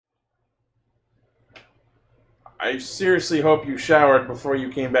I seriously hope you showered before you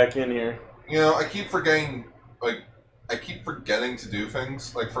came back in here. You know, I keep forgetting to do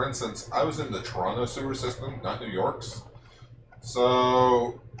things. Like, for instance, I was in the Toronto sewer system, not New York's.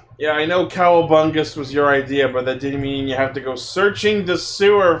 So... Yeah, I know Cowabungus was your idea, but that didn't mean you have to go searching the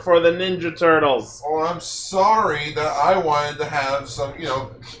sewer for the Ninja Turtles. Oh, I'm sorry that I wanted to have some,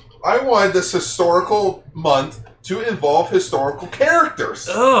 I wanted this historical month to involve historical characters.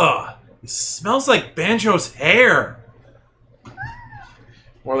 Ugh! It smells like Banjo's hair.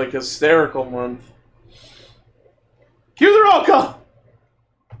 More like hysterical month. Cue the roll call!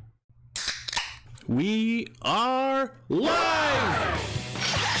 We are live!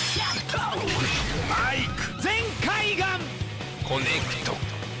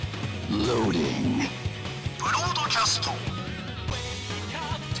 Loading.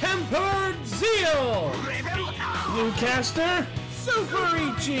 Tempered Zeal! Bluecaster,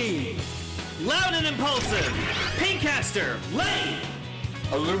 Superichi! Loud and Impulsive, Pinkcaster, Lane!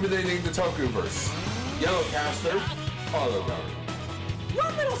 Illuminating the Tokuverse. Yellowcaster, Follow Guard.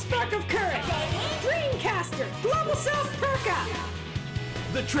 One little spark of courage. Dreamcaster, Global South Perka.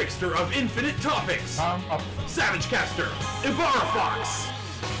 The trickster of infinite topics. Savagecaster, Ibarra Fox.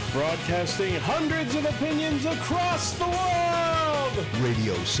 Broadcasting hundreds of opinions across the world!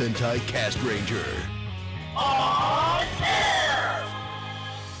 Radio Sentai Cast Ranger.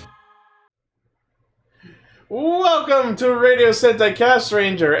 Welcome to Radio Sentai Cast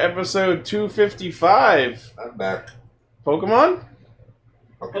Ranger, episode 255. I'm back. Pokemon?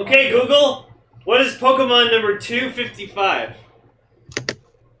 Okay, Google, what is Pokemon number 255?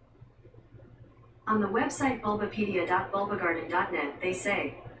 On the website bulbapedia.bulbagarden.net, they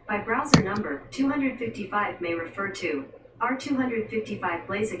say, by browser number, 255 may refer to R255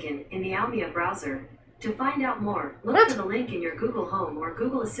 Blaziken in the Almia browser. To find out more, look for the link in your Google Home or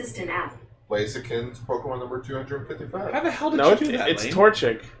Google Assistant app. Blaziken's Pokemon number 255. How the hell did No, you do that, it's Lane?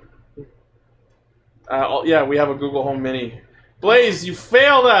 Torchic. Yeah, we have a Google Home Mini. Blaze, you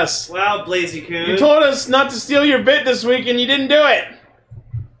failed us! Wow, Blaziken. You told us not to steal your bit this week and you didn't do it!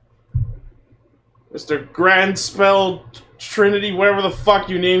 Mr. Grand Spell Trinity, whatever the fuck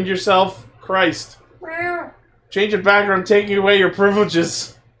you named yourself. Christ. Change it back or I'm taking away your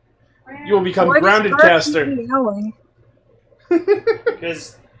privileges. You will become Grounded Caster.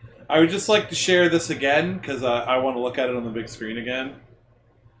 Because I would just like to share this again, because I want to look at it on the big screen again.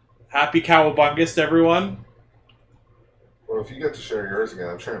 Happy Cowabungus, everyone. Well, if you get to share yours again,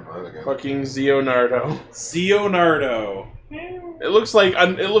 I'm sharing mine again. Fucking Leonardo. Leonardo. It looks like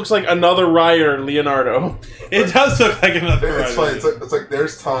another Ryer Leonardo. It does look like another It's funny. It's like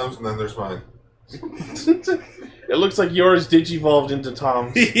there's Tom's and then there's mine. It looks like yours digivolved into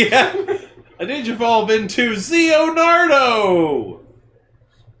Tom's. Yeah. I digivolve into Leonardo.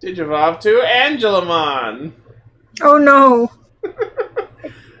 Digivolve to Angelamon. Oh no.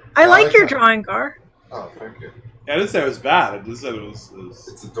 I like your drawing, Gar. Oh, thank you. I didn't say it was bad. I just said it was...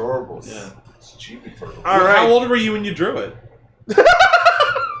 It's adorable. Yeah. It's Chibi Turtle. All right. How old were you when you drew it?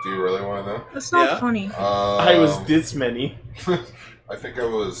 Do you really want to know? That's not Yeah. funny. I was this many. I think I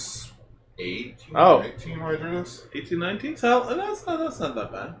was 18, Oh. 19 when I drew this. 18, 19? So that's not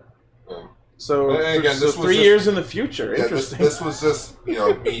that bad. So, But again, so this was 3 just- years in the future. Yeah, Interesting. this was just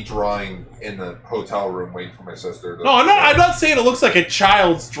me drawing in the hotel room waiting for my sister to... No, I'm not saying it looks like a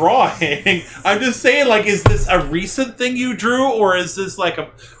child's drawing. I'm just saying, like, is this a recent thing you drew, or is this, like,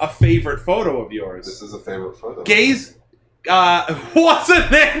 a favorite photo of yours? This is a favorite photo. Gaze,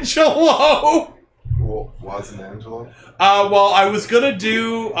 wasn't Angelo? Well, wasn't Angela? Well, I was gonna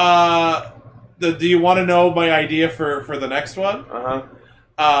do, do you want to know my idea for the next one? Uh-huh.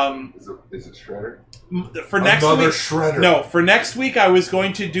 Is it Shredder? For next Another week, Shredder. No, for next week I was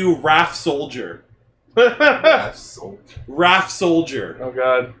going to do Raph Soldier. Yes. Raph Soldier. Oh,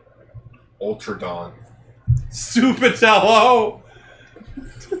 God. Ultra Dawn. Stupitello.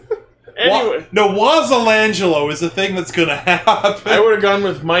 Anyway, Wazalangelo is a thing that's gonna happen. I would have gone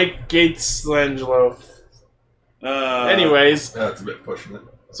with Mike Gates Langelo. Anyways, Yeah, it's a bit pushing it.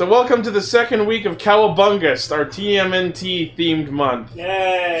 so welcome to the second week of Cowabungus, our TMNT themed month.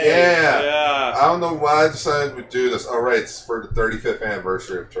 Yay! Yeah. I don't know why I decided we'd do this. Alright, it's for the 35th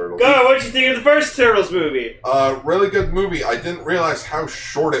anniversary of Turtles. Go, what'd you think of the first Turtles movie? Really good movie. I didn't realize how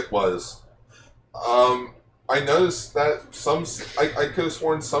short it was. I noticed that I could have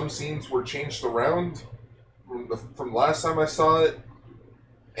sworn some scenes were changed around from last time I saw it.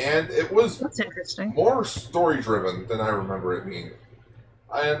 And it was That's interesting. more story-driven than I remember it being.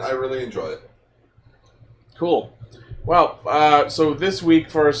 And I really enjoy it. Cool. Well, so this week,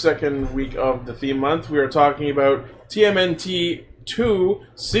 for our second week of the theme month, we are talking about TMNT 2,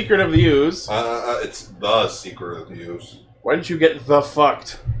 Secret of the Ooze. It's the Secret of the Ooze. Why didn't you get the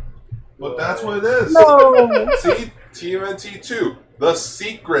fucked? But that's what it is. No. See? TMNT 2, The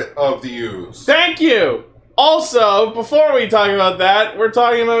Secret of the Ooze. Thank you! Also, before we talk about that, we're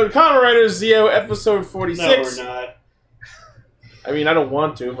talking about Kamen Rider Zeo episode 46. No, we're not. I mean, I don't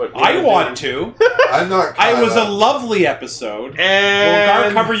want to, but... I want to. I'm not. I was a lovely episode. And...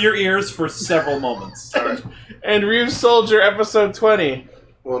 We'll cover your ears for several moments. And Ryu Soldier episode 20.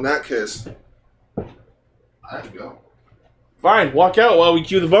 Well, in that case, I have to go. Fine, walk out while we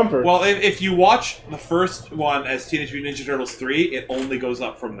cue the bumper. Well, if you watch the first one as Teenage Mutant Ninja Turtles 3, it only goes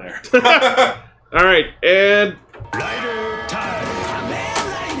up from there. Alright, and... Rider time.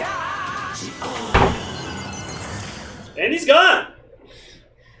 And he's gone.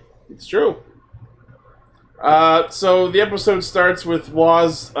 It's true. So the episode starts with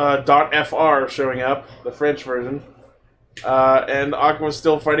Woz.fr showing up, the French version. And Aqua's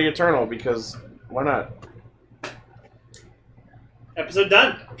still fighting Eternal, because why not? Episode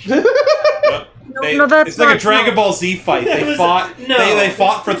done. That's it's like not a Dragon Ball Z fight. They Was fought. it? No. They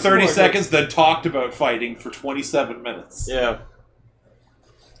fought for It's 30 more seconds, then talked about fighting for 27 minutes. Yeah.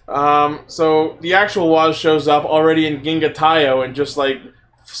 So the actual Woz shows up already in Ginga Taio and just like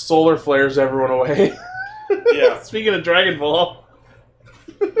solar flares everyone away. Yeah. Speaking of Dragon Ball.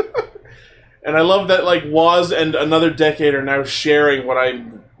 And I love that like Woz and Another Decade are now sharing what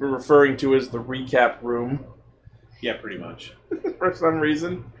I'm referring to as the recap room. Yeah, pretty much. For some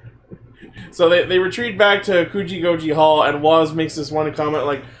reason. So they retreat back to Kuji Goji Hall, and Woz makes this one comment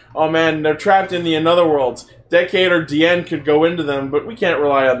like, oh man, they're trapped in the Another Worlds. Decade or Dien could go into them, but we can't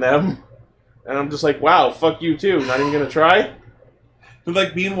rely on them. And I'm just like, wow, fuck you too. Not even gonna try? But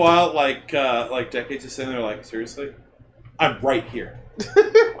like, meanwhile, like Decades is sitting there like, seriously? I'm right here.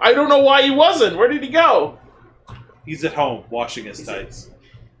 I don't know why he wasn't. Where did he go? He's at home washing his tights.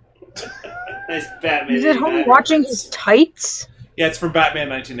 Nice Batman. He's at home watching his tights? Yeah, it's from Batman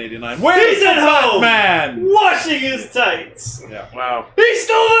 1989. Where's He's at home! Batman? Washing his tights. Yeah. Wow. He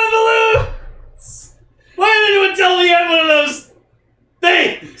stole my balloons! Why did anyone tell me I had one of those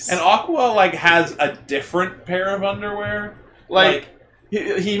things? And Aqua like has a different pair of underwear. Like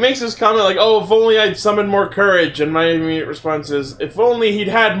he makes this comment like, oh, if only I'd summoned more courage, and my immediate response is, if only he'd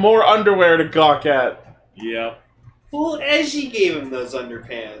had more underwear to gawk at. Yeah. Well, Eiji gave him those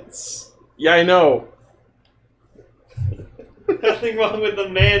underpants. Yeah, I know. Nothing wrong with a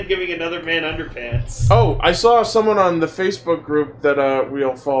man giving another man underpants. Oh, I saw someone on the Facebook group that we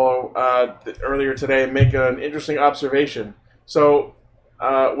all follow earlier today make an interesting observation. So,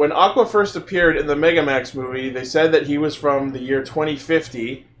 when Aqua first appeared in the Megamax movie, they said that he was from the year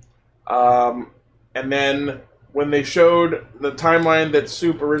 2050. And then when they showed the timeline that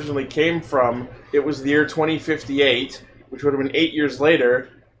Soup originally came from, it was the year 2058, which would have been 8 years later.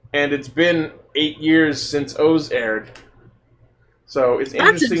 And it's been 8 years since O's aired. So it's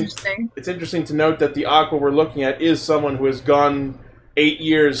interesting. It's interesting to note that the Aqua we're looking at is someone who has gone 8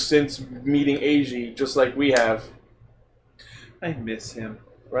 years since meeting Eiji, just like we have. I miss him.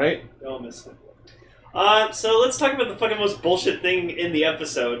 Right? We all miss him. So let's talk about the fucking most bullshit thing in the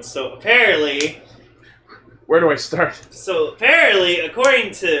episode. So apparently... Where do I start? So apparently,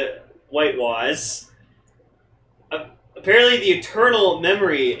 according to White Woz, apparently the eternal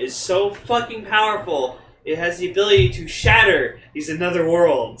memory is so fucking powerful, it has the ability to shatter these Another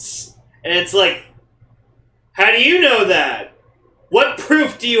Worlds. And it's like, how do you know that? What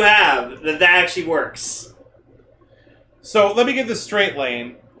proof do you have that that actually works? So let me get this straight,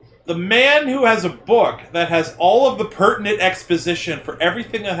 Lane. The man who has a book that has all of the pertinent exposition for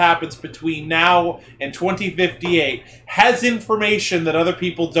everything that happens between now and 2058 has information that other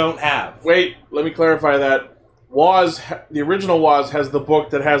people don't have. Wait, let me clarify that. The original Woz has the book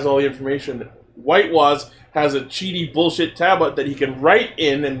that has all the information. White Woz has a cheaty bullshit tablet that he can write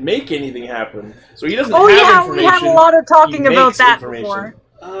in and make anything happen. So he doesn't have information. We had a lot of talking about that before.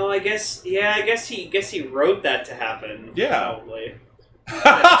 Oh, I guess he wrote that to happen. Yeah. Probably.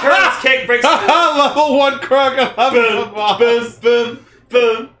 Turtles kick breaks. Level 1 Krug, boom, boom,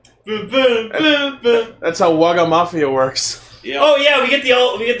 boom, boom, boom. That's how Waga Mafia works. Yep. Oh yeah, we get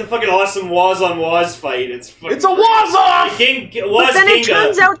the fucking awesome Woz on Woz fight. It's a Woz off. But then it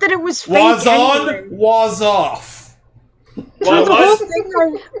turns out that it was fake. Woz on, anyway. Woz off. So the whole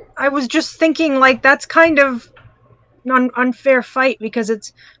thing, I was just thinking, like, that's kind of an unfair fight because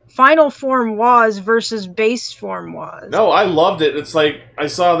it's Final Form was versus Base Form was. No, I loved it. It's like, I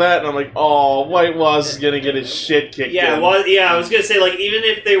saw that and I'm like, oh, White Waz is gonna get his shit kicked in. I was gonna say, like, even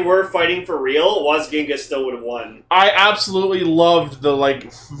if they were fighting for real, Waz Ginga still would have won. I absolutely loved the,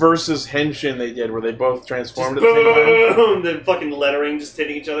 like, versus Henshin they did, where they both transformed at the same time. Boom! The fucking lettering just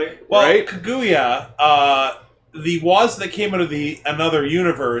hitting each other. Well, Right? Kaguya, the Waz that came out of the another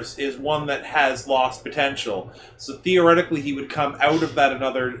universe is one that has lost potential. So theoretically, he would come out of that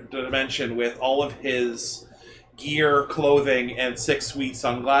another dimension with all of his gear, clothing, and 6 sweet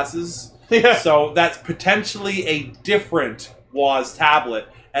sunglasses. Yeah. So that's potentially a different Waz tablet,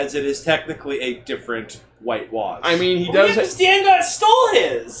 as it is technically a different White Waz. I mean, he Well, does... because Dian stole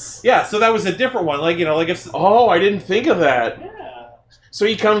his! Yeah, so that was a different one. Like, like if... Oh, I didn't think of that. Yeah. So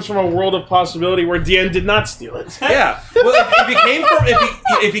he comes from a world of possibility where Dian did not steal it. Yeah. Well,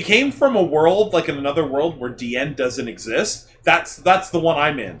 if he came from a world, like in another world where DN doesn't exist, that's the one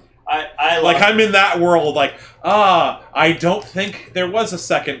I'm in. I'm in that world, like, I don't think there was a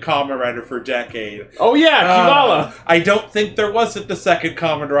second Kamen Rider for Decade. Oh yeah, Kivala. I don't think there wasn't a second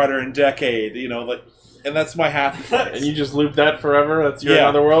Kamen Rider in Decade, and that's my happy place. And you just loop that forever? That's your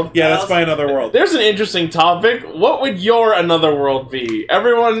Another World? Yeah, that's my Another World. There's an interesting topic. What would your Another World be?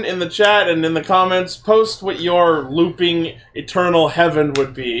 Everyone in the chat and in the comments, post what your looping eternal heaven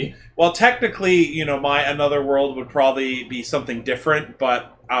would be. Well, technically, my Another World would probably be something different,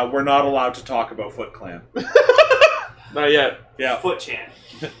 but we're not allowed to talk about Foot Clan. Not yet. Yeah. Foot Chan.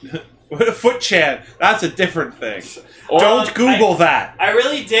 Foot Chan. That's a different thing. Don't Google that. I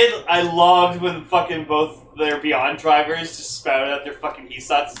really did. I loved when fucking both their Beyond drivers just spouted out their fucking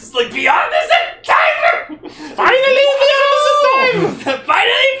Hisats. It's like, Beyond this time! Finally Beyond this time!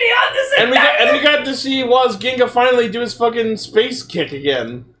 Finally Beyond this time! And we got to see Waz Ginga finally do his fucking space kick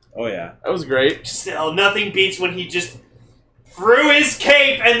again. Oh yeah. That was great. Still, nothing beats when he just threw his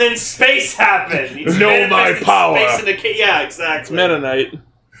cape and then space happened. He Know my power. Space in a cape. Yeah, exactly. It's Meta Knight.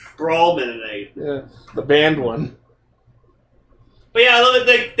 Brawl Meta Knight. Yeah, the banned one. But yeah, I love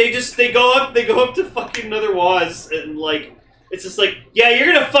it. They go up to fucking another Waz and like it's just like, yeah,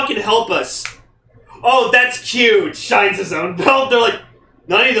 you're gonna fucking help us. Oh, that's cute. Shines his own belt. They're like,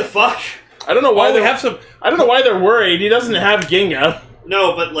 none the fuck. I don't know why they have some. I don't know why they're worried. He doesn't have Ginga.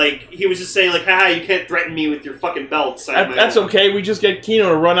 No, but like he was just saying like, haha, you can't threaten me with your fucking belts. That's okay. We just get Kino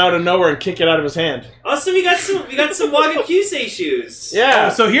to run out of nowhere and kick it out of his hand. Also, we got some Wagakyusei shoes. Yeah.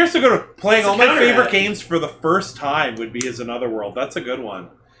 So here's to go to playing all my counter favorite that. games for the first time would be his Another World. That's a good one.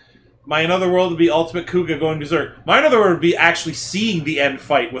 My Another World would be Ultimate Kuga going berserk. My Another World would be actually seeing the end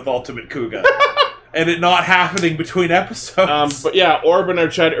fight with Ultimate Kuga. And it not happening between episodes. But yeah, Orb in our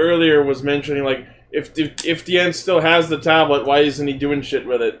chat earlier was mentioning, like, if Dian still has the tablet, why isn't he doing shit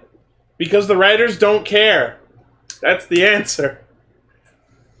with it? Because the writers don't care. That's the answer.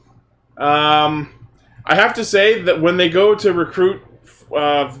 I have to say that when they go to recruit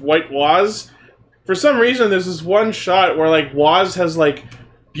White Waz, for some reason there's this one shot where, like, Waz has, like,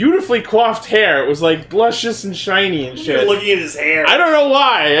 beautifully coiffed hair. It was, like, luscious and shiny and shit. You're looking at his hair. I don't know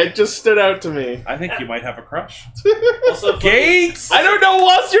why. It just stood out to me. I think you might have a crush. Also, Gates! I don't know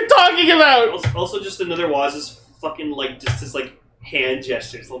what you're talking about! Also, just another Waz's fucking, like, just his, like, hand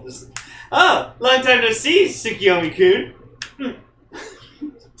gestures. Long time no see, Tsukiyomi-kun.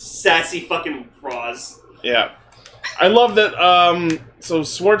 Sassy fucking Waz. Yeah. I love that, so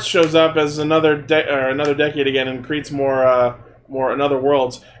Swartz shows up as another decade again and creates more Another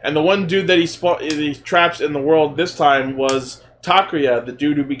Worlds. And the one dude that he traps in the world this time was Takuya, the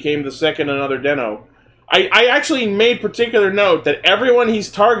dude who became the second Another Den-O. I actually made particular note that everyone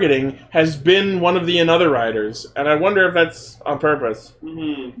he's targeting has been one of the Another Riders, and I wonder if that's on purpose.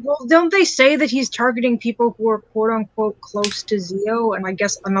 Mm-hmm. Well, don't they say that he's targeting people who are quote-unquote close to Zio, and I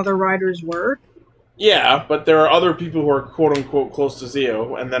guess Another Riders were? Yeah, but there are other people who are quote-unquote close to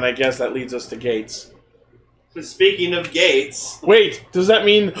Zio, and then I guess that leads us to Gates. But speaking of Gates... Wait, does that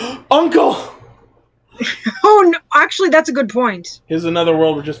mean Uncle? Oh, no, actually, that's a good point. His Another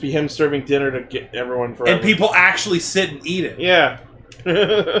World would just be him serving dinner to get everyone forever. And people actually sit and eat it. Yeah.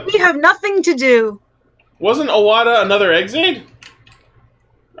 We have nothing to do. Wasn't Owada another Exade?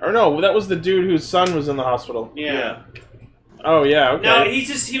 Or no, that was the dude whose son was in the hospital. Yeah. Oh, yeah, okay. No,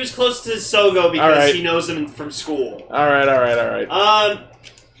 he was close to Sogo because he knows him from school. Alright.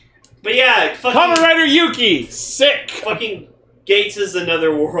 But yeah, fucking... Kamen Rider Yuki! Sick! Fucking Gates is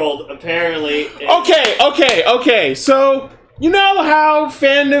Another World, apparently. Okay. So, you know how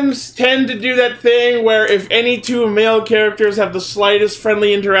fandoms tend to do that thing where if any two male characters have the slightest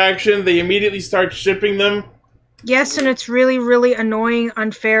friendly interaction, they immediately start shipping them? Yes, and it's really, really annoying,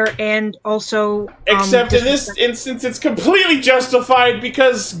 unfair, and also. Except in this instance, it's completely justified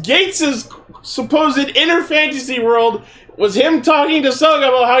because Gates' supposed inner fantasy world was him talking to Soga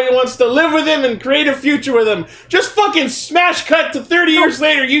about how he wants to live with him and create a future with him. Just fucking smash cut to 30 years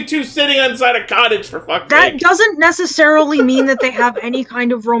later, you two sitting inside a cottage for fuck's sake. That doesn't necessarily mean that they have any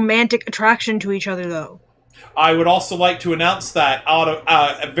kind of romantic attraction to each other, though. I would also like to announce that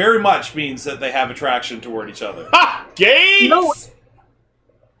very much means that they have attraction toward each other. Ha! Gates! No,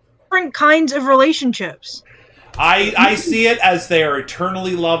 different kinds of relationships. I see it as they are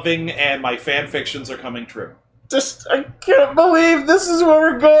eternally loving, and my fan fictions are coming true. I can't believe this is where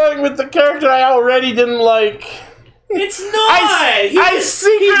we're going with the character I already didn't like. It's not! I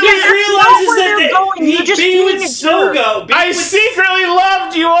secretly being with Sogo... secretly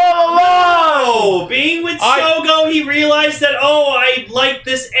loved you all along! No! Being with Sogo, he realized that, I like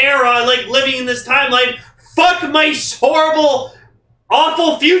this era, I like living in this timeline. Fuck my horrible,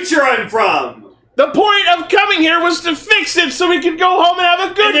 awful future I'm from! The point of coming here was to fix it so we could go home and have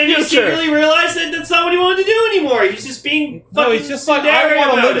a good future. And then he secretly realized that that's not what he wanted to do anymore. He's just being fucking he's just like, I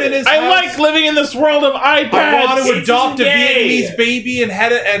want to live in his house. I like living in this world of iPads. I want to adopt a Vietnamese baby and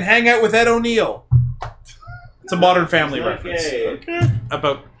hang out with Ed O'Neill. It's a Modern Family reference. Okay.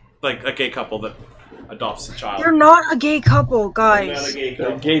 About, like, a gay couple that adopts a child. They're not a gay couple, guys. They're not a gay They're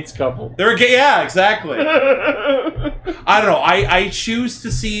couple. a Gates couple. They're a gay, yeah, exactly. I don't know. I choose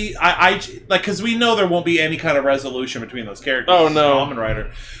to see, because we know there won't be any kind of resolution between those characters. Oh, no. Kamen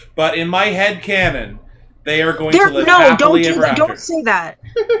Rider. But in my head canon, they are going to live happily ever after. Don't say that.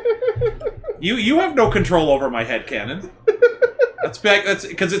 You have no control over my head canon. That's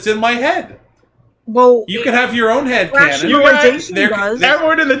because it's in my head. Well, you can have your own head canon.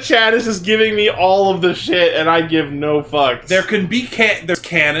 Everyone in the chat is just giving me all of the shit, and I give no fucks. There can be there's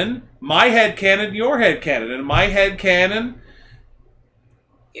canon, my head canon, your head canon, and my head canon.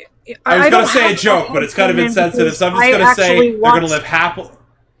 I was going to say a joke, but it's kind of insensitive, so I'm just going to say they're going to live happily.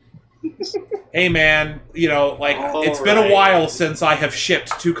 Hey man, it's been a while since I have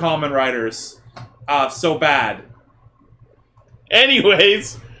shipped 2 Kamen Riders. So bad.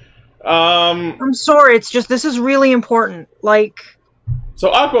 Anyways. I'm sorry, it's just, this is really important.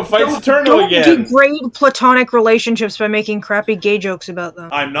 So Aqua fights Eternal again. Don't degrade platonic relationships by making crappy gay jokes about them.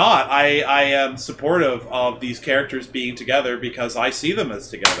 I'm not. I am supportive of these characters being together because I see them as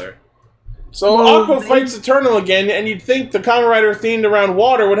together. So Aqua fights Eternal again, and you'd think the Kamen Rider themed around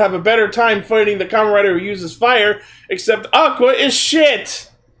water would have a better time fighting the Kamen Rider who uses fire, except Aqua is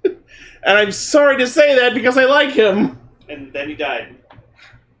shit! And I'm sorry to say that because I like him. And then he died.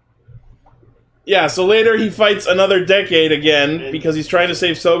 Yeah, so later he fights another Decade again, because he's trying to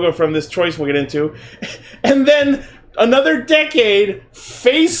save Sogo from this choice we'll get into. And then another Decade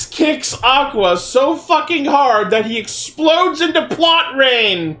face kicks Aqua so fucking hard that he explodes into plot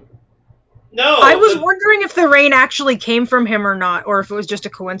rain! No! I was wondering if the rain actually came from him or not, or if it was just a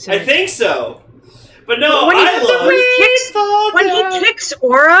coincidence. I think so. But no, when he kicks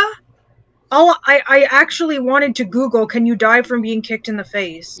Aura... I actually wanted to Google, can you die from being kicked in the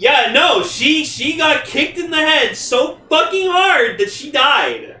face? Yeah, no, she got kicked in the head so fucking hard that she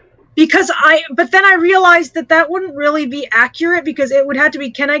died. But then I realized that wouldn't really be accurate, because it would have to be,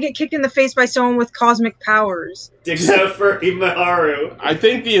 can I get kicked in the face by someone with cosmic powers? Except for Imaharu. I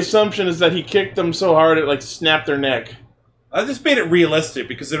think the assumption is that he kicked them so hard it, snapped their neck. I just made it realistic,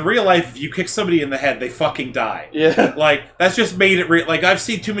 because in real life, if you kick somebody in the head, they fucking die. Yeah. That's just made it real. I've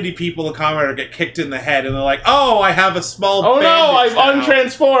seen too many people in Kamen Rider get kicked in the head, and they're like, oh, I have a small bandage I've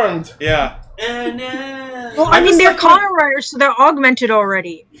untransformed. Yeah. Well, they're Kamen Riders, so they're augmented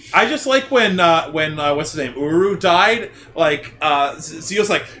already. I just like when what's his name, Uru died, Zio's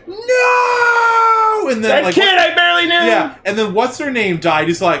like, no! And then, that kid I barely knew! Yeah, and then what's her name died,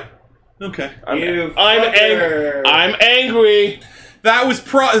 he's like, okay. I'm angry. That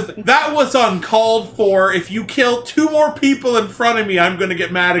was uncalled for. If you kill 2 more people in front of me, I'm gonna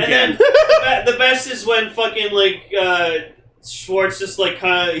get mad again. And the best is when fucking Schwartz just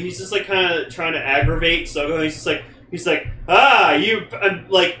kind of trying to aggravate Sogo. He's like, you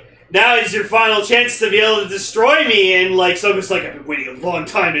now is your final chance to be able to destroy me, and Sogo's like, I've been waiting a long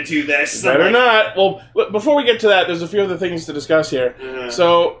time to do this. Better not. Well, before we get to that, there's a few other things to discuss here.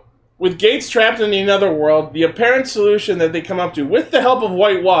 So. With Gates trapped in another world, the apparent solution that they come up to, with the help of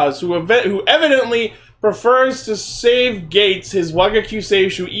White Waz, who evidently prefers to save Gates, his Wagakyu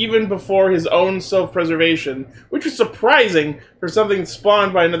Seishu, even before his own self-preservation, which was surprising for something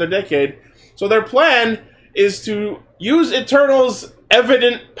spawned by another Decade. So their plan is to use Eternal's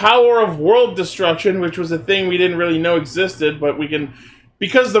evident power of world destruction, which was a thing we didn't really know existed, but we can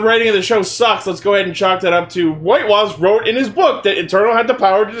because the writing of the show sucks, let's go ahead and chalk that up to White Walls wrote in his book that Eternal had the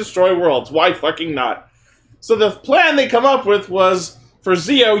power to destroy worlds. Why fucking not? So the plan they come up with was for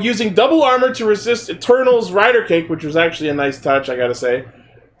Zeo using double armor to resist Eternal's Rider Kick, which was actually a nice touch, I gotta say,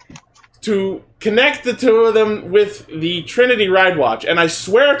 to connect the two of them with the Trinity Ride Watch. And I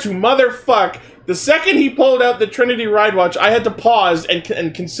swear to motherfuck, the second he pulled out the Trinity Ride Watch, I had to pause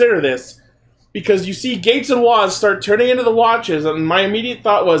and consider this. Because you see Gates and Waz start turning into the watches, and my immediate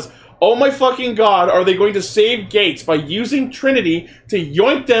thought was, oh my fucking god, are they going to save Gates by using Trinity to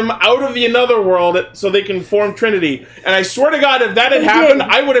yoink them out of the Another World so they can form Trinity? And I swear to god, if that had happened,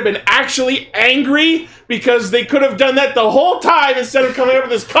 I would have been actually angry, because they could have done that the whole time instead of coming up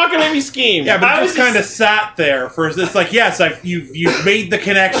with this cockamamie scheme. Yeah, but it just kind of sat there for, it's like, yes, you've made the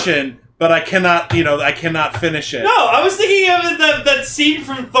connection, but I cannot finish it. No, I was thinking of that scene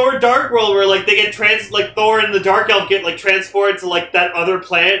from Thor: Dark World where like they get Thor and the Dark Elf get like transported to like that other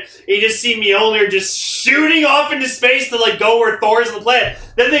planet. And you just see Mjolnir just shooting off into space to like go where Thor is on the planet.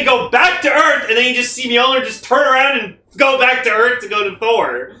 Then they go back to Earth, and then you just see Mjolnir just turn around and go back to Earth to go to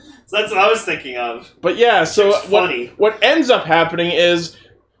Thor. So that's what I was thinking of. But yeah, so funny. What ends up happening is,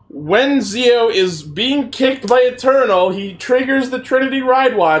 when Zeo is being kicked by Eternal, he triggers the Trinity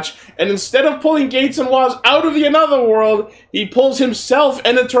Ride Watch, and instead of pulling Gates and Waz out of the Another World, he pulls himself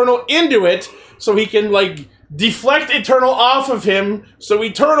and Eternal into it, so he can, like, deflect Eternal off of him, so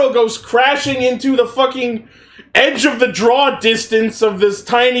Eternal goes crashing into the fucking edge of the draw distance of this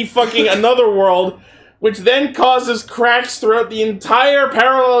tiny fucking Another World, which then causes cracks throughout the entire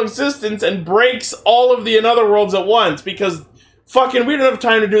parallel existence and breaks all of the Another Worlds at once, because fucking, we don't have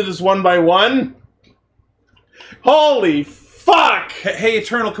time to do this one by one. Holy fuck! Hey,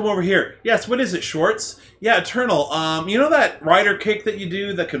 Eternal, come over here. Yes, what is it, Schwartz? Yeah, Eternal, you know that rider kick that you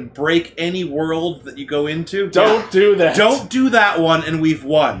do that can break any world that you go into? Don't do that. Don't do that one, and we've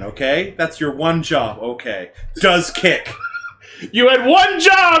won, okay? That's your one job, okay. Does kick. You had one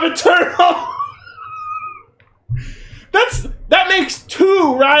job, Eternal! That makes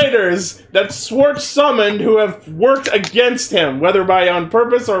 2 riders that Schwartz summoned who have worked against him, whether on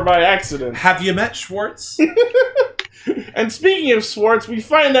purpose or by accident. Have you met Schwartz? And speaking of Schwartz, we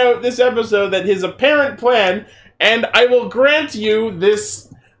find out this episode that his apparent plan, and I will grant you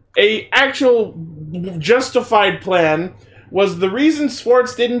this, a actual justified plan, was the reason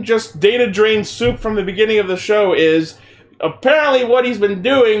Schwartz didn't just data drain Soup from the beginning of the show is, apparently what he's been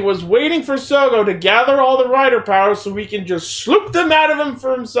doing was waiting for Sogo to gather all the rider powers so we can just sloop them out of him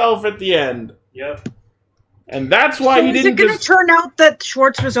for himself at the end. Yep. And that's why he didn't Is it going to turn out that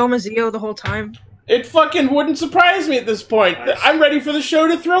Schwartz was Omazeo the whole time? It fucking wouldn't surprise me at this point. I'm ready for the show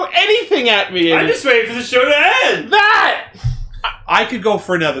to throw anything at me. I'm just waiting for the show to end! That! I could go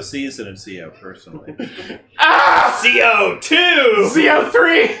for another season of Zeo, personally. Zeo 2! Zeo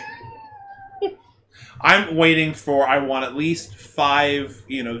 3! I'm waiting for, I want at least 5,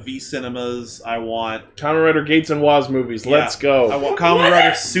 V cinemas. I want Kamen Rider Gates and Waz movies. Yeah. Let's go. I want Kamen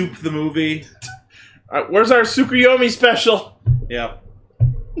Rider Soup the movie. Where's our Tsukuyomi special? Yep.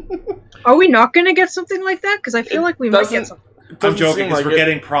 Are we not going to get something like that? Because I feel like we might get something. I'm joking, because we're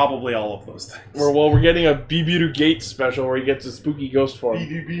getting probably all of those things. We're getting a Bibiru Gates special where he gets a spooky ghost form.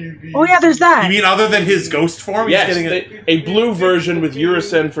 Oh yeah, there's that. You mean other than his ghost form? Yes, he's getting a blue version with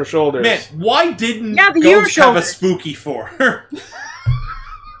Urisen for shoulders. Man, why didn't the Ghost have a Ur-shoulders. spooky form?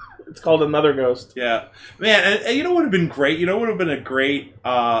 It's called Another Ghost. Yeah. Man, and you know what would have been great? You know what would have been a great,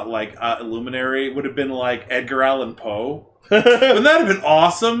 Illuminary? Would have been like Edgar Allan Poe. Wouldn't that have been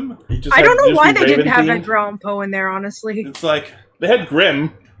awesome? I don't know why they didn't have Edgar Allan Poe in there, honestly. It's like they had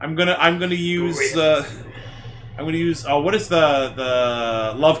Grimm. I'm gonna use what is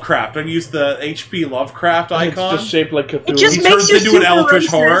the Lovecraft? I'm gonna use the HP Lovecraft icon. It's just shaped like Cthulhu. It just he makes turns you into an super eldritch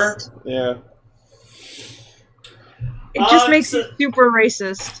racist. horror. Yeah. It just makes it super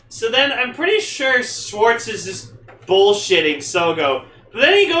racist. So then I'm pretty sure Schwartz is just bullshitting Sogo. But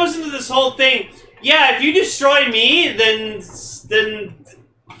then he goes into this whole thing. Yeah, if you destroy me, then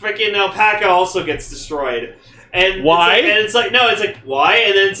freaking Alpaca also gets destroyed. And why? It's like no, it's like why?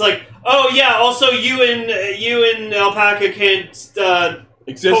 And then it's like, oh yeah, also you and Alpaca can't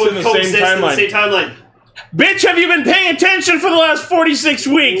exist in the same timeline. Bitch, have you been paying attention for the last 46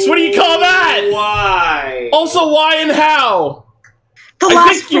 weeks? What do you call that? Why? Also, why and how?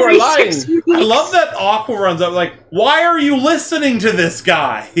 I think you are lying. I love that Aqua runs up like, why are you listening to this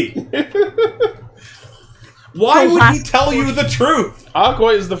guy? Why would he tell you the truth? Aqua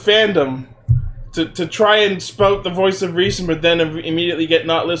is the fandom. To try and spout the voice of reason, but then immediately get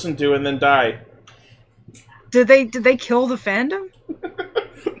not listened to and then die. Did they kill the fandom?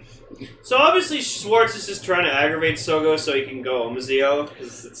 So obviously Schwartz is just trying to aggravate Sogo so he can go Omazeo,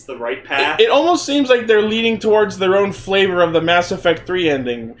 because it's the right path. It almost seems like they're leaning towards their own flavor of the Mass Effect 3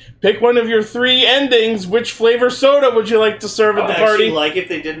 ending. Pick one of your 3 endings. Which flavor soda would you like to serve at the actually party? like if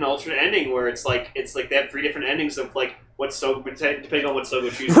they did an alternate ending where it's like they have 3 different endings of like what Sogo, depending on what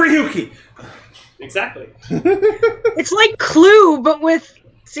Sogo chooses. Ryuki! Exactly. It's like Clue, but with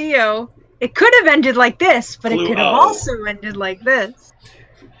Zio. It could have ended like this, but it could have also ended like this.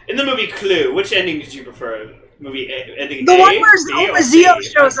 In the movie Clue, which ending did you prefer? Movie ending The A, one where B, Zio or C?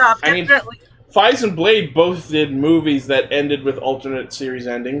 shows up, I mean, definitely. Fies and Blade both did movies that ended with alternate series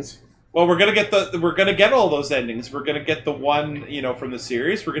endings. Well, we're gonna get all those endings. We're gonna get the one, from the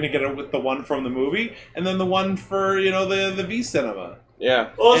series. We're gonna get it with the one from the movie, and then the one for the V Cinema.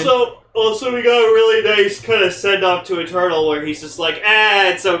 Yeah. Also, we got a really nice kind of send off to Eternal where he's just like,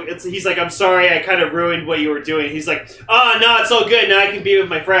 he's like, I'm sorry, I kind of ruined what you were doing. He's like, no, it's all good. Now I can be with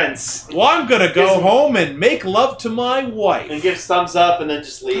my friends. Well, I'm gonna go home and make love to my wife. And gives thumbs up and then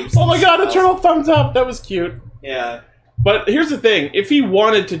just leaves. Oh my god, Eternal thumbs up. That was cute. Yeah. But here's the thing. If he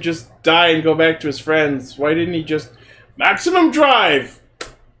wanted to just die and go back to his friends, why didn't he just maximum drive?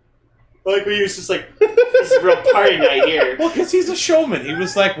 Like we was just like, this is a real party night here. Well, because he's a showman. He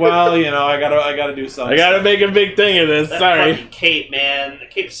was like, well, I gotta do something. I gotta make a big thing of this. That Sorry. fucking cape, man. The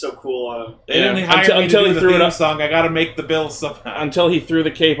cape's so cool on him. They didn't hire me to do the theme song. I gotta make the bill somehow. Until he threw the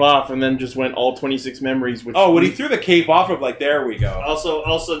cape off and then just went all 26 memories. Which when he threw the cape off, I'm like, there we go. Also,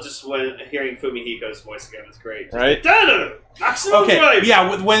 just when hearing Fumihiko's voice again is great. Right? Okay,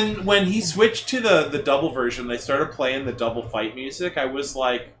 yeah. When he switched to the double version, they started playing the double fight music. I was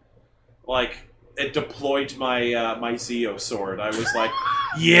like it deployed my my Zio sword. I was like,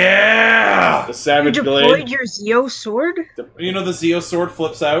 yeah! The Savage You Blade. deployed your Zio sword? The Zio sword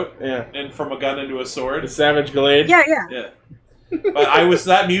flips out and from a gun into a sword. The Savage Blade. Yeah. But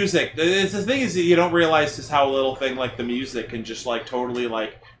that music. The thing is that you don't realize just how a little thing like the music can just like totally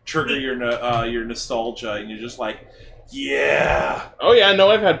like trigger your nostalgia, and you're just like, yeah. Oh yeah, no,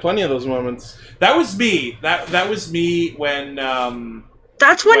 I've had plenty of those moments. That was me. That was me when.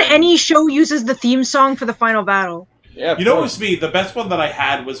 That's when any show uses the theme song for the final battle. Yeah. You know what was me? The best one that I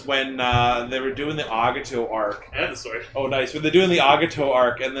had was when they were doing the Agato arc. And the sword. Oh, nice. When they're doing the Agato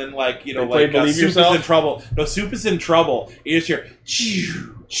arc, and then Believe Soup Yourself? is in trouble. No, Soup is in trouble. You just hear,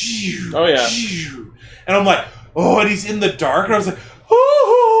 choo, choo, oh yeah, choo. And I'm like, and he's in the dark, and I was like,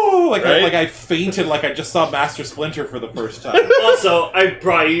 oh, I fainted, like I just saw Master Splinter for the first time. Also, I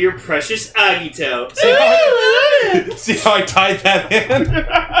brought you your precious Agito. See how I tied that in?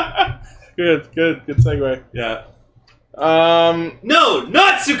 Good segue. Yeah. No,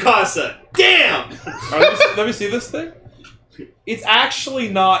 not Tsukasa. Damn. Let me see this thing. It's actually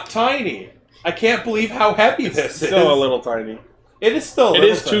not tiny. I can't believe how heavy this is. Still a little tiny. It is still. It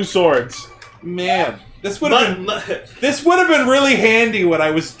is 2 swords. Man, this would have been really handy when I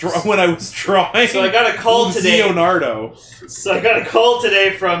was drawing. So I got a call today. Leonardo. So I got a call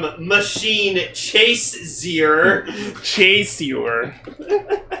today from Machine Chasezier. Chasezier.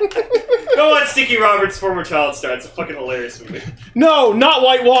 Go watch Sticky Roberts' Former Child Star. It's a fucking hilarious movie. No, not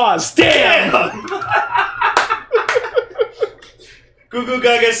White Waz. Damn. Goo Goo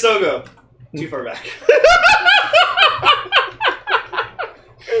Gaga Sogo. Too far back.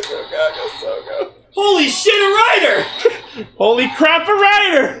 Holy shit, a rider! Holy crap, a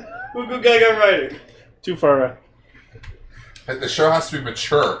rider! Goo Goo Gaga rider. Too far back. The show has to be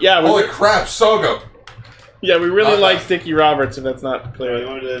mature. Yeah. Holy crap, Sogo! Yeah, we really like Dickie Roberts, if that's not clear. You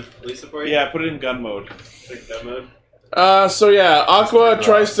wanted to release it for you? Yeah, put it in gun mode. Gun mode? So yeah, Aqua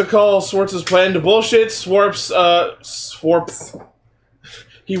tries to call Swartz's plan to bullshit. Swarps.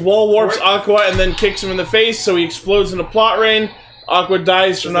 He wall warps Aqua and then kicks him in the face, so he explodes in a plot rain. Aqua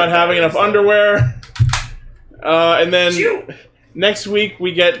dies from not having enough underwear. And then next week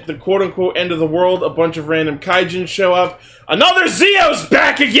we get the quote-unquote end of the world. A bunch of random kaijin show up. Another Zio's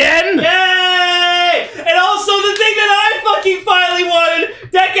back again! Yay! And also the thing that I fucking finally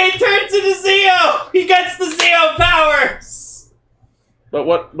wanted! Decade turns into Zio! He gets the Zio powers!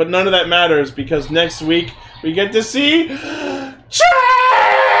 But none of that matters, because next week we get to see Chase!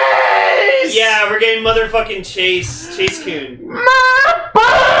 Yeah, we're getting motherfucking Chase Coon. My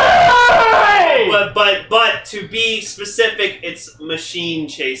boy! But to be specific, it's Machine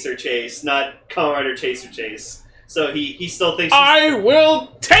Chaser Chase, not Kamen Rider Chaser Chase. So he still thinks I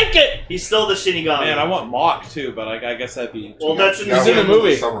will take it! He's still the Shinigami. Man, I want Mock too, but I guess that'd be... Well, that's in He's in the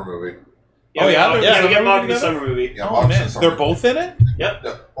movie. Summer movie. Oh yeah? We get Mock in the summer movie. Yeah, Oh Mock's in man, the summer they're both in it? Yep.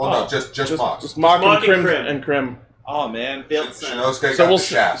 No, well, no, just Mock. Just Mock Mock and and Krim. Krim. And Krim. Oh man. Shinosuke So got we'll the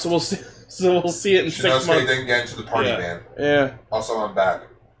see. shaft. So we'll see it in 6 Shinosuke months. didn't get into the party, man. Yeah. Also, I'm back.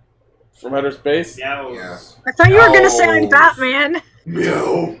 From outer space? Yeah. Yeah. I thought you were gonna say I'm Oh. Batman.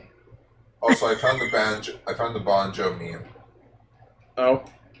 Meow. Also, I found the Banjo meme. Oh.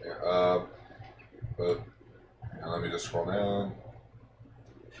 Yeah, but let me just scroll down.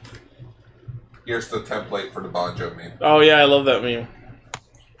 Here's the template for the Banjo meme. Oh, yeah, I love that meme.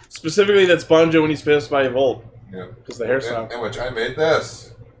 Specifically, that's Banjo when he's pissed by Volt. Yeah. Because the hairstyle. In which I made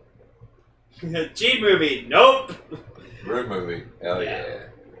this. G movie. Nope. Rude movie. Hell yeah.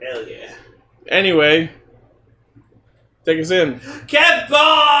 Hell yeah. Anyway, take us in. Cat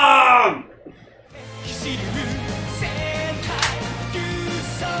bomb.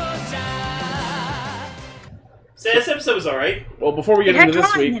 So this episode was alright. Well, before we It get had into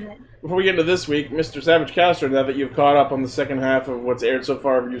this drawing week, in it. Mr. Savage Caster, now that you've caught up on the second half of what's aired so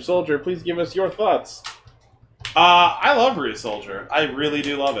far of Ryu Soldier, please give us your thoughts. I love Ryu Soldier. I really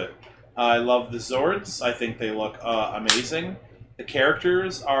do love it. I love the Zords. I think they look amazing. The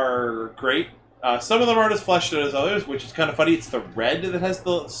characters are great. Some of them aren't as fleshed out as others, which is kind of funny. It's the red that has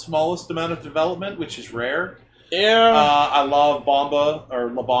the smallest amount of development, which is rare. Yeah. I love Bomba, or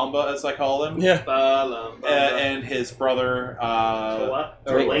La Bamba as I call him. Yeah. And his brother, What?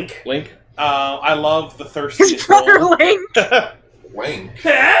 Or Link. Link. I love the thirsty His brother Link. Link.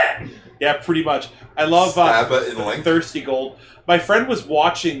 Yeah, pretty much. I love Stabba in Link. Thirsty Gold. My friend was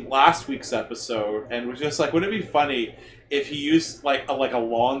watching last week's episode and was just like, wouldn't it be funny if he used like a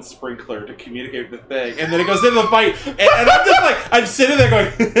lawn sprinkler to communicate with the thing? And then it goes into the fight, and I'm just like, I'm sitting there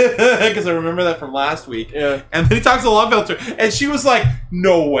going, because I remember that from last week. Yeah. And then he talks to Love Filter, and she was like,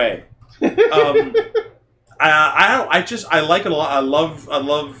 no way. I like it a lot. I love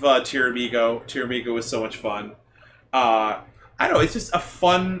Tiramigo. Tiramigo is so much fun. I don't know. It's just a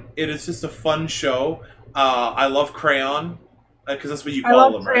fun. It is just a fun show. I love Crayon because that's what you I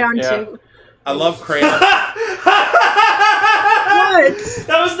call love them, right? Crayon Yeah. too. I love Crayon. What?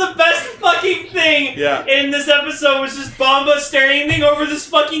 That was the best fucking thing Yeah. in this episode was just Bomba staring over this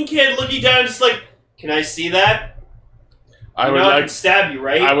fucking kid, looking down, just like, can I see that? I You would know I like. can stab you,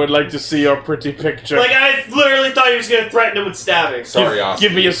 right? I would like to see your pretty picture. Like, I literally thought he was going to threaten him with stabbing. Sorry, Austin.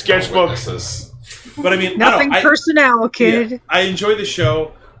 give me a sketchbook. Witnesses. But I mean, Nothing I don't know. personnel, kid. Yeah, I enjoy the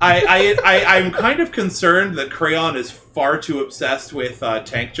show. I'm kind of concerned that Crayon is far too obsessed with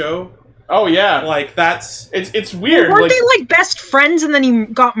Tank Joe. Oh yeah. Like that's It's weird. Weren't Like, they like best friends and then he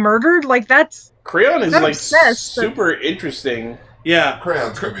got murdered? Like that's. Crayon is I'm like obsessed, but- super interesting. yeah.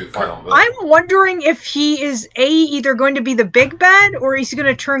 Crayon's gonna be the final villain. I'm wondering if he is either going to be the big bad or he's going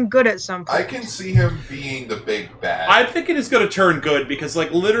to turn good at some point. I can see him being the big bad. I'm thinking it's going to turn good because,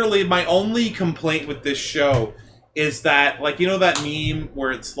 like, literally my only complaint with this show is that, like, you know that meme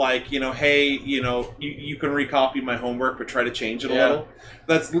where it's like, you know, hey, you know, you can recopy my homework but try to change it a Yeah. little.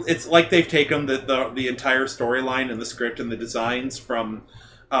 It's like they've taken the entire storyline and the script and the designs from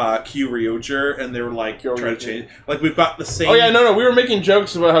Q Ryoger and they were like Kyo trying to Ryoger. change. Like we've got the same. Oh yeah, no, we were making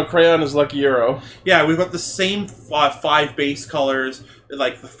jokes about how Crayon is Lucky Hero. Yeah, we've got the same 5 base colors.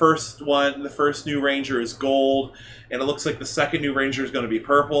 Like the first new Ranger is gold, and it looks like the second new Ranger is going to be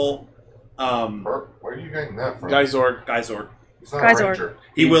purple. Where are you getting that from? Geysorg. Geysorg. He's not Geysorg. a ranger.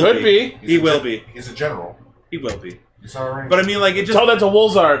 He will could be. He will be. He's a general. He will be. He's not a ranger. But I mean, like it just. Tell that to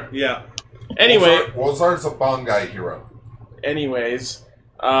Wolzard. Yeah. Anyway, Wolzard's a Bangai hero. anyways,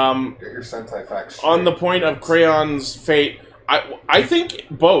 Get your Sentai facts straight. on the point of Crayon's fate, I think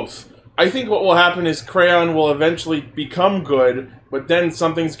both. I think what will happen is Crayon will eventually become good, but then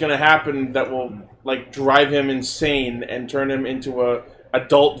something's going to happen that will like drive him insane and turn him into a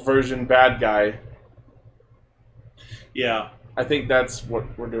adult version bad guy. Yeah. I think that's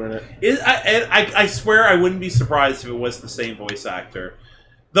what we're doing it. I swear I wouldn't be surprised if it was the same voice actor.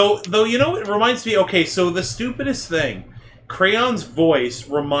 Though you know, it reminds me. Okay, so the stupidest thing, Crayon's voice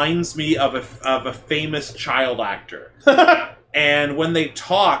reminds me of a famous child actor. And when they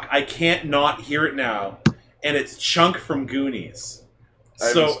talk, I can't not hear it now. And it's Chunk from Goonies. I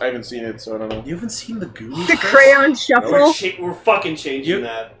haven't seen it, so I don't know. You haven't seen the Goonies? The Chris? Crayon Shuffle. We're fucking changing You-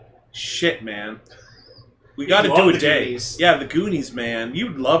 that. Shit, man. We You got to love do a the day. Goonies. Yeah, the Goonies, man.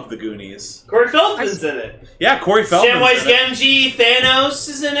 You'd love the Goonies. Corey Feldman's in it. Yeah, Corey Feldman's Samwise in it. Gamgee, Thanos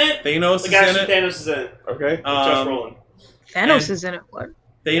is in it. Thanos The is guy in from it. Thanos is in it. Okay. Josh Brolin. Thanos and- is in it. What?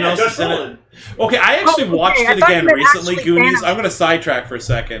 Thanos Yeah, Josh is in it. Brolin. Okay, I actually okay, watched I it thought again you meant recently, actually Goonies. Thanos. I'm going to sidetrack for a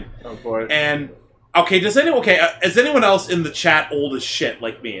second. Oh boy. And, okay, is anyone else in the chat old as shit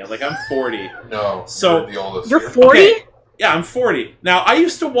like me? Like, I'm 40. No. So- you're the oldest. You're here. 40? Okay. Yeah, I'm 40. Now, I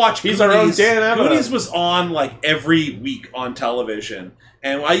used to watch He's Goonies. our own Dan Abbott. Goonies was on, like, every week on television.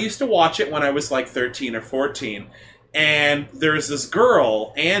 And I used to watch it when I was, like, 13 or 14. And there's this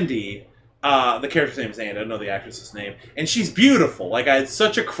girl, Andy, The character's name is Andy. I don't know the actress's name. And she's beautiful. Like, I had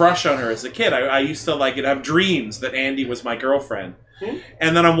such a crush on her as a kid. I used to, like, have dreams that Andy was my girlfriend.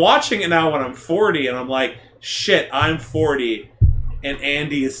 And then I'm watching it now when I'm 40, and I'm like, shit, I'm 40, and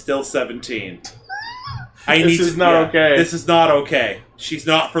Andy is still 17. This is not okay. This is not okay. She's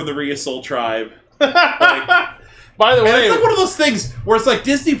not from the Ryusoul tribe. By the way, it's like one of those things where it's like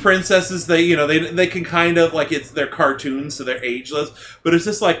Disney princesses. They can kind of like they're cartoons, so they're ageless. But it's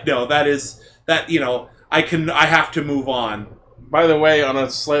just like no, I have to move on. By the way, on a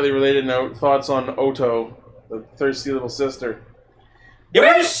slightly related note, thoughts on Oto, the thirsty little sister. Yeah,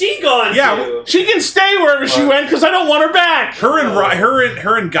 where has she gone to? She can stay wherever she went because I don't want her back. Her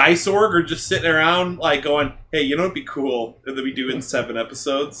and Geisorg are just sitting around like going, "Hey, you know what'd be cool that we do in 7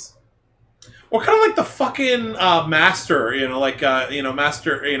 episodes." Or kind of like the fucking Master,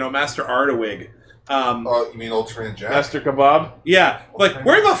 Master Ardawig. You mean Ultraman Jack? Master Kebab? Yeah. Like,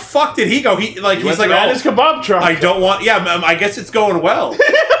 where the fuck did he go? He's like, his kebab truck. I don't want... Yeah, I guess it's going well.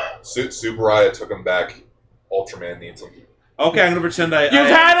 Subaraya took him back. Ultraman needs him. Okay, I'm going to pretend You've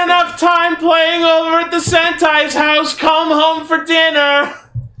had enough time playing over at the Sentai's house. Come home for dinner.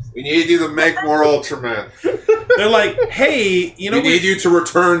 We need you to make more Ultraman. They're like, hey, we need you to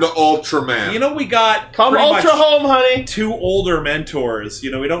return to Ultraman. We got come Ultra home, honey. 2 older mentors. We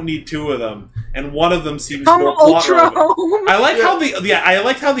don't need 2 of them, and one of them seems come more plot relevant. home. I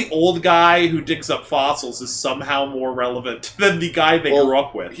like how the old guy who digs up fossils is somehow more relevant than the guy they grew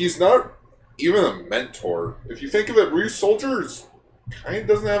up with. He's not even a mentor. If you think of it, Ryusoulger kind of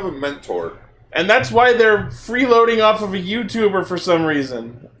doesn't have a mentor. And that's why they're freeloading off of a YouTuber for some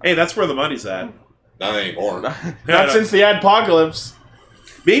reason. Hey, that's where the money's at. Not anymore. Not since the Adpocalypse.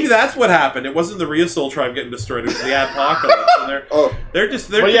 Maybe that's what happened. It wasn't the Ryusoul tribe getting destroyed. It was the Adpocalypse.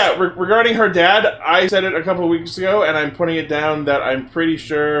 And regarding her dad, I said it a couple of weeks ago, and I'm putting it down that I'm pretty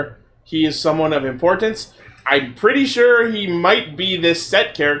sure he is someone of importance. I'm pretty sure he might be this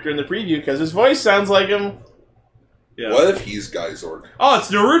set character in the preview, because his voice sounds like him. Yeah. What if he's Geysorg? Oh, it's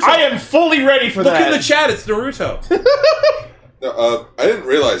Naruto. I am fully ready for that. Look in the chat, it's Naruto. No, I didn't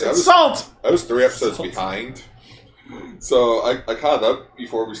realize. I was 3 episodes behind. So I caught up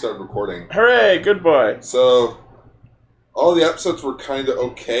before we started recording. Hooray, good boy. So all the episodes were kind of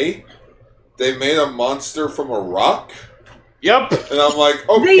okay. They made a monster from a rock. Yep. And I'm like,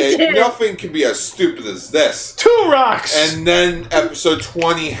 okay, nothing can be as stupid as this. 2 rocks! And then episode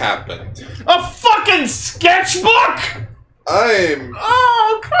 20 happened. A fucking sketchbook!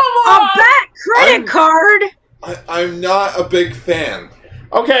 Oh, come on! A back credit card! I'm not a big fan.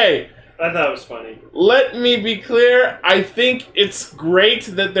 Okay. I thought it was funny. Let me be clear. I think it's great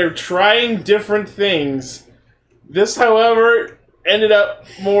that they're trying different things. This, however, ended up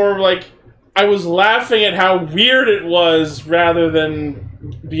more like... I was laughing at how weird it was rather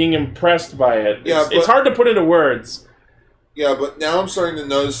than being impressed by it. It's hard to put into words. Yeah, but now I'm starting to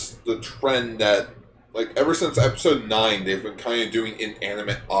notice the trend that, like, ever since episode 9, they've been kind of doing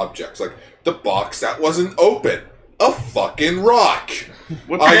inanimate objects. Like, the box that wasn't open. A fucking rock.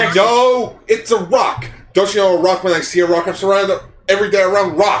 I know it's a rock. Don't you know a rock when I see a rock? I'm surrounded every day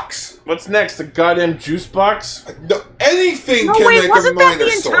around rocks. What's next? The goddamn juice box? No, anything can make a minor wasn't that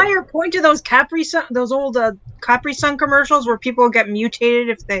the sword. entire point of those old Capri Sun commercials where people get mutated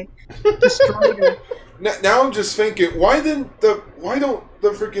if they destroy them? Now I'm just thinking, why don't the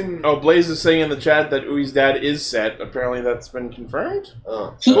freaking... Oh, Blaze is saying in the chat that Ui's dad is Set. Apparently that's been confirmed.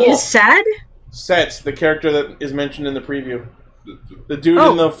 He is sad? Set, the character that is mentioned in the preview. The dude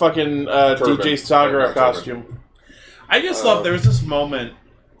in the fucking DJ Sagara costume. I just love, there was this moment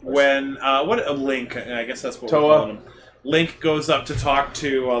when, Link, I guess that's what we're calling him. Link goes up to talk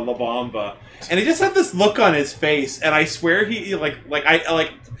to La Bamba, and he just had this look on his face, and I swear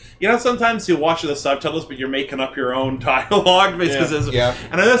sometimes you watch the subtitles, but you're making up your own dialogue. And I just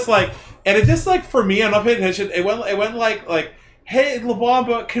and it just for me, I'm not paying attention. It went like, hey, La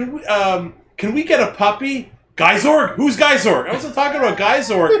Bamba, can we get a puppy? Geysorg? Who's Geysorg? I wasn't talking about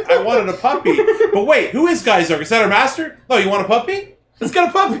Geysorg. I wanted a puppy. But wait, who is Geysorg? Is that our master? Oh, you want a puppy? Let's get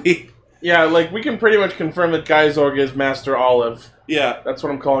a puppy. Yeah, we can pretty much confirm that Geysorg is Master Olive. Yeah. That's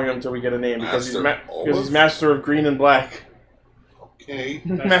what I'm calling him until we get a name, because he's Master of Green and Black. Okay.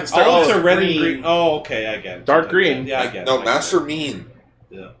 Master Olives Olive. are red and green. Oh, okay, I get it. Dark green. Yeah, I get it. No, Master Mean.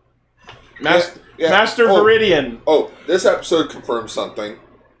 Yeah. Master Viridian. Oh, this episode confirms something.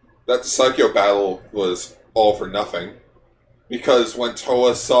 That the Psycho battle was all for nothing. Because when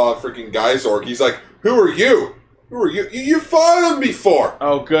Toa saw freaking Geysorg, he's like, who are you? Who are you? You fought him before!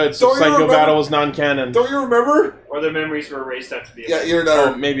 Oh, good. So Psycho battle was non-canon. Don't you remember? Or their memories were erased after the event. Yeah, you're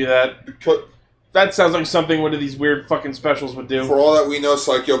not... maybe that. That sounds like something one of these weird fucking specials would do. For all that we know,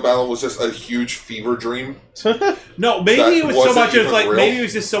 Psycho Battle was just a huge fever dream. No, maybe That it was so wasn't much. It was even like real. maybe it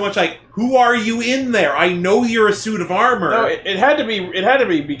was just so much like, who are you in there? I know you're a suit of armor. No, it had to be. It had to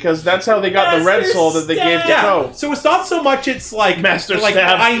be because that's how they got the red soul that they gave to Yeah. Toe. So it's not so much. It's like Master like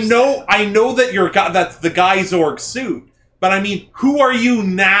Stab. I know that you're that's the Guy Zorg suit, but I mean, who are you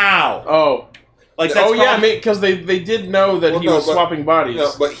now? Oh. Like that's yeah, because they did know that he was swapping bodies.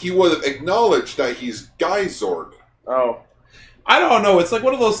 No, but he would have acknowledged that he's Guy Zorg. Oh. I don't know. It's like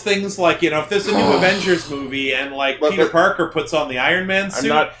one of those things, like, if there's a new Avengers movie and Peter Parker puts on the Iron Man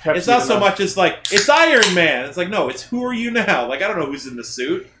suit, it's not so much as like it's Iron Man. It's like, no, it's who are you now? Like, I don't know who's in the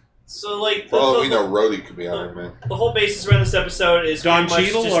suit. So, like, For all we know, Rhodey could be Iron Man. The whole basis around this episode is Don pretty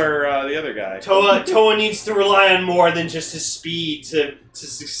much Cheadle just or the other guy. Toa needs to rely on more than just his speed to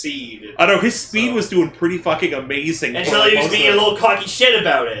succeed. I know his speed was doing pretty fucking amazing until he was being a little cocky shit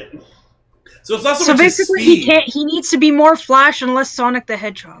about it. So it's not so So much his basically, speed. he needs to be more Flash and less Sonic the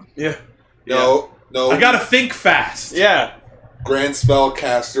Hedgehog. Yeah. No. I gotta think fast. Yeah. Grand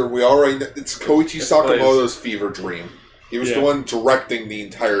Spellcaster. We already know, it's Koichi Sakamoto's fever dream. He was the one directing the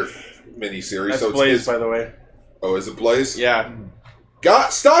entire miniseries. That's so Blaze, it's by the way. Oh, is it Blaze? Yeah.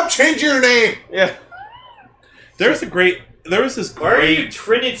 Stop changing your name! Yeah. There was this great Why are you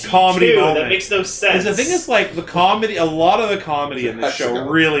Trinity comedy 2? moment. That makes no sense. The thing is, like, the comedy, a lot of the comedy in this show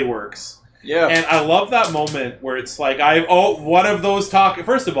really works. Yeah. And I love that moment where it's like, one of those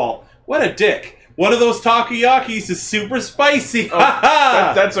first of all, what a dick. One of those takoyakis is super spicy.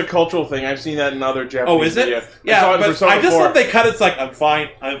 That's a cultural thing. I've seen that in other Japanese. Oh, is it? Yeah, Yeah, but I just love they cut. It's like I'm fine,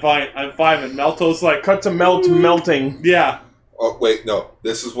 and Melto's like cut to melting. Yeah. Oh wait, no.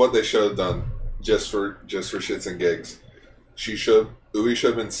 This is what they should have done, just for shits and gigs. Ui should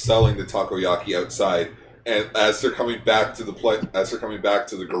have been selling the takoyaki outside, and as they're coming back to the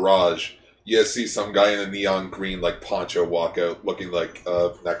garage, you see some guy in a neon green poncho walk out, looking like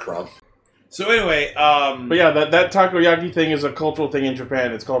Necrom. So anyway, but yeah, that takoyaki thing is a cultural thing in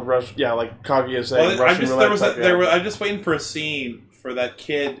Japan. It's called like Kaguya saying, Russian roulette. I'm just waiting for a scene for that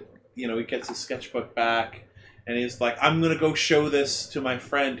kid. He gets his sketchbook back, and he's like, "I'm gonna go show this to my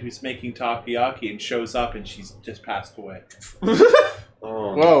friend who's making takoyaki," and shows up, and she's just passed away.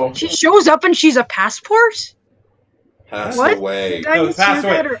 Whoa! She shows up and she's a passport. Passed What? away. Did I No, mishear passed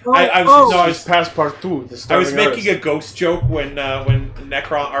away. that or- I oh, was oh. She's Passepartout. I was making a ghost joke when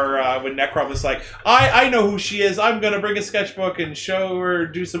Necron was like, I know who she is. I'm gonna bring a sketchbook and show her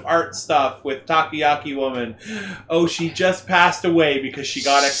do some art stuff with Takoyaki Woman. Oh, she just passed away because she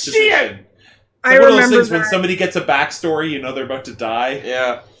got exposition. I It's one of those remember things when that. somebody gets a backstory, they're about to die.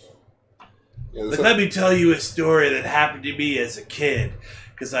 Yeah. Let me tell you a story that happened to me as a kid,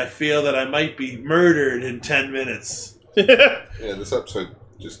 because I feel that I might be murdered in 10 minutes. Yeah, this episode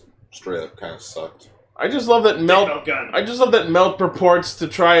just straight up kind of sucked. I just love that Melt purports to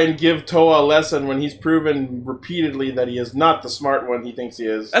try and give Toa a lesson when he's proven repeatedly that he is not the smart one he thinks he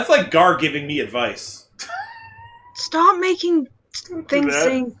is. That's like Gar giving me advice. Stop making things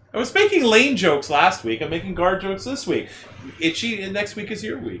saying. I was making Lane jokes last week. I'm making Gar jokes this week. Itchy, and next week is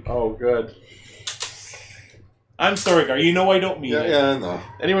your week. Oh, good. I'm sorry, Gar. You know I don't mean it. Yeah, no.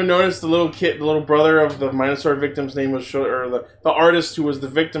 Anyone notice the little brother of the Minotaur victim's name was the artist who was the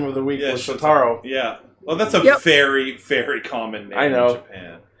victim of the week was Shotaro. Yeah. Well, that's a very, very common name I know. in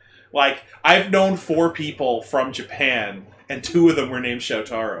Japan. Like, I've known 4 people from Japan, and 2 of them were named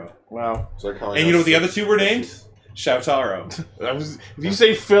Shotaro. Wow. And you know what the other 2 were named? Shoutaro. If you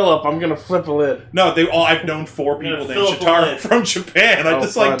say Philip, I'm gonna flip a lid. No, I've known 4 people named Philip Shotaro lid. from Japan. I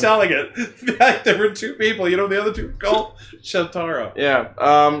just fun. like telling it. Like, there were 2 people. You know the other 2 were called Shotaro.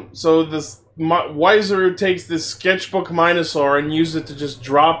 Yeah. So this Weiser takes this sketchbook Minosaur and uses it to just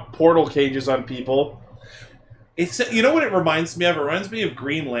drop portal cages on people. You know what it reminds me of? It reminds me of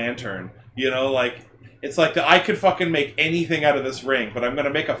Green Lantern. It's like I could fucking make anything out of this ring, but I'm gonna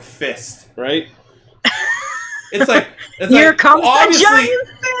make a fist. Right? Here comes the giant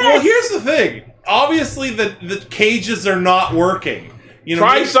fist! Well, here's the thing. Obviously, the cages are not working.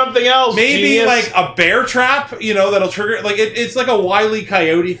 Try something else. Maybe genius. like a bear trap. That'll trigger. Like it's like a Wile E.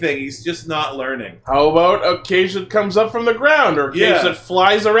 Coyote thing. He's just not learning. How about a cage that comes up from the ground, or a cage that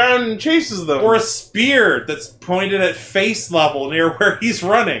flies around and chases them, or a spear that's pointed at face level near where he's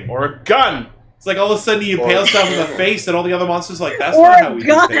running, or a gun. It's like all of a sudden you impale stuff in the face, and all the other monsters are like, that's Or not a how we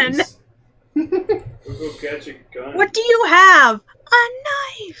gun. do things. Go catch a gun. What do you have?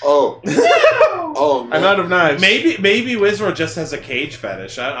 A knife. Oh, man. I'm out of knives. Maybe Wizro just has a cage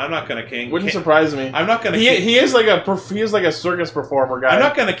fetish. I'm not gonna king. Wouldn't surprise me. I'm not gonna. He is like a circus performer guy. I'm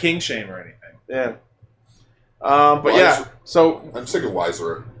not gonna king shame or anything. Yeah. But yeah. So I'm sick of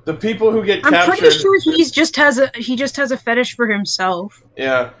Weiser. The people who get I'm captured. pretty sure he just has a fetish for himself.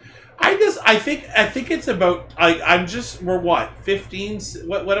 Yeah. I think it's about we're what 15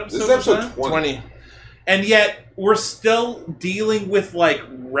 what episode This is episode was that? 20. And yet we're still dealing with like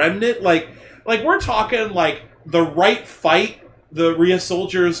remnant like we're talking like the right fight the Rhea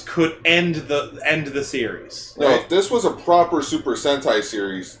soldiers could end the series. No, if this was a proper Super Sentai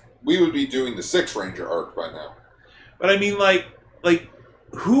series, we would be doing the Six Ranger arc by now. But I mean like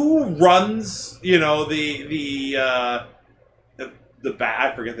who runs, the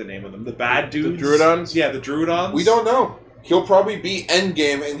bad, I forget the name of them. The bad dudes? The Druidons? Yeah, the Druidons. We don't know. He'll probably be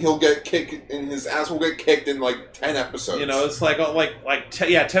Endgame, and he'll get kicked, and his ass will get kicked in like 10 episodes. It's like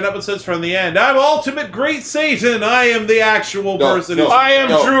 10 episodes from the end. I'm Ultimate Great Satan. I am the actual person who's... I am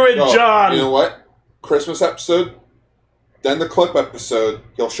Druid John. You know what? Christmas episode, then the clip episode.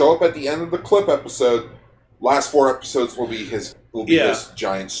 He'll show up at the end of the clip episode. Last 4 episodes will be his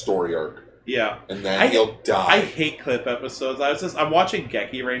giant story arc. Yeah. And then he'll die. I hate clip episodes. I'm watching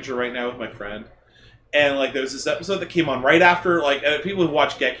Geki Ranger right now with my friend. And, there's this episode that came on right after, people who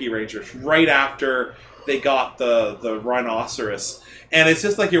watch Geki Rangers, right after they got the rhinoceros. And it's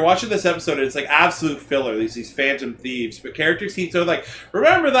just you're watching this episode and it's absolute filler. These phantom thieves. But characters keep sort of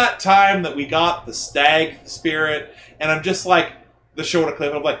remember that time that we got the stag spirit? And I'm just the show a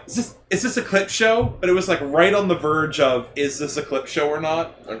clip. I'm is this a clip show? But it was right on the verge of, is this a clip show or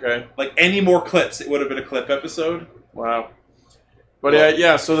not? Okay. Any more clips, it would have been a clip episode. Wow.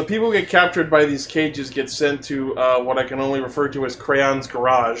 But so the people who get captured by these cages get sent to what I can only refer to as Crayon's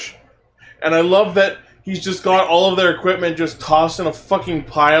garage. And I love that he's just got all of their equipment just tossed in a fucking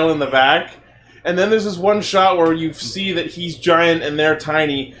pile in the back. And then there's this one shot where you see that he's giant and they're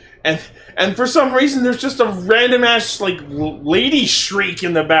tiny. And for some reason, there's just a random ass lady shriek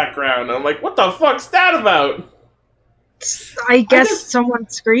in the background. And I'm like, what the fuck's that about? I guess someone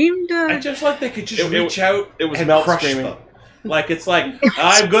screamed. I just they could just reach out. It was and Melt crush screaming. them.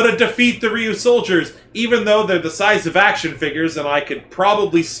 I'm gonna defeat the Ryu soldiers, even though they're the size of action figures, and I could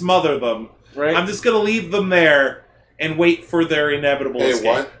probably smother them. Right. I'm just gonna leave them there and wait for their inevitable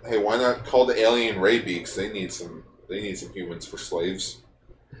escape. Why not call the alien rabies? They need some humans for slaves.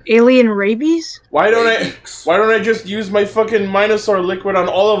 Alien rabies? Why don't I just use my fucking Minosaur liquid on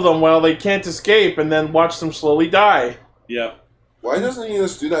all of them while they can't escape and then watch them slowly die? Yeah. Why doesn't he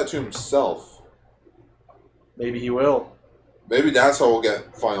just do that to himself? Maybe he will. Maybe that's how we'll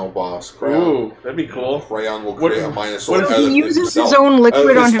get final boss. Crayon. Ooh, that'd be cool. Crayon will create a Minosaur. What if he uses his own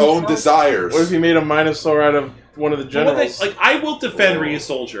liquid on himself? own desires. What if he made a Minosaur out of one of the generals? I will defend Ryu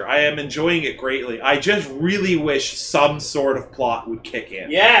Soldier. I am enjoying it greatly. I just really wish some sort of plot would kick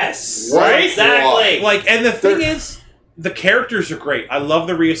in. Yes! Right? Exactly! And the thing is, the characters are great. I love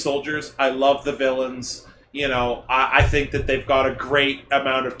the Ryu Soldiers. I love the villains. I think that they've got a great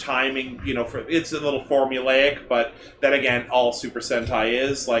amount of timing. It's a little formulaic, but then again, all Super Sentai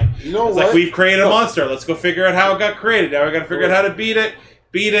is we've created a monster. Let's go figure out how it got created. Now we got to figure out how to beat it.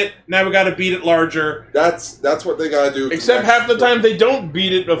 Beat it. Now we got to beat it larger. That's what they got to do. Except half the time they don't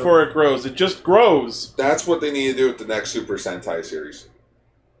beat it before it grows. It just grows. That's what they need to do with the next Super Sentai series.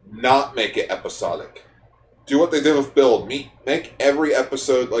 Not make it episodic. Do what they did with Build. Make every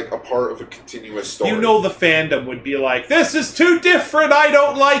episode a part of a continuous story. The fandom would be like, this is too different, I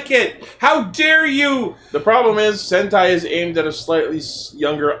don't like it! How dare you! The problem is, Sentai is aimed at a slightly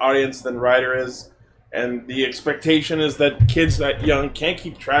younger audience than Rider is, and the expectation is that kids that young can't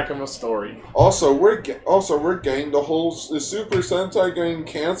keep track of a story. Also, we're getting the Super Sentai getting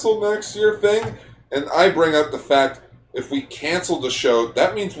canceled next year thing, and I bring up the fact, if we cancel the show,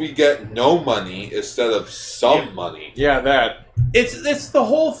 that means we get no money instead of some money. Yeah, that. It's the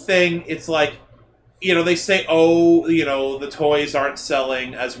whole thing. It's they say, the toys aren't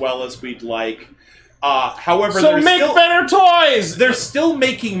selling as well as we'd like. However, so make better toys! They're still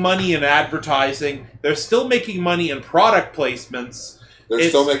making money in advertising. They're still making money in product placements. They're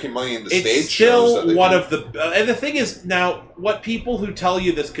still making money in the stage shows. It's still one of the... and the thing is, now, what people who tell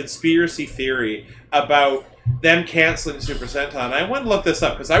you this conspiracy theory about them canceling Super Sentai, and I went and looked this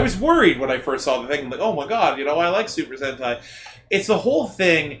up, because I was worried when I first saw the thing, oh my god, I like Super Sentai. It's the whole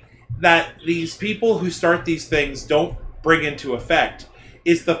thing that these people who start these things don't bring into effect,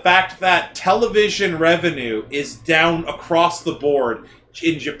 is the fact that television revenue is down across the board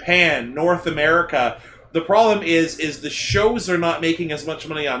in Japan, North America. The problem is the shows are not making as much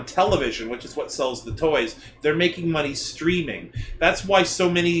money on television, which is what sells the toys. They're making money streaming. That's why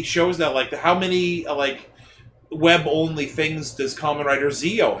so many shows now, how many web-only things does Kamen Rider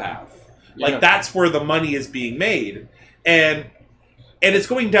Zeo have? Yeah. That's where the money is being made. And And it's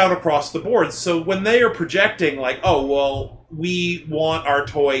going down across the board. So when they are projecting, like, oh, well, we want our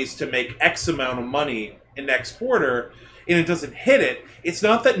toys to make X amount of money in next quarter, and it doesn't hit it, it's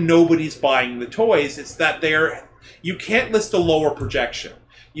not that nobody's buying the toys, it's that you can't list a lower projection.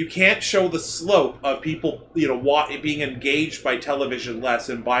 You can't show the slope of people, being engaged by television less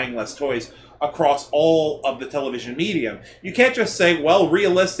and buying less toys across all of the television medium. You can't just say, well,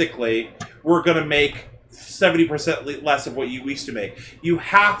 realistically, we're going to make 70% less of what you used to make. You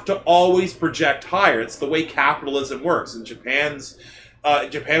have to always project higher. It's the way capitalism works. And Japan is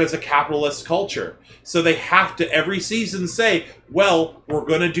a capitalist culture. So they have to every season say, well, we're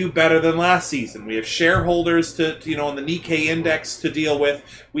going to do better than last season. We have shareholders to on the Nikkei index to deal with.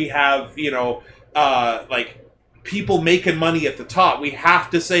 We have, people making money at the top. We have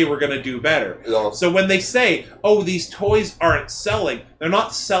to say we're going to do better. Yeah. So when they say, oh, these toys aren't selling, they're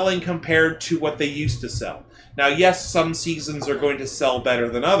not selling compared to what they used to sell. Now, yes, some seasons are going to sell better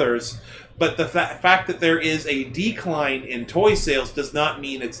than others, but the fact that there is a decline in toy sales does not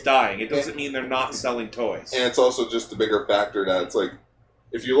mean it's dying. It doesn't mean they're not selling toys. And it's also just a bigger factor that it's like,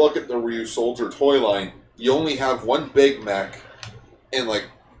 if you look at the Ryu Soldier toy line, you only have one big mech, and like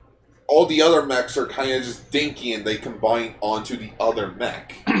all the other mechs are kind of just dinky, and they combine onto the other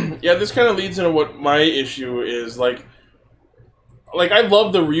mech. Yeah, this kind of leads into what my issue is. Like I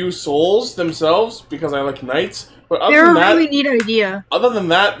love the Ryu Souls themselves because I like knights. But They're a really neat idea. Other than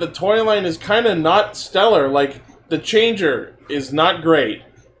that, the toy line is kind of not stellar. Like, the Changer is not great.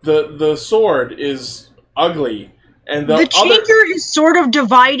 The sword is ugly. And the Changer is sort of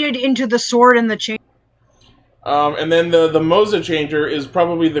divided into the sword and the Changer. And then the Moza Changer is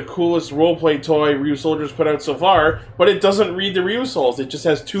probably the coolest roleplay toy Ryu Soldier's put out so far, but it doesn't read the Ryu Souls. It just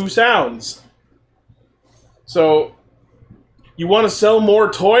has 2 sounds. So, you want to sell more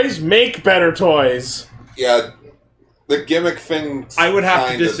toys? Make better toys. Yeah. The gimmick thing. I would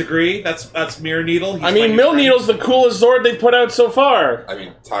have to disagree. That's Mirror Needle. Mill Needle's the coolest sword they've put out so far. I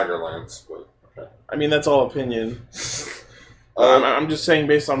mean, Tigerlance, but okay. I mean, that's all opinion. I'm just saying,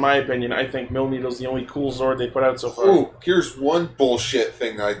 based on my opinion, I think Mill Needle's the only cool sword they put out so far. Ooh, here's one bullshit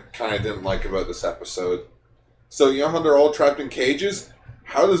thing I kind of didn't like about this episode. So, you know how they're all trapped in cages?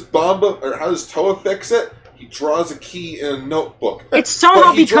 How does Toa fix it? He draws a key in a notebook. It somehow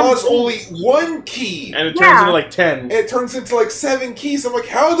but he draws only one key. And it turns into like 10. And it turns into like 7 keys. I'm like,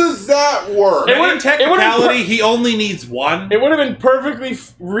 how does that work? In technicality, he only needs 1. It would have been perfectly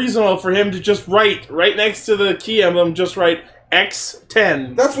reasonable for him to just write, right next to the key emblem, just write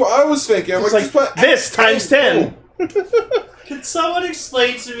X10. That's what I was thinking. I'm like, just put this times 10. Can someone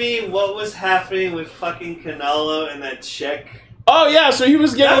explain to me what was happening with fucking Kanalo and that chick? Oh yeah, so he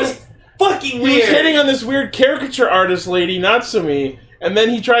was getting... That was fucking weird. He was hitting on this weird caricature artist lady, Natsumi, and then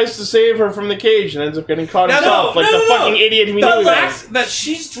he tries to save her from the cage and ends up getting caught himself, like the fucking idiot he knew he was. The fact that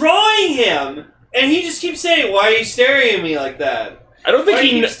she's drawing him, and he just keeps saying, "Why are you staring at me like that?" I don't think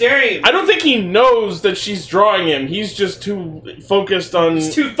I don't think he knows that she's drawing him. He's just too focused on.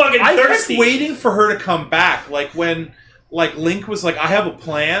 He's too fucking thirsty. I kept waiting for her to come back, like when, Link was like, "I have a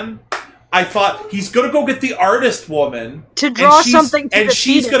plan." I thought he's gonna go get the artist woman to draw something, and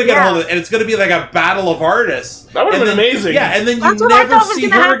she's gonna get a hold of it, and it's gonna be like a battle of artists. That would have been amazing. Yeah, and then you never see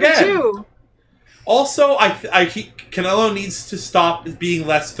her again. Also, Canelo needs to stop being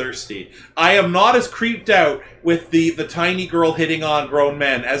less thirsty. I am not as creeped out with the tiny girl hitting on grown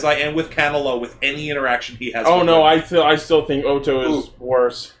men as I am with Canelo with any interaction he has. Oh no, I still think Oto is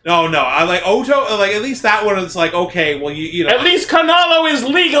worse. No, I like Oto. Like at least that one is like okay. Well, you know. At least Canelo is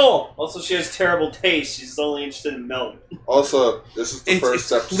legal. Also, she has terrible taste. She's only interested in milk. Also, this is the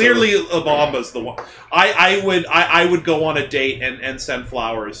first episode. Clearly, La Bamba's the one. I would go on a date and send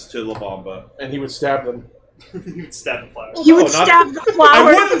flowers to La Bamba, and he would stab them. You would stab the flowers. You would stab the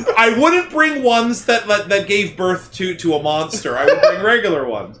flowers. I wouldn't bring ones that gave birth to a monster. I would bring regular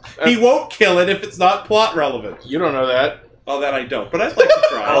ones. He won't kill it if it's not plot relevant. You don't know that. Oh, that I don't. But I'd like to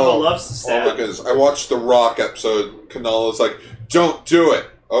try. Alba loves to stab. Because I watched the Rock episode. Canelo's like, "Don't do it."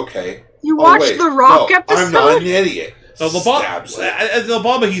 Okay. You watched the Rock episode? I'm not an idiot. So La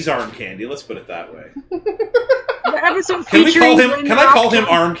Bamba, he's arm candy. Let's put it that way. The episode Can I call him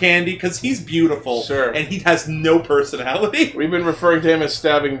Rock? arm candy? Because he's beautiful. Sure. And he has no personality. We've been referring to him as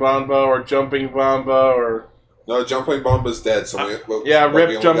stabbing Bamba or jumping Bamba or. No, Jumping Bomba's dead. So rip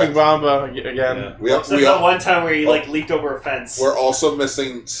Jumping Bamba again. Yeah. We got one time where he leaped over a fence. We're also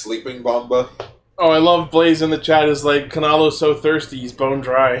missing Sleeping Bomba. Oh, I love Blaze in the chat is like, Canalo's so thirsty, he's bone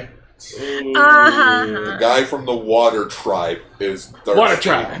dry. The guy from the Water Tribe is thirsty. Water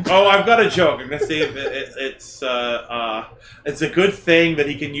Tribe. Oh, I've got a joke. I'm gonna say it's a good thing that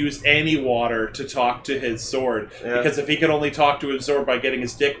he can use any water to talk to his sword. Yeah. Because if he could only talk to his sword by getting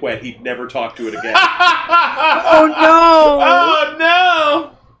his dick wet, he'd never talk to it again. Oh no! Oh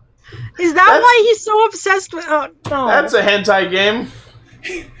no! Is that why he's so obsessed with? Oh no! That's a hentai game.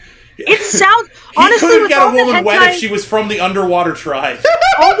 It sounds He honestly couldn't with get all a the woman wet hentai, if she was from the underwater tribe.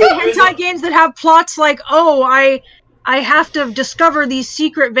 all the hentai games that have plots like, oh, I have to discover these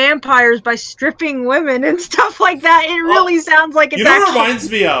secret vampires by stripping women and stuff like that. It really sounds like it's You know what it actually.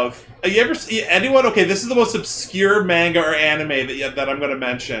 reminds me of? You ever see anyone? Okay, this is the most obscure manga or anime that I'm going to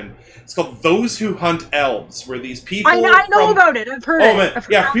mention. It's called Those Who Hunt Elves, where these people I know about it. I've heard Oh it. man, I've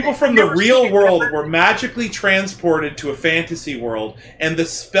heard yeah, of people it. from I've the never real seen it. world were magically transported to a fantasy world, and the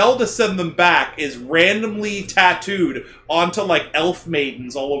spell to send them back is randomly tattooed onto like elf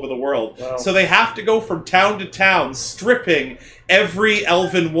maidens all over the world. Wow. So they have to go from town to town, stripping every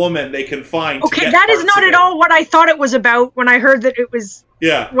elven woman they can find. to Okay, get that is parts not of at it. all what I thought it was about when I heard that it was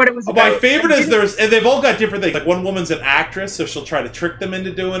Yeah. what it was about. My favorite is and they've all got different things. Like one woman's an actress, so she'll try to trick them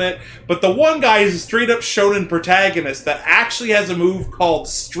into doing it. But the one guy is a straight up shonen protagonist that actually has a move called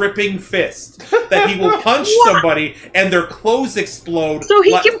Stripping Fist. That he will punch somebody and their clothes explode. So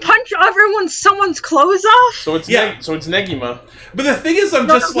he can punch someone's clothes off? So it's Yeah. so it's Negima. But the thing is, I'm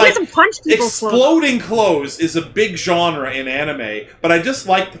No, just he like, doesn't punch people's clothes. exploding clothes is a big genre in anime, but I just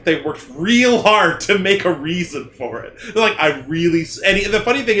like that they worked real hard to make a reason for it. They're like, the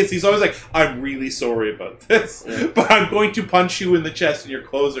funny thing is, he's always like, I'm really sorry about this, but I'm going to punch you in the chest and your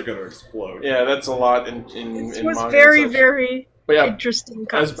clothes are going to explode. Yeah, that's a lot in It was manga very, and such. very But yeah, interesting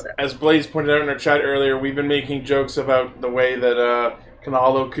as concept. as Blaze pointed out in our chat earlier, we've been making jokes about the way that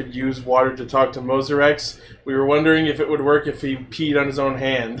Kanalo could use water to talk to Moserex. We were wondering if it would work if he peed on his own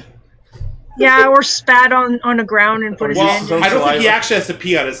hand. Yeah, or spat on the ground and put his Well, hand in. I don't think he saliva. actually has to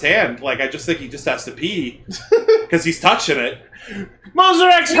pee on his hand. Like, I just think he just has to pee because he's touching it.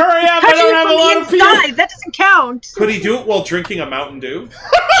 Moserex, hurry up! I Touching don't it have a from lot the of pee. inside, that doesn't count. Could he do it while drinking a Mountain Dew?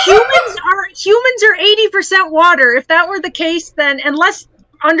 Humans are 80% water. If that were the case, then unless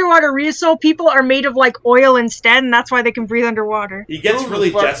underwater Ryuso people are made of like oil instead, and that's why they can breathe underwater. He gets Who the really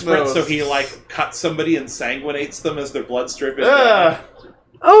fuck desperate, knows? so he like cuts somebody and sanguinates them as their blood strip is Ah,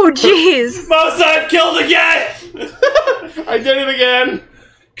 Oh jeez. Most I've killed again! I did it again.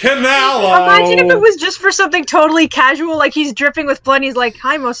 Canalo! Imagine if it was just for something totally casual, like he's dripping with blood and he's like,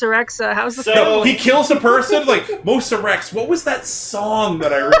 hi Moserexa, how's the So- He kills a person like Moserex. What was that song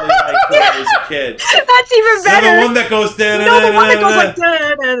that I really liked when I was a kid? That's even The better. one that goes No, the one that goes like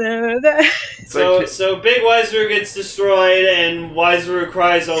da-da-da-da. So Big Wiseru gets destroyed, and Wiseru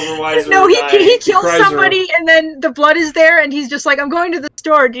cries over Wiseru No, he dying. kills cries somebody and then the blood is there and he's just like, I'm going to the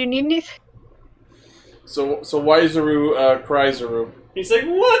store, do you need anything? So Wiseru, Cryseru. He's like,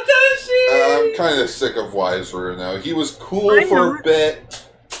 what the shit? I'm kind of sick of Wiseru now. He was cool I for know. a bit,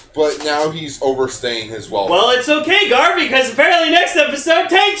 but now he's overstaying his welcome. Well, it's okay, Gar, because apparently next episode,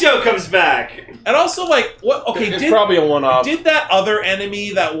 Tank Joe comes back. And also, like, what? Okay, It's did, probably a one-off. did that other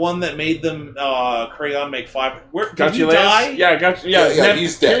enemy, that one that made them Crayon make 5? Did he Gachileus? die? Yeah, Yeah,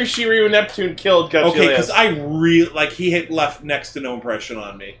 he's dead. Kirishiryu Neptune killed Gachileus. Okay, because I really like he had left next to no impression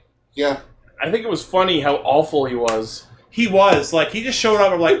on me. Yeah. I think it was funny how awful he was. He was like he just showed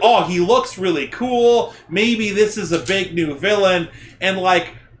up. I'm like, oh, he looks really cool. Maybe this is a big new villain. And like,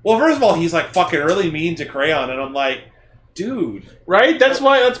 well, first of all, he's like fucking really mean to Crayon, and I'm like, dude. Right? That's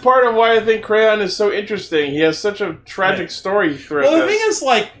part of why I think Crayon is so interesting. He has such a tragic story throughout Well, the this. thing is,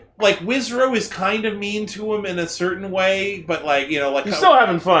 like Wizro is kind of mean to him in a certain way, but like like He's still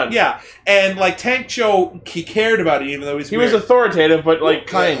having fun. yeah. And like Tank Joe, he cared about it, even though He was authoritative, but like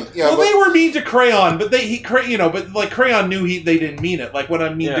kind. Yeah, well, but they were mean to Crayon, but but like Crayon knew they didn't mean it. Like when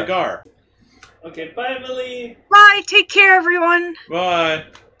I mean Yeah. to Gar. Okay, bye, Emily. Bye, take care everyone. Bye.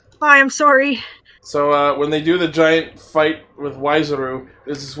 Bye, I'm sorry. So when they do the giant fight with Wiseru,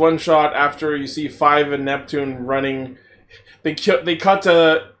 there's this one shot after you see Five and Neptune running. They cut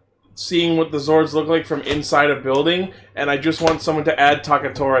to seeing what the Zords look like from inside a building, and I just want someone to add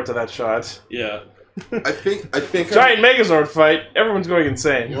Takatora to that shot. Yeah. I think Giant Megazord fight. Everyone's going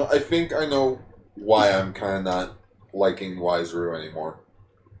insane. I think I know why I'm kind of not liking Wiseru anymore.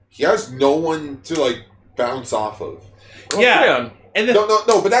 He has no one to like bounce off of. Well, Yeah. Crayon. And the,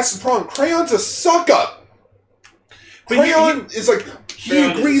 No, but that's the problem. Crayon's a suck up. But Crayon is like he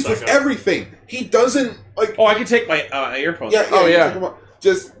Crayon is a agrees with suck-up. everything. He doesn't like. I can take my earphones. Yeah, Oh, yeah. come on.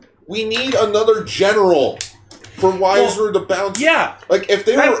 Just we need another general for Wiseru to bounce. Yeah. Like if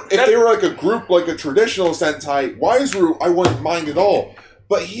they were like a group like a traditional Sentai, Wiseru I wouldn't mind at all.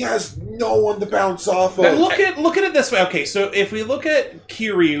 but he has no one to bounce off of. Now look at it this way. Okay, so if we look at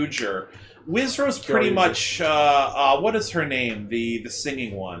Kyoryuger, Wizro's pretty much what is her name? The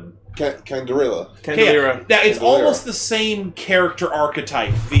singing one. Candelira. Candelira. Now it's almost the same character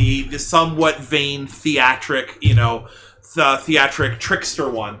archetype. The somewhat vain theatric, the theatric trickster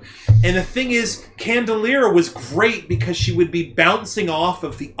one. And the thing is, Candelira was great because she would be bouncing off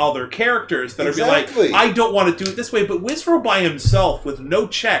of the other characters that would be like, I don't want to do it this way. But Wizro by himself with no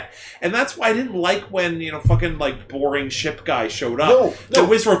check. And that's why I didn't like when, fucking like boring ship guy showed up. No. That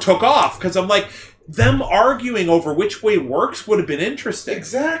Wizro took off. Because I'm like, them arguing over which way works would have been interesting.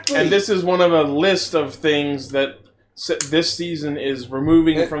 Exactly. And this is one of a list of things that this season is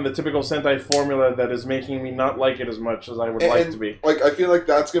removing from the typical Sentai formula that is making me not like it as much as I would like to be. Like, I feel like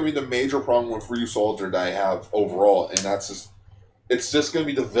that's going to be the major problem with Ryu Soldier that I have overall, and it's just going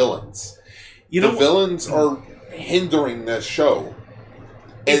to be the villains. The villains are hindering this show.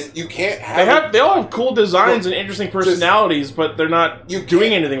 And you can't have... They all have cool designs and interesting personalities, but they're not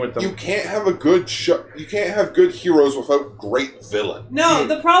doing anything with them. You can't have a good show. You can't have good heroes without great villains. No,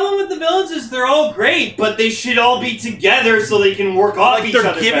 the problem with the villains is they're all great, but they should all be together so they can work off each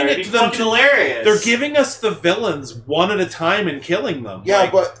other better. It'd be fucking hilarious. They're giving us the villains one at a time and killing them.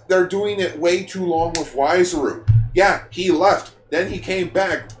 Yeah, but they're doing it way too long with Wiseru. Yeah, he left. Then he came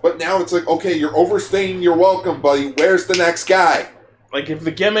back. But now it's like, okay, you're overstaying your welcome, buddy. Where's the next guy? Like, if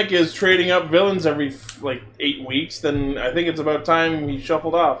the gimmick is trading up villains every, 8 weeks, then I think it's about time he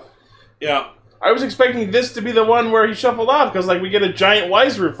shuffled off. Yeah. I was expecting this to be the one where he shuffled off, because, we get a giant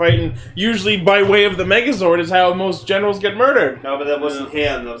Wiseru fight, and usually by way of the Megazord is how most generals get murdered. No, but that wasn't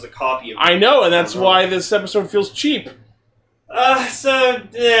him. That was a copy of him. I know, and that's why this episode feels cheap. Geysorg's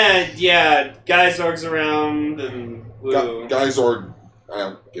around, and woo. Geysorg, I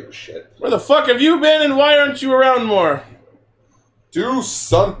don't give a shit. Where the fuck have you been, and why aren't you around more? Do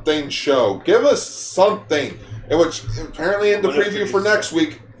something, show. Give us something. Which, apparently in the preview for next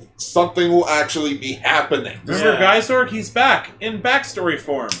week, something will actually be happening. Remember Geysorg? He's back, in backstory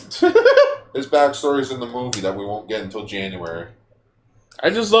form. His backstory's in the movie that we won't get until January. I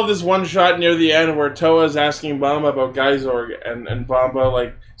just love this one shot near the end where Toa's asking Bamba about Geysorg, and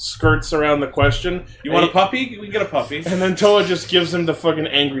Bamba, skirts around the question. You want a puppy? We can get a puppy. And then Toa just gives him the fucking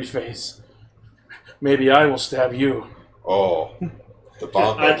angry face. Maybe I will stab you. Oh.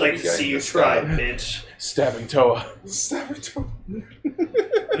 I'd like to see you try, bitch. Stabbing Toa. Stabbing Toa.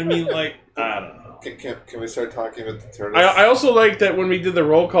 I mean, I don't know. Can we start talking about the turtles? I also like that when we did the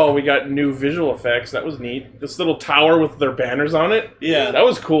roll call, we got new visual effects. That was neat. This little tower with their banners on it. Yeah. That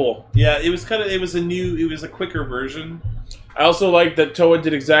was cool. Yeah, it was a quicker version. I also like that Toa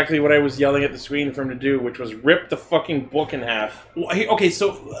did exactly what I was yelling at the screen for him to do, which was rip the fucking book in half. Well, okay,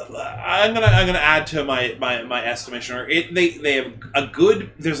 so I'm gonna add to my estimation. They have a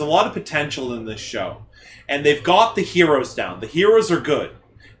good. There's a lot of potential in this show, and they've got the heroes down. The heroes are good.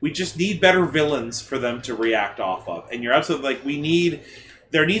 We just need better villains for them to react off of. And you're absolutely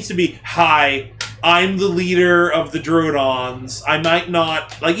there needs to be, hi, I'm the leader of the Druidons. I might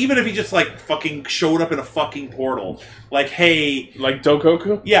not, even if he just, fucking showed up in a fucking portal. Hey. Like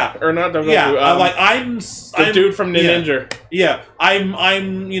Dokoku? Yeah. Or not Dokoku. Yeah, I'm dude from Ninja. Yeah. I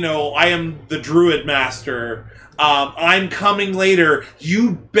am the Druid Master. I'm coming later.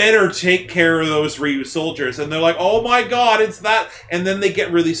 You better take care of those Ryu soldiers. And they're like, oh my god, it's that. And then they get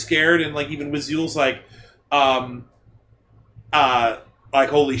really scared, and even Wazul's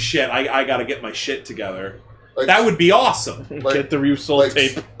holy shit, I gotta get my shit together. That would be awesome. Get the Ryu Soul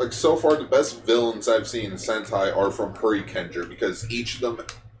tape. So far, the best villains I've seen in Sentai are from Hurricaneger, because each of them...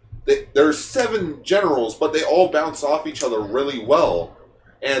 There's 7 generals, but they all bounce off each other really well.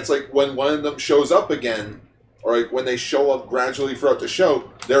 And it's when one of them shows up again, or when they show up gradually throughout the show,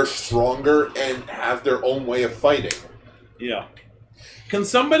 they're stronger and have their own way of fighting. Yeah. Can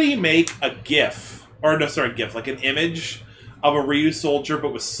somebody make a GIF, an image of a Ryu Soldier,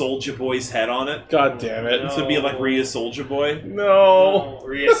 but with Soulja Boy's head on it? God damn it. This would be Ryu Soulja Boy? No.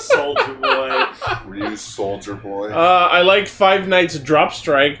 Ryu Soldier Boy. Ryu Soldier Boy. I liked Five Nights Drop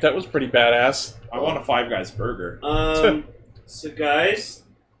Strike. That was pretty badass. I want a Five Guys burger. So guys,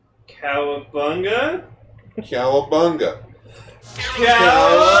 Cowabunga. Cowabunga.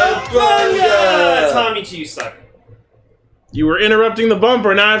 Cowabunga! Tommy G, you suck. You were interrupting the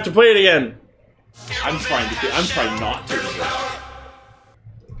bumper, now I have to play it again. I'm trying not to.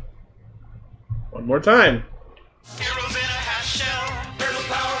 One more time.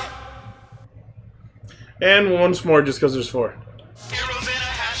 And once more, just because there's 4.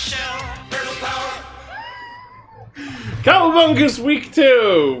 Cowabungus Week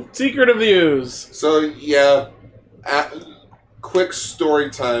 2! Secret of the Ooze. So, yeah. quick story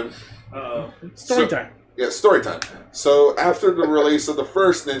time. Story time. Yeah, story time. So after the release of the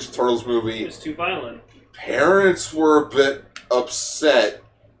first Ninja Turtles movie, It was too violent. parents were a bit upset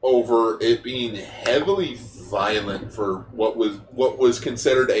over it being heavily violent for what was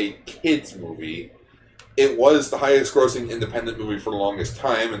considered a kids movie. It was the highest grossing independent movie for the longest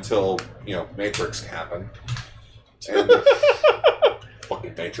time until, Matrix happened. And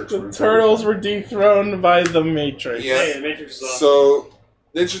fucking Matrix. The Turtles were dethroned by the Matrix. Yeah. Hey, the Matrix is awesome. So,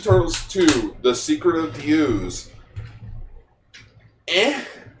 Ninja Turtles 2, The Secret of the Ooze. I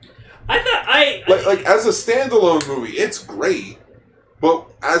thought Like as a standalone movie, it's great. But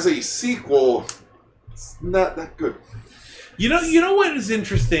as a sequel, it's not that good. You know what is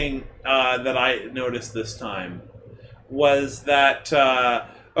interesting that I noticed this time was that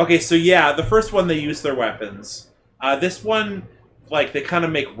okay, so yeah, the first one they used their weapons. This one, like, they kind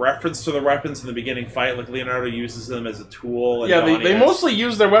of make reference to the weapons in the beginning fight. Like Leonardo uses them as a tool. And Yeah, Donnie they has- mostly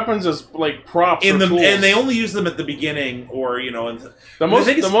use their weapons as like props or tools. and they only use them at the beginning, or and the most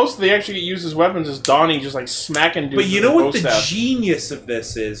thing is- they actually use as weapons is Donnie just like smacking dudes. But you with know his what bow the staff. genius of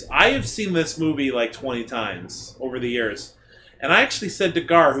this is? I have seen this movie like 20 times over the years. And I actually said to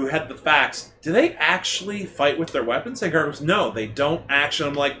Gar, who had the facts, do they actually fight with their weapons? And Gar goes, no, they don't actually.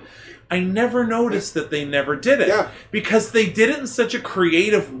 I'm like, I never noticed that they never did it. Yeah. Because they did it in such a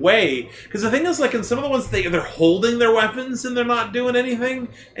creative way. Because the thing is, like, in some of the ones, they're holding their weapons and they're not doing anything.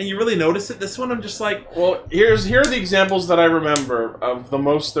 And you really notice it. This one, I'm just like... Well, here are the examples that I remember of the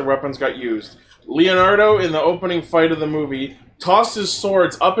most their weapons got used. Leonardo, in the opening fight of the movie, tossed his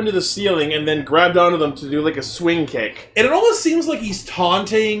swords up into the ceiling and then grabbed onto them to do like a swing kick. And it almost seems like he's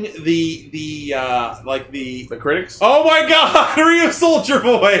taunting the critics. Oh my God, Ryu Soldier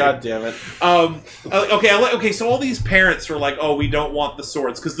Boy! God damn it. Okay. So all these parents were like, "Oh, we don't want the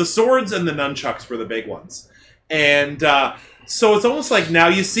swords," because the swords and the nunchucks were the big ones, and so it's almost like now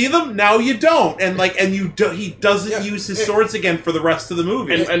you see them, now you don't, and he doesn't use his swords again for the rest of the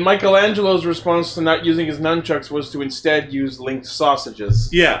movie. And Michelangelo's response to not using his nunchucks was to instead use linked sausages.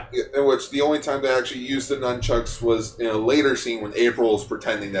 Yeah. In which the only time they actually used the nunchucks was in a later scene when April's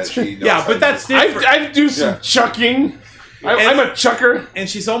pretending that she knows Yeah, but that's different. I do some chucking. I'm a chucker. And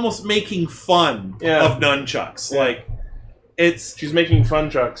she's almost making fun of nunchucks. Yeah. Like, she's making fun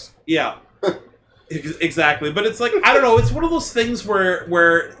chucks. Yeah. Exactly, but it's like, I don't know, it's one of those things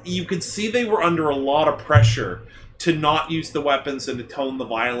where you could see they were under a lot of pressure to not use the weapons and to tone the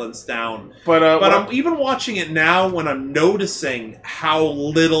violence down. But I'm even watching it now when I'm noticing how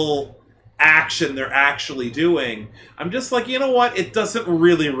little action they're actually doing. I'm just like, you know what? It doesn't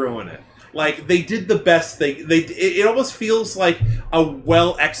really ruin it. Like, they did the best it almost feels like a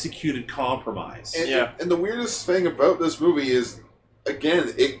well executed compromise. And the weirdest thing about this movie is,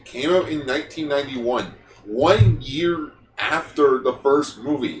 again, it came out in 1991, 1 year after the first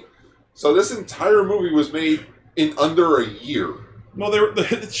movie. So this entire movie was made in under a year. Well,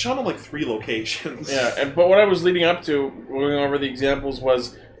 it's shot on like 3 locations. Yeah, but what I was leading up to, going over the examples,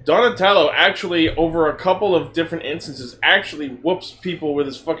 was Donatello actually, over a couple of different instances, actually whoops people with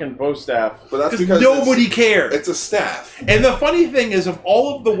his fucking bow staff. But that's because nobody cared. It's a staff. And the funny thing is, of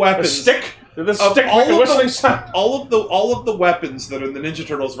all of the weapons, A stick? The of stick like a whistling sound. all of the weapons that are in the Ninja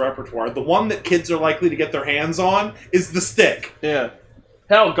Turtles repertoire, the one that kids are likely to get their hands on is the stick. Yeah.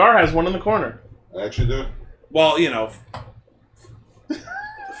 Hell, Gar has one in the corner. I actually do. Well,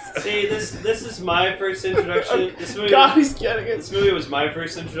 See, this is my first introduction. This movie, God, he's getting it. This movie was my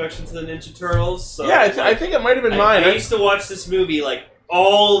first introduction to the Ninja Turtles. So Yeah, I think it might have been mine. I used to watch this movie like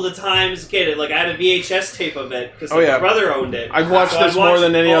all the time as a kid. Like I had a VHS tape of it because my brother owned it. I've watched So this I'd more watch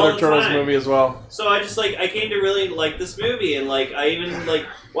than it any all other the Turtles time. movie as well. So I just I came to really like this movie, and like I even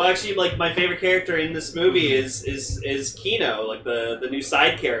actually my favorite character in this movie is Kino, like the new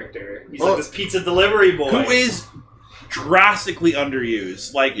side character. He's like this pizza delivery boy who is drastically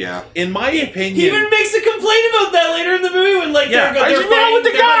underused. Like, in my opinion, He even makes a complaint about that later in the movie when I should be out with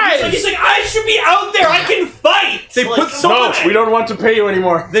the guys. He's like, I should be out there. I can fight. They put so much. We don't want to pay you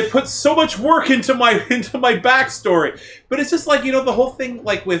anymore. They put so much work into my backstory, but it's just like the whole thing,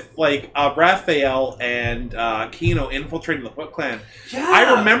 like with Raphael and Kino infiltrating the Foot Clan. Yeah.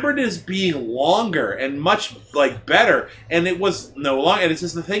 I remembered it as being longer and much better, and it was no longer. And it's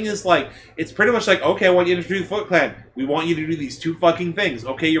just the thing is it's pretty much like, okay, I want you to introduce the Foot Clan. We want you to do these 2 fucking things.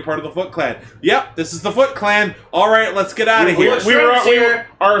 Okay, you're part of the Foot Clan. Yep, this is the Foot Clan. All right, let's get out of here.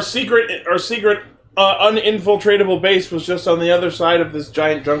 Our secret uninfiltratable base was just on the other side of this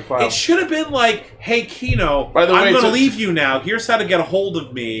giant junk pile. It should have been like, hey, Kino, By the way, I'm going to it's a- leave you now. Here's how to get a hold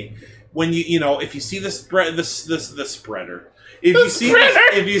of me. When if you see the spreader. If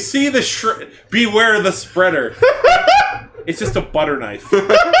you see the beware the spreader. It's just a butter knife.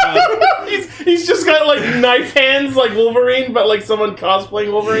 He's just got like knife hands like Wolverine, but like someone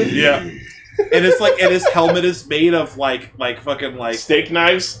cosplaying Wolverine. Yeah. And it's like, and his helmet is made of like fucking like steak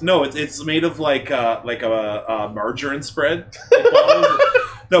knives. No, it's made of like a margarine spread.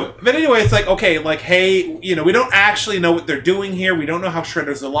 No, but anyway, it's like, okay, like, hey, you know, we don't actually know what they're doing here. We don't know how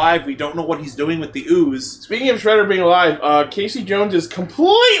Shredder's alive. We don't know what he's doing with the ooze. Speaking of Shredder being alive, Casey Jones is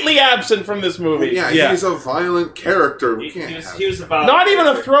completely absent from this movie. Yeah, he's a violent character. We can't He was about Not even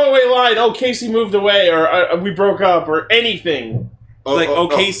a throwaway line, oh, Casey moved away, or we broke up, or anything.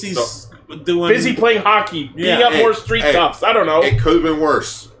 Casey's doing... busy playing hockey, beating up more street cops. I don't know. It could have been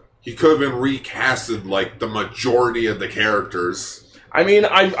worse. He could have been recasted like the majority of the characters. I mean,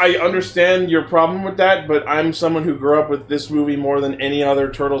 I understand your problem with that, but I'm someone who grew up with this movie more than any other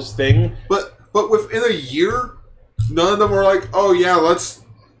Turtles thing. But within a year, none of them were like, oh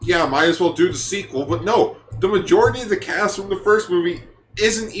yeah, might as well do the sequel. But no, the majority of the cast from the first movie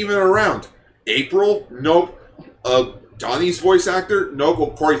isn't even around. April, nope. Donnie's voice actor, nope.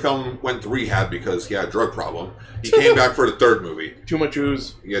 Well, Corey Feldman went to rehab because he had a drug problem. He came back for the third movie. Too much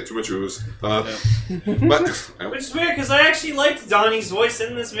ooze. Yeah, too much ooze. Which is weird, because I actually liked Donnie's voice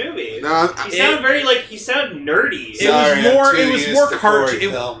in this movie. He sounded very, he sounded nerdy.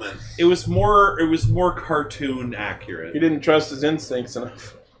 It was more cartoon accurate. He didn't trust his instincts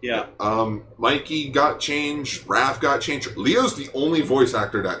enough. Yeah. Mikey got changed. Raph got changed. Leo's the only voice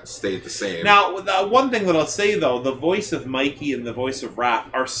actor that stayed the same. Now, the one thing that I'll say, though, the voice of Mikey and the voice of Raph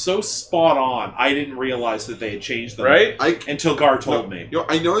are so spot on, I didn't realize that they had changed them. Right? Until Gar told me. You know,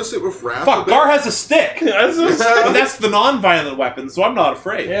 I noticed it with Raph. Fuck, Gar has a stick! But that's the non-violent weapon, so I'm not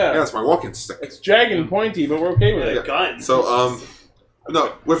afraid. Yeah, it's my walking stick. It's jagged and pointy, but we're okay with it. Gun. So,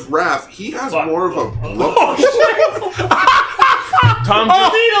 no, with Raph, he has more of a blood.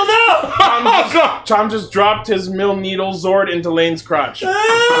 Tom just dropped his mill needle Zord into Lane's crotch.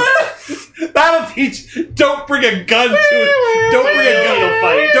 That'll teach. Don't bring a gun to it. Don't bring a gun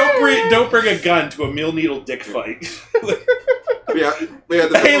fight. Don't bring a gun to a mill needle dick fight. Hey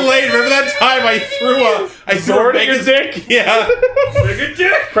Lane, remember that time I threw Zord at your dick? Yeah. Mega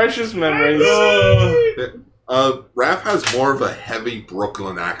dick. Precious memories. Raph has more of a heavy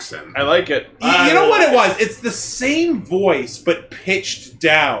Brooklyn accent. I like it. You know what it was? It's the same voice, but pitched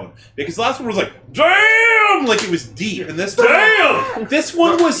down. Because the last one was like, damn! Like it was deep. And this damn! This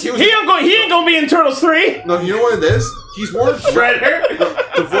one was... He ain't gonna be in Turtles 3! No, you know what it is? He's more... Shredder?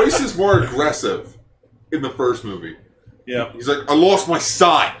 The voice is more aggressive in the first movie. Yeah. He's like, I lost my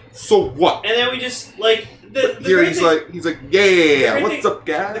side. So what? And then we just, Here he's like, yeah, what's up,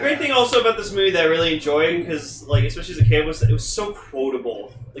 guys? The great thing also about this movie that I really enjoyed, because, especially as a kid, was that it was so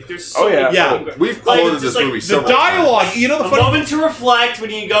quotable. There's so many we've quoted this movie so much. The dialogue, you know, the funny... moment to reflect when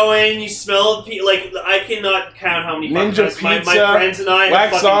you go in, you smell, I cannot count how many Ninja pizza, my friends and I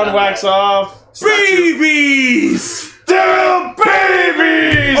wax on, wax off. Babies! Damn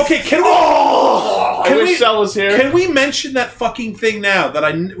babies! Okay, I wish Cell was here. Can we mention that fucking thing now?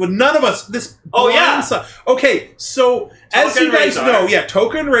 That none of us. Okay, so as you guys know,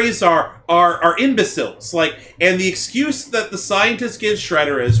 Toka and Razor are imbeciles. And the excuse that the scientist gives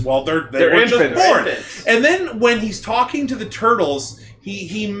Shredder is, well, they're just born. And then when he's talking to the turtles,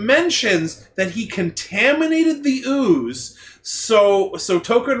 he mentions that he contaminated the ooze. So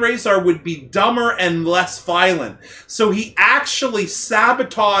Toka and Razor would be dumber and less violent. So he actually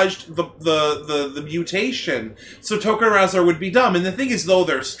sabotaged the mutation so Toka and Razor would be dumb. And the thing is, though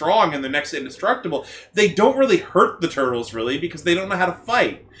they're strong and they're next to indestructible, they don't really hurt the turtles really because they don't know how to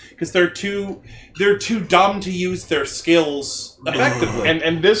fight. Because they're too dumb to use their skills effectively.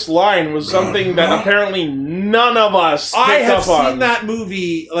 And this line was something that apparently none of us picked I have up on. seen that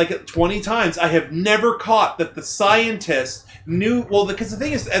movie 20 times. I have never caught that the scientist knew... Well, because the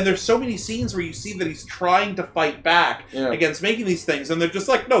thing is, and there's so many scenes where you see that he's trying to fight back against making these things, and they're just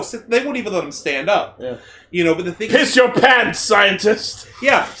like, no, they won't even let him stand up. Yeah. You know, but the thing Piss your pants, scientist!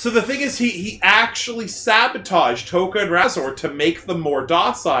 Yeah, so the thing is, he actually sabotaged Toka and Razor to make them more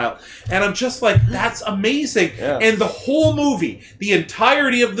docile. And I'm just like, that's amazing. Yeah. And the whole movie, the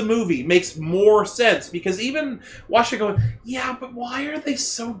entirety of the movie makes more sense. Because even watching it going, yeah, but why are they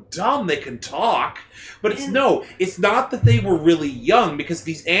so dumb? They can talk. But it's not that they were really young, because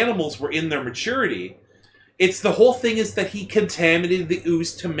these animals were in their maturity. It's the whole thing is that he contaminated the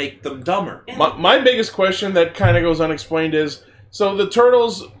ooze to make them dumber. My biggest question that kind of goes unexplained is, so the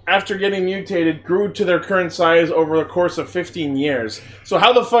turtles, after getting mutated, grew to their current size over the course of 15 years. So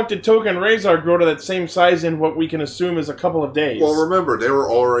how the fuck did Toka and Razor grow to that same size in what we can assume is a couple of days? Well, remember, they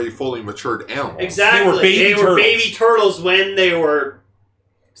were already fully matured animals. Exactly. They were baby turtles when they were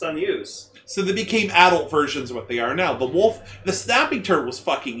on the ooze. So they became adult versions of what they are now. The snapping turtle was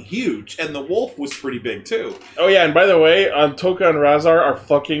fucking huge, and the wolf was pretty big too. Oh yeah, and by the way, Toka and Razar are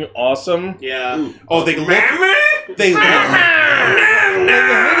fucking awesome. Yeah. Ooh. Oh, they look. They look. And the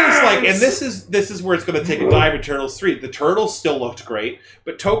thing is, like, and this is where it's going to take a dive in Turtles 3. The turtles still looked great,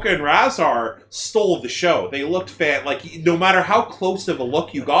 but Toka and Razar stole the show. They looked like no matter how close of a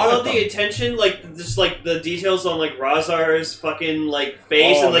look you got. I love at them. the attention, like just like the details on like Razar's fucking like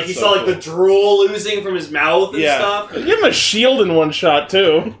face, Oh, and like you so saw like cool. the drool oozing from his mouth and stuff. They give him a shield in one shot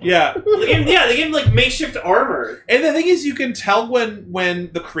too. Yeah. They gave him like makeshift armor. And the thing is, you can tell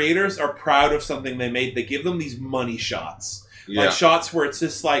when the creators are proud of something they made, they give them these money shots. Yeah. Like shots where it's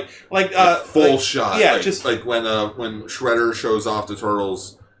just like full shot. Yeah, like, just like when Shredder shows off the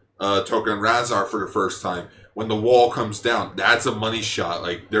turtles, Toka and Razar for the first time. When the wall comes down, that's a money shot.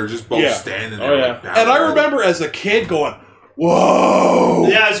 Like they're just both standing there. Like, and I remember as a kid going, "Whoa!"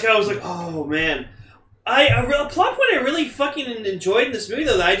 Yeah, I was like, "Oh man." A plot point I really fucking enjoyed in this movie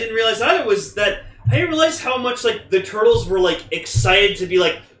though that I didn't realize either was that I didn't realize how much like the turtles were like excited to be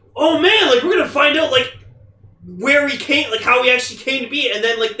like, "Oh man, like we're gonna find out like where we came, like how we actually came to be," and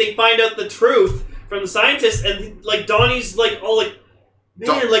then like they find out the truth from the scientists, and like Donnie's like all like,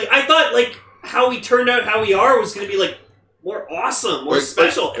 "Man, like I thought like how we turned out how we are was gonna be like more awesome, more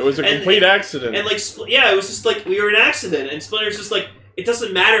special." It was a complete accident. And like, it was just like we were an accident, and Splinter's just like, it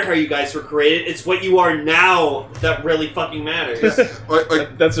doesn't matter how you guys were created; it's what you are now that really fucking matters.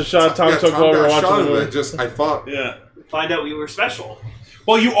 That's a shot Tom took while we were watching the movie. I thought, find out we were special.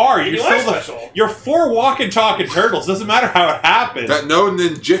 Well, you are. You're You still are special. You're 4 walking, talking turtles. Doesn't matter how it happened. that no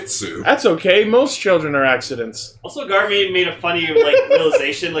ninjutsu. That's okay. Most children are accidents. Also, Garmy made a funny like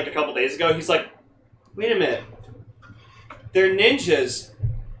realization like a couple days ago. He's like, "Wait a minute, they're ninjas,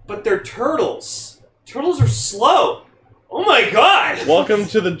 but they're turtles. Turtles are slow. Oh my god!" Welcome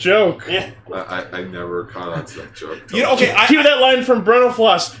to the joke. Yeah. I never caught on to that joke. You know, okay, Cue that line from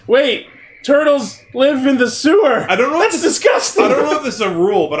Bronofloss. Wait, turtles live in the sewer. I don't know. That's disgusting. I don't know if this is a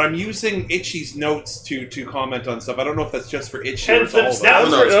rule, but I'm using Itchy's notes to comment on stuff. I don't know if that's just for Itchy or Ken flips for all of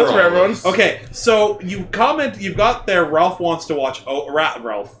us. down. No, it's That's for wrong. everyone. Okay, so you've got there. Ralph wants to watch.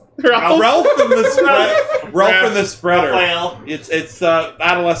 Ralph and the Ralph and the Spreader. Raphael. It's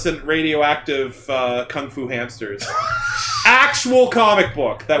adolescent radioactive kung fu hamsters. Actual comic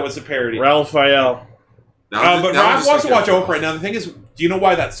book that was a parody. Raphael. But Ralph wants to watch Oprah. Now the thing is, do you know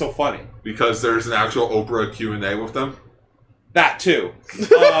why that's so funny? Because there's an actual Oprah Q&A with them. That too.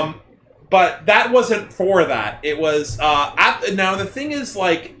 But that wasn't for that. It was now the thing is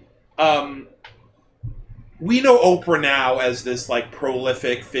like we know Oprah now as this like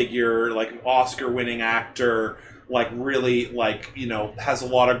prolific figure, like Oscar-winning actor, like really like, you know, has a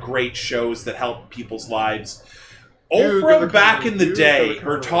lot of great shows that help people's lives. Oprah back in the day,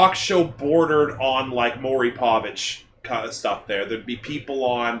 her talk show bordered on like Maury Povich kind of stuff there. There'd be people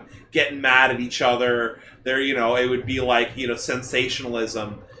on getting mad at each other. There, you know, it would be like, you know,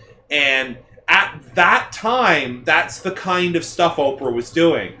 sensationalism. And at that time, that's the kind of stuff Oprah was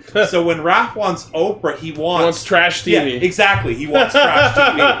doing. So when Raph wants Oprah, he wants trash TV. Yeah, exactly. He wants trash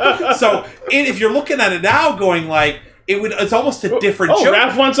TV. So if you're looking at it now going like, it's almost a different joke.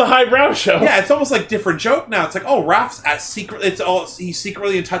 Raph wants a highbrow show. Yeah, it's almost like different joke now. It's like, oh, Raph's he's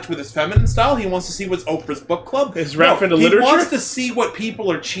secretly in touch with his feminine style. He wants to see what's Oprah's book club. Is Raph into literature? He wants to see what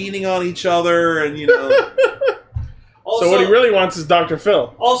people are cheating on each other, and you know. Also, So what he really wants is Dr.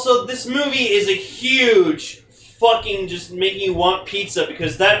 Phil. Also, this movie is a huge fucking just making you want pizza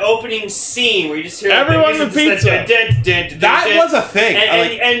because that opening scene where you just hear Everyone with pizza. That was a thing.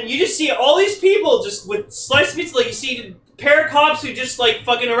 And you just see all these people just with sliced pizza. Like you see a pair of cops who just like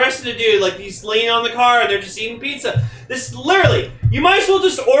fucking arrested a dude. Like he's leaning on the car and they're just eating pizza. This literally, you might as well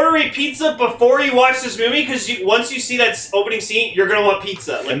just order a pizza before you watch this movie because once you see that opening scene, you're gonna want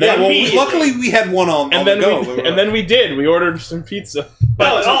pizza. Like, And then, immediately. Luckily, we had one on and the then go. and then we did. We ordered some pizza.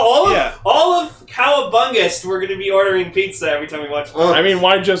 No, all of Cowabungus, we're going to be ordering pizza every time we watch. Well, I mean,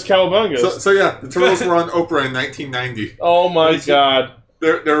 why just Cowabungas? So yeah, the Turtles were on Oprah in 1990. Oh my god.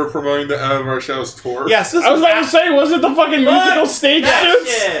 They were promoting the Out of Our Shells tour. Yes, this I was about to say, was it the fucking musical stage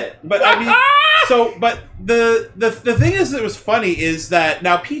shifts? Shit. But I mean, but the thing is that was funny is that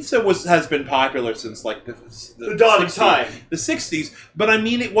now pizza has been popular since like the dawn of 60s, time, the 60s. But I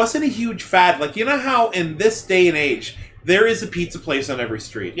mean, it wasn't a huge fad. Like you know how in this day and age, there is a pizza place on every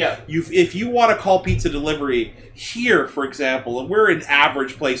street. Yeah. If you want to call pizza delivery here, for example, and we're in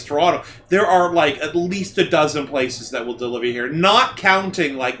average place Toronto, there are like at least a dozen places that will deliver here, not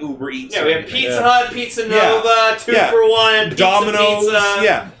counting like Uber Eats. Yeah, we have Pizza Hut, Pizza Nova, 2 for 1, Pizza Domino's,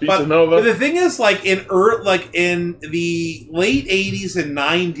 Pizza. Pizza Nova. But the thing is, like in the late 80s and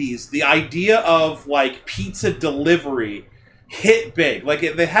 90s, the idea of like pizza delivery hit big. Like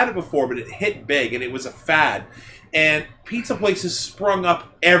they had it before, but it hit big, and it was a fad. And pizza places sprung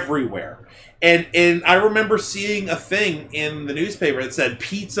up everywhere. And I remember seeing a thing in the newspaper that said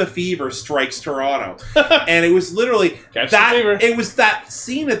 "Pizza Fever strikes Toronto," and it was literally It was that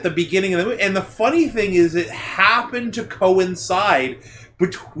scene at the beginning of the movie. And the funny thing is, it happened to coincide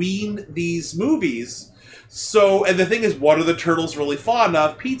between these movies. So, and the thing is, what are the turtles really fond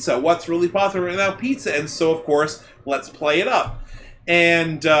of? Pizza. What's really popular right now? Pizza. And so, of course, let's play it up.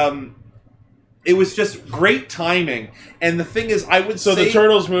 And it was just great timing. And the thing is, I would say... So the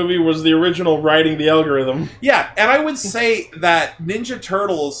Turtles movie was the original writing the algorithm. Yeah, and I would say that Ninja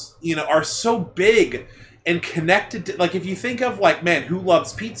Turtles, are so big and connected to... Like, if you think of, like, man, who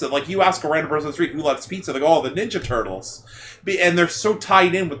loves pizza? Like, you ask a random person on the street who loves pizza, they go, oh, the Ninja Turtles. And they're so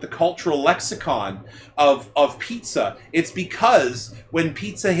tied in with the cultural lexicon of pizza. It's because when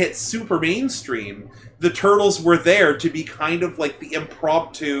pizza hit super mainstream, the Turtles were there to be kind of like the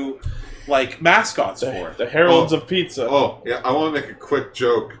impromptu... like mascots for it. The heralds of pizza. Oh, yeah, I want to make a quick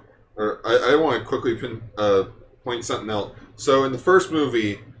joke. Or I want to quickly point something out. So in the first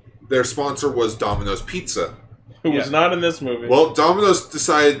movie, their sponsor was Domino's Pizza. Who was not in this movie. Well, Domino's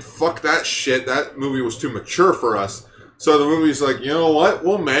decided, fuck that shit, that movie was too mature for us. So the movie's like, you know what?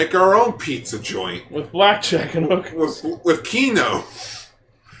 We'll make our own pizza joint. With blackjack and hook. With Keno.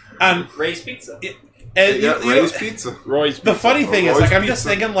 And Ray's Pizza. Ray's Pizza. Roy's Pizza. The funny thing is, Roy's like, I'm Pizza. just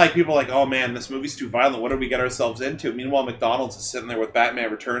thinking, like, people are like, oh man, this movie's too violent. What did we get ourselves into? Meanwhile, McDonald's is sitting there with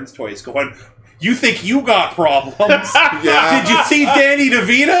Batman Returns toys going, you think you got problems? Yeah. Did you see Danny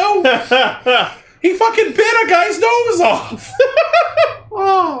DeVito? He fucking bit a guy's nose off.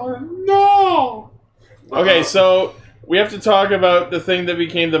 Oh, no. Okay, so we have to talk about the thing that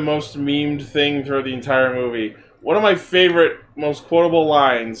became the most memed thing throughout the entire movie. One of my favorite, most quotable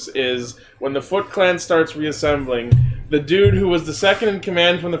lines is when the Foot Clan starts reassembling, the dude who was the second in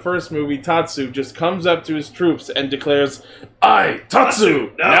command from the first movie, Tatsu, just comes up to his troops and declares, I,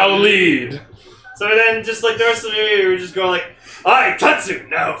 Tatsu, now lead. So then, just like the rest of the movie, we were just going like, I, Tatsu,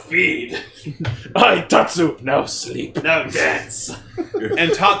 now feed. I, Tatsu, now sleep. Now dance.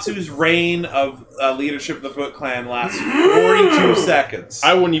 And Tatsu's reign of leadership of the Foot Clan lasts 42 seconds.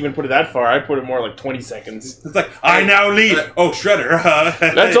 I wouldn't even put it that far. I'd put it more like 20 seconds. It's like, I now lead. Oh, Shredder.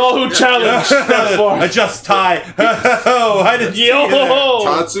 That's all who challenged that far. Adjust tie. Oh, I didn't see that.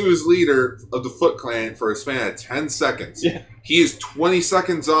 Tatsu is leader of the Foot Clan for a span of 10 seconds. Yeah. He is 20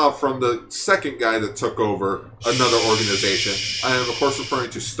 seconds off from the second guy that took over another organization. I am, of course, referring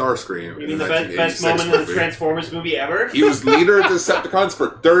to Starscream. You mean the best moment in the Transformers movie ever? He was leader of the Decepticons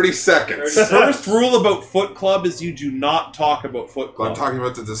for 30 seconds. The first rule about Foot Club is you do not talk about Foot Club. I'm talking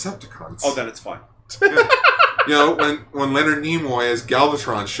about the Decepticons. Oh, then it's fine. Yeah. You know, when Leonard Nimoy as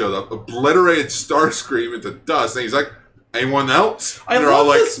Galvatron showed up, obliterated Starscream into dust, and he's like, anyone else? I and they're love all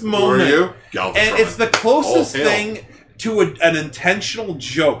like, this moment. Who are you? Galvatron. And it's the closest Oh, hell. thing to an intentional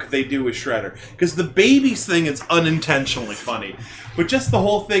joke they do with Shredder. Because the babies thing is unintentionally funny. But just the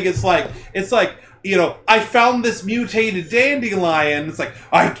whole thing, it's like, you know, I found this mutated dandelion. It's like,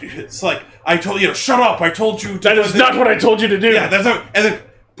 I told you, shut up, I told you. That is not what I told you to do. Yeah, that's not, and then,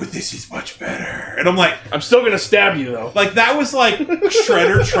 but this is much better. And I'm like, I'm still going to stab you, though. like, that was like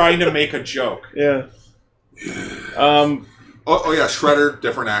Shredder trying to make a joke. Yeah. Oh yeah, Shredder,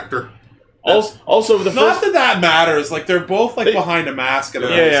 different actor. Also, the Not first... that matters. Like, they're both, like, behind a mask and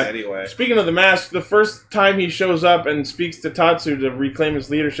anyway. Speaking of the mask, the first time he shows up and speaks to Tatsu to reclaim his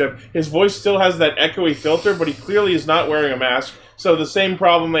leadership, his voice still has that echoey filter, but he clearly is not wearing a mask. So the same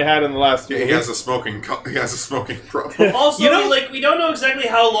problem they had in the last movie. He has a smoking problem. Also, You know- we don't know exactly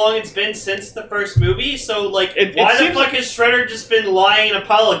how long it's been since the first movie, so, like, It why the seems fuck has Shredder just been lying in a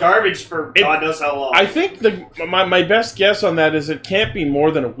pile of garbage for God knows how long? I think my best guess on that is it can't be more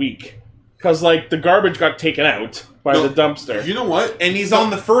than a week. Because, like, the garbage got taken out by the dumpster. You know what? And he's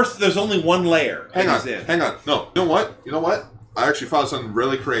on the first, there's only one layer. Hang on. No, you know what? I actually found something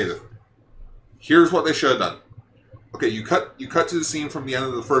really creative. Here's what they should have done. Okay, you cut to the scene from the end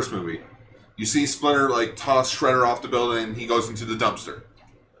of the first movie. You see Splinter, like, toss Shredder off the building, and he goes into the dumpster.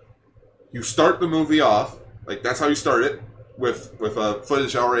 You start the movie off, like, that's how you start it, with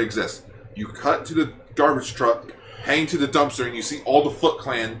footage that already exists. You cut to the garbage truck, hang to the dumpster, and you see all the Foot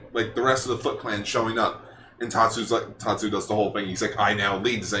Clan, like, the rest of the Foot Clan showing up. And Tatsu does the whole thing. He's like, I now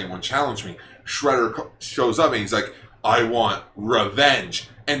lead. Does anyone challenge me? Shredder shows up and he's like, I want revenge.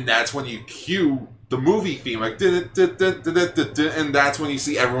 And that's when you cue the movie theme, like, and that's when you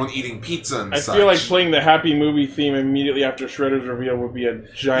see everyone eating pizza and such. I feel like playing the happy movie theme immediately after Shredder's reveal would be a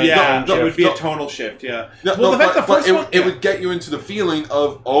giant it would be a tonal shift, yeah. It would get you into the feeling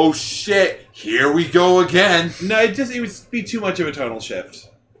of, oh shit, here we go again. No, it would be too much of a tonal shift.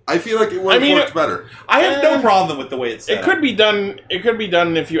 I feel like it would have worked better. I have no problem with the way it's set It could be done. It could be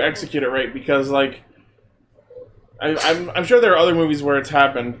done if you execute it right, because like, I'm sure there are other movies where it's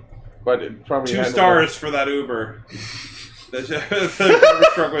happened. But it probably 2 stars for that Uber.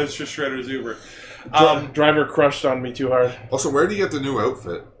 The truck was just Shredder's Uber. Driver crushed on me too hard. Also, where did he get the new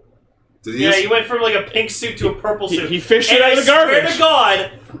outfit? Did he went from like a pink suit to a purple suit. He fished it out of the garbage.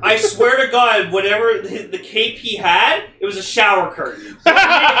 I swear to God, whatever the cape he had, it was a shower curtain. He made a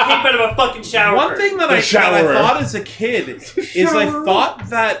cape out of a fucking shower curtain. One thing that I thought as a kid is I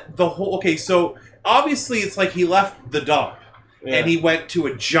thought that the whole... Okay, so obviously it's like he left the dump. Yeah. And he went to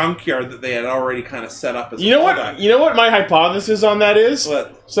a junkyard that they had already kind of set up as a fallback. You know what my hypothesis on that is?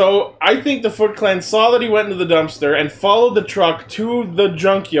 What? So, I think the Foot Clan saw that he went into the dumpster and followed the truck to the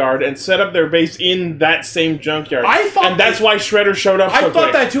junkyard and set up their base in that same junkyard. And that's why Shredder showed up so quick. I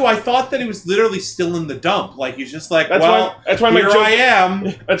thought that too. I thought that he was literally still in the dump. Like, he's just like, that's why here I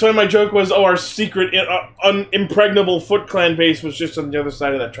am. That's why my joke was, our secret, impregnable Foot Clan base was just on the other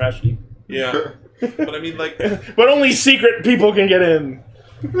side of that trash heap. Yeah. But I mean, like... But only secret people can get in.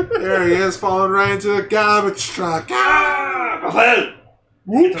 There he is, falling right into the garbage truck. Ah!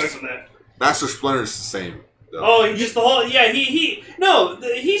 Whoops. Master Splinter's the same. Though. Oh, he just the whole... Yeah, he's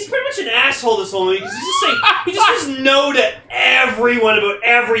pretty much an asshole this whole movie. Because he's just saying... He just says no to everyone about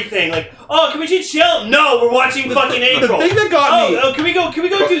everything. Like, oh, can we just chill? No, we're watching fucking April. The thing that got me... Oh, can we go to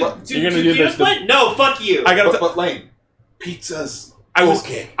Venus Planet? No, fuck you. But Lane, pizzas... I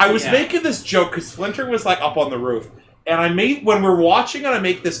was making this joke because Splinter was like up on the roof, and when we're watching it, I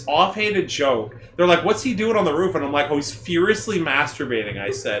make this offhanded joke. They're like, "What's he doing on the roof?" And I'm like, "Oh, he's furiously masturbating."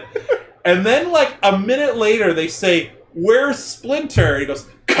 I said, and then like a minute later, they say, "Where's Splinter?" And he goes,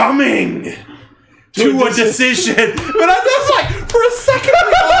 "Coming to a decision." But I'm just like, for a second,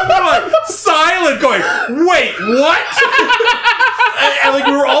 I'm like silent, going, "Wait, what?" and like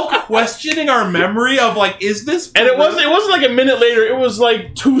we were all questioning our memory of like, is this? And it wasn't like a minute later. It was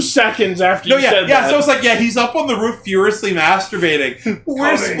like 2 seconds after you said that. Yeah. So it's like, he's up on the roof furiously masturbating.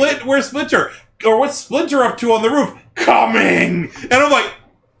 Where's Splinter? Or what's Splinter up to on the roof? Coming. And I'm like,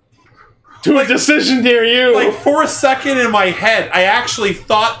 to a decision near you. Like, for a second in my head, I actually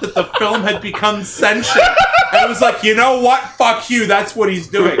thought that the film had become sentient. I was like, you know what? Fuck you. That's what he's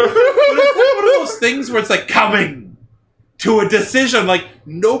doing. But it's like one of those things where it's like, coming to a decision. Like,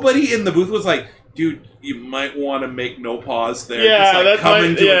 nobody in the booth was like, dude, you might want to make no pause there. Yeah, like, that's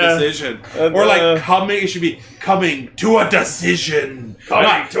coming to a decision. Or like, it should be coming to a decision.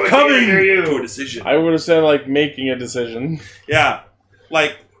 Coming to a decision. I would have said, like, making a decision. Yeah.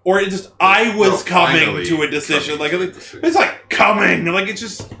 Like, or it just, I was coming to a decision. Like, it's like, coming. Like, it's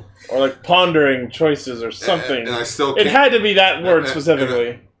just... Or like pondering choices or something. And I still it had to be that word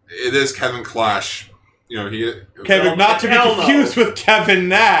specifically. It is Kevin Clash. You know, Kevin, not to be confused with Kevin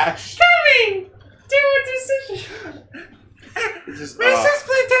Nash. Coming to a decision. Mr.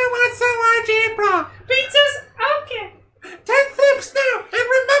 Splinter wants to watch April. Pizza's okay. 10 flips now, and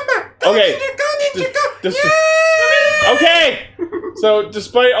remember, okay. Okay. So,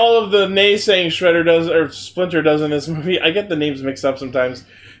 despite all of the naysaying Shredder does or Splinter does in this movie, I get the names mixed up sometimes.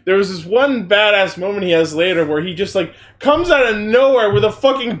 There was this one badass moment he has later where he just, like, comes out of nowhere with a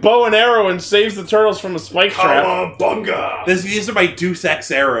fucking bow and arrow and saves the turtles from a spike trap. Cowabunga! These are my Deus Ex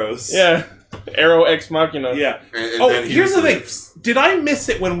arrows. Yeah. Arrow Ex Machina. Yeah. And here's the thing. Did I miss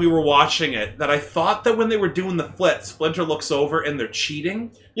it when we were watching it? That I thought that when they were doing the flip, Splinter looks over and they're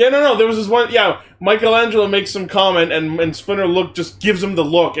cheating? Yeah, no. There was this one... Yeah, Michelangelo makes some comment and Splinter just gives him the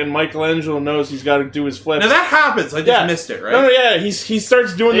look and Michelangelo knows he's got to do his flips. Now that happens. I just missed it, right? No, yeah. He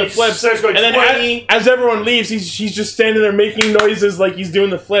starts doing the flips. And then as everyone leaves, he's just standing there making noises like he's doing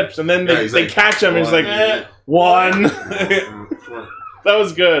the flips. And then they catch him and he's like, one. That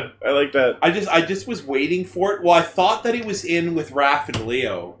was good. I like that. I just was waiting for it. Well, I thought that he was in with Raph and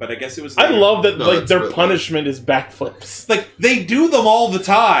Leo, but I guess it was... I love that their punishment is backflips. Like, they do them all the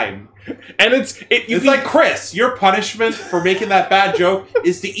time. And it's like, Chris, your punishment for making that bad joke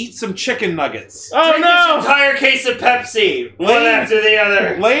is to eat some chicken nuggets. Oh, Drink no! this entire case of Pepsi. One after the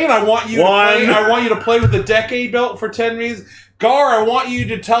other. Lane, I want you to play with the decade belt for 10 minutes. Gar, I want you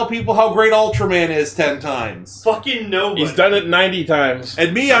to tell people how great Ultraman is 10 times. Fucking nobody. He's done it 90 times.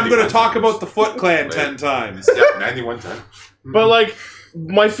 And me, I'm going to talk about the Foot Clan 10 times. Yeah, 91 times. But, like,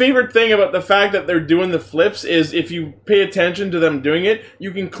 my favorite thing about the fact that they're doing the flips is if you pay attention to them doing it,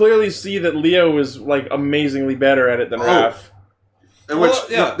 you can clearly see that Leo is, like, amazingly better at it than Raph. And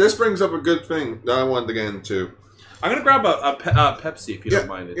this brings up a good thing that I wanted to get into. I'm going to grab a Pepsi if you don't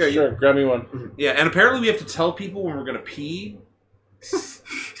mind it. Yeah, sure, grab me one. Yeah, and apparently we have to tell people when we're going to pee. Is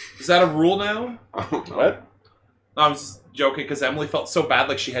that a rule now? What? No, I'm just joking because Emily felt so bad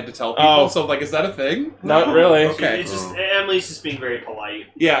like she had to tell people. So, like, is that a thing? Not really. Okay. It's just Emily's just being very polite.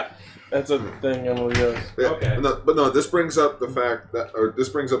 Yeah. That's a thing Emily does. Yeah. Okay. But no, this brings up the fact that, or this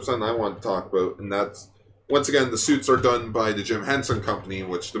brings up something I want to talk about, and that's, once again, the suits are done by the Jim Henson Company,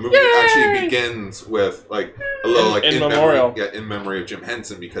 which the movie actually begins with, like, a little, like, in memorial. in memory of Jim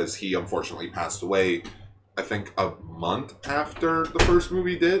Henson, because he unfortunately passed away, I think, a month after the first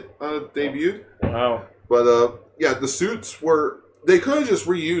movie debuted. Wow. But, yeah, the suits were, they could have just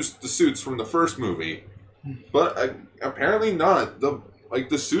reused the suits from the first movie, but apparently not. The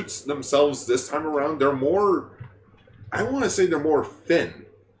suits themselves this time around, they're more, I want to say they're more thin.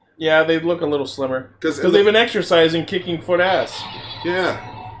 Yeah, they look a little slimmer. Because they've been exercising, kicking foot ass.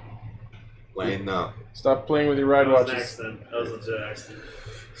 Yeah. Lane, Stop playing with your ride That was an watches. accident. That was a legit accident.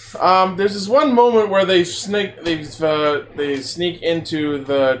 There's this one moment where they sneak into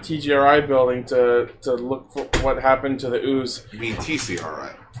the TGRI building to look for what happened to the ooze. You mean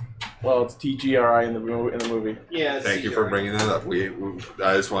TCRI? Well, it's TGRI in the movie. Yeah. Thank you for bringing that up.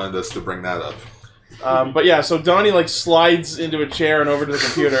 I just wanted us to bring that up. But yeah, so Donnie like slides into a chair and over to the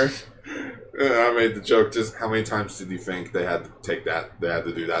computer. I made the joke. Just how many times did you think they had to take that? They had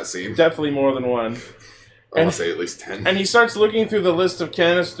to do that scene. Definitely more than one. I want to say at least 10. And he starts looking through the list of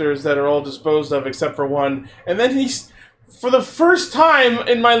canisters that are all disposed of except for one. And then for the first time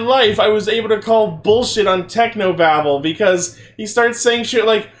in my life, I was able to call bullshit on Technobabble because he starts saying shit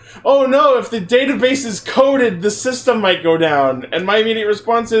like, "Oh no, if the database is coded, the system might go down." And my immediate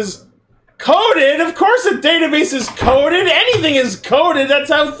response is, "Coded? Of course a database is coded! Anything is coded! That's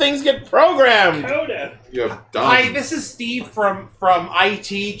how things get programmed!" Coda. You're dumb. Hi, this is Steve from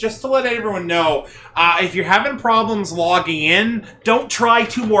IT. Just to let everyone know, if you're having problems logging in, don't try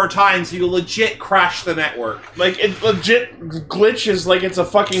 2 more times. You'll legit crash the network. Like, it legit glitches like it's a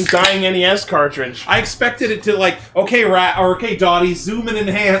fucking dying NES cartridge. I expected it to, like, okay, okay, Dottie, zoom and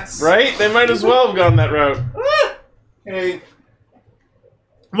enhance. Right? They might as well have gone that route. Okay.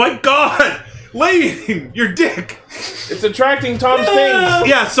 My God! Lane, your dick! It's attracting Tom's things.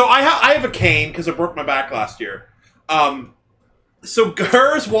 Yeah, so I have a cane because I broke my back last year. So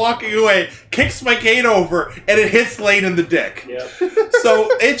Gar's walking away, kicks my cane over, and it hits Lane in the dick. Yep.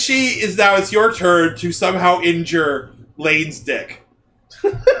 So Itchy it's your turn to somehow injure Lane's dick.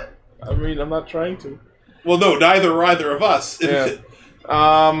 I mean, I'm not trying to. Well, no, neither are either of us. Yeah.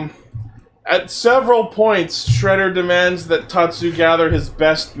 At several points, Shredder demands that Tatsu gather his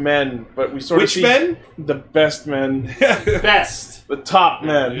best men, but we sort of see... Which men? The best men. Best. The top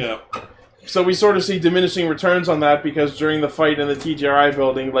men. Yeah. So we sort of see diminishing returns on that because during the fight in the TGRI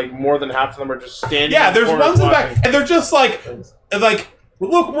building, like, more than half of them are just standing Yeah, in the there's corners ones in the watching. back, and they're just like,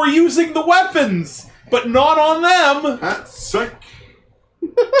 look, we're using the weapons, but not on them. That's sick.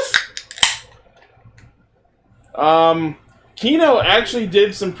 Kino actually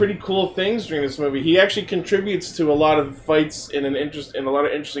did some pretty cool things during this movie. He actually contributes to a lot of fights in a lot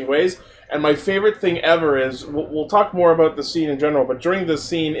of interesting ways. And my favorite thing ever is, we'll talk more about the scene in general, but during the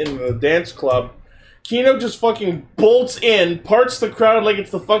scene in the dance club, Kino just fucking bolts in, parts the crowd like it's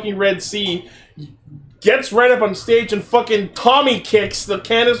the fucking Red Sea, gets right up on stage and fucking Tommy kicks the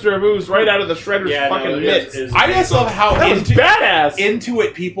canister of ooze right out of the Shredder's fucking mitts. I just love how that was badass. into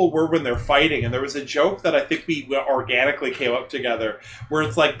it people were when they're fighting, and there was a joke that I think we organically came up together, where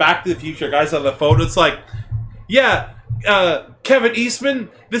it's like Back to the Future, guys on the phone, it's like, yeah, Kevin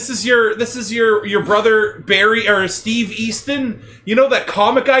Eastman, this is your brother Barry or Steve Easton. You know that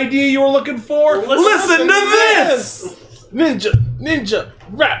comic idea you were looking for? Listen to this! Ninja,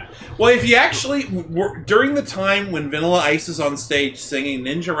 rap. Well, if you actually during the time when Vanilla Ice is on stage singing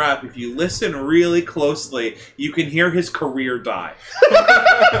Ninja Rap, if you listen really closely, you can hear his career die.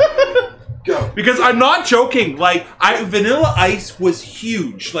 Go. Because I'm not joking. Like, Vanilla Ice was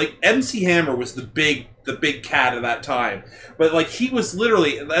huge. Like, MC Hammer was the big cat at that time. But, like, he was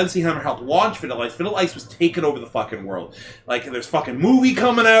literally... MC Hammer helped launch Vanilla Ice. Vanilla Ice was taking over the fucking world. Like, there's fucking movie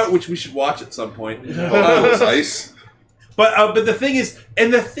coming out, which we should watch at some point. Vanilla Ice. But the thing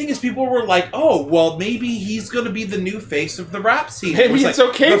is, people were like, oh, well, maybe he's going to be the new face of the rap scene. Maybe it's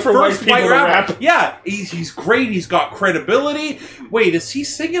okay for white people to rap. Yeah, he's great. He's got credibility. Wait, is he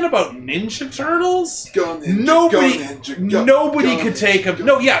singing about Ninja Turtles? Go Ninja, nobody, go Ninja, go, nobody go could Ninja, take him. go.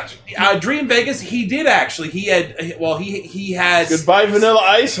 No, yeah, Dream Vegas. He did actually. He had Goodbye Vanilla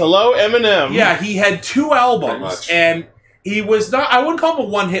Ice. Hello Eminem. Yeah, he had 2 Pretty albums, much. and he was not. I wouldn't call him a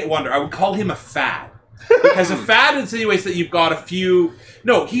one-hit wonder. I would call him a fad. Because a fad insinuates that you've got a few...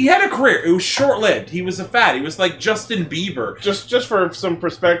 No, he had a career. It was short-lived. He was a fad. He was like Justin Bieber. Just for some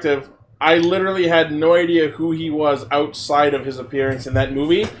perspective, I literally had no idea who he was outside of his appearance in that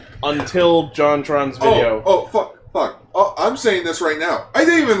movie until JonTron's video. Oh, fuck. Oh, I'm saying this right now. I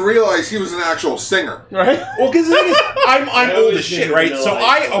didn't even realize he was an actual singer. Right? Well, because the thing is, I'm old as shit, knew right? Vanilla So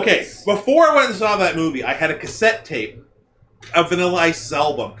Ice was. before I went and saw that movie, I had a cassette tape of Vanilla Ice's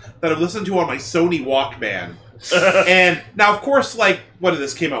album that I listened to on my Sony Walkman. And now, of course, like, what did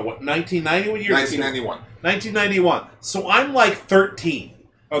this came out? What, 1990? What year? 1991. 1991. So I'm like 13.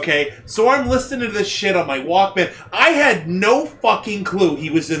 Okay? So I'm listening to this shit on my Walkman. I had no fucking clue he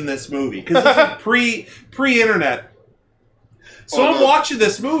was in this movie. Because this is pre-internet. So I'm watching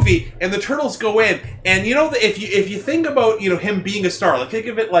this movie, and the Turtles go in, and you know, if you think about him being a star, like think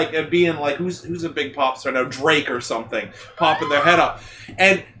of it like being like who's a big pop star now, Drake or something, popping their head up,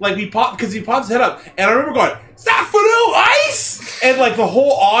 and like he pops his head up, and I remember going, "Is that Vanilla Ice?" And like the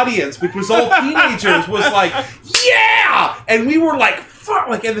whole audience, which was all teenagers, was like, "Yeah!" And we were like, "Fuck!"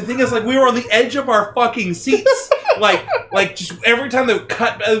 Like, and the thing is, like, we were on the edge of our fucking seats. Like just every time they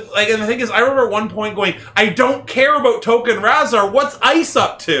cut, like, and the thing is, I remember at one point going, I don't care about Token Razar, what's Ice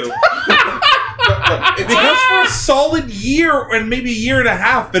up to? Because for a solid year, and maybe a year and a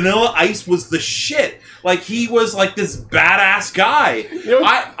half, Vanilla Ice was the shit. Like, he was like this badass guy.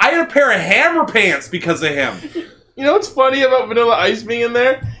 I had a pair of Hammer pants because of him. You know what's funny about Vanilla Ice being in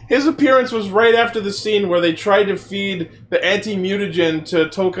there? His appearance was right after the scene where they tried to feed the anti-mutagen to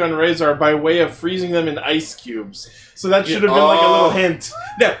Tokan Razor by way of freezing them in ice cubes. So that should have been like a little hint.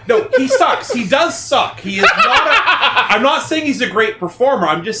 No, he sucks. He does suck. He is not I'm not saying he's a great performer.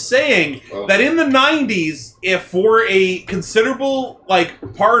 I'm just saying that in the 90s, if for a considerable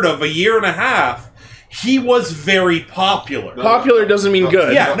part of a year and a half, he was very popular. Popular doesn't mean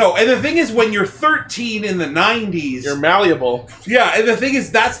good. Yeah, no, and the thing is, when you're 13 in the 90s... You're malleable. Yeah, and the thing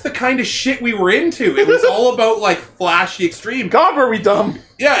is, that's the kind of shit we were into. It was all about, flashy extreme. God, were we dumb.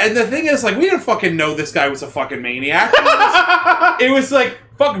 Yeah, and the thing is, we didn't fucking know this guy was a fucking maniac. It was like,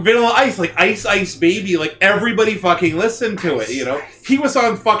 fuck, Vanilla Ice, Ice Ice Baby, everybody fucking listened to it, He was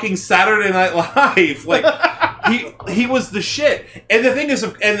on fucking Saturday Night Live, he was the shit. And the thing is,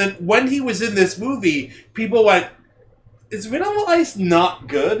 and then when he was in this movie, people went, is Vanilla Ice not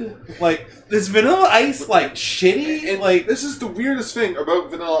good? Is Vanilla Ice, shitty? And this is the weirdest thing about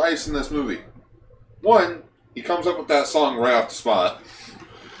Vanilla Ice in this movie. One, he comes up with that song right off the spot.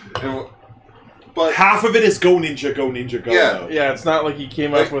 But half of it is Go Ninja, Go Ninja, Go. Yeah. Though. Yeah, it's not like he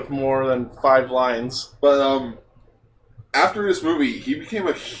came up with more than 5 lines. But after this movie, he became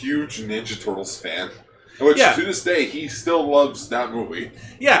a huge Ninja Turtles fan. Which, to this day, he still loves that movie.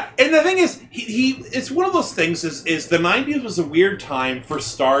 Yeah, and the thing is, it's one of those things, is the 90s was a weird time for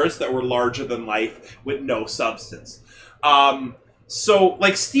stars that were larger than life with no substance. So,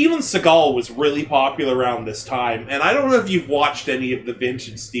 Steven Seagal was really popular around this time, and I don't know if you've watched any of the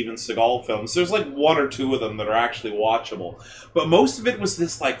vintage Steven Seagal films. There's 1 or 2 of them that are actually watchable. But most of it was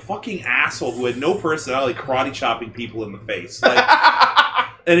this, fucking asshole who had no personality karate chopping people in the face.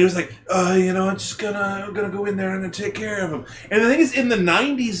 And he was like, I'm just gonna go in there and I'm gonna take care of him. And the thing is, in the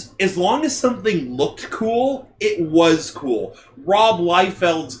 90s, as long as something looked cool, it was cool. Rob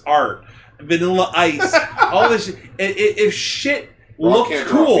Liefeld's art, Vanilla Ice, all this shit. If shit looked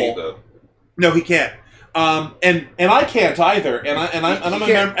cool... No, he can't. And I can't either. And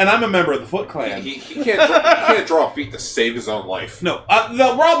I'm a member of the Foot Clan. He can't draw feet to save his own life. No,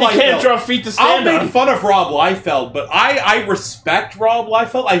 Rob Liefeld. He can't draw feet to stand on. I made fun of Rob Liefeld, but I respect Rob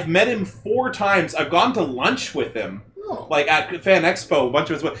Liefeld. I've met him 4 times. I've gone to lunch with him. At Fan Expo, a bunch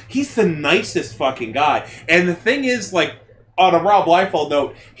of his... He's the nicest fucking guy. And the thing is, on a Rob Liefeld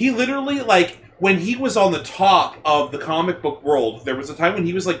note, he literally, when he was on the top of the comic book world, there was a time when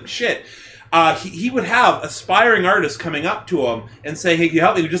he was shit. He would have aspiring artists coming up to him and say, hey, can you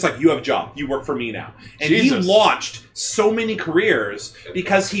help me? He's just you have a job. You work for me now. And Jesus. He launched so many careers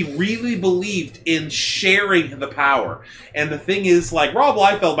because he really believed in sharing the power. And the thing is, Rob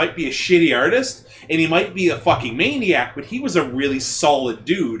Liefeld might be a shitty artist, and he might be a fucking maniac, but he was a really solid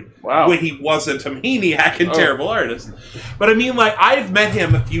dude when he wasn't a maniac and terrible artist. But I mean, I've met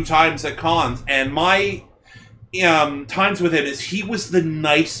him a few times at cons, and my times with him is he was the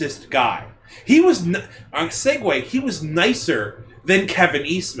nicest guy. He was he was nicer than Kevin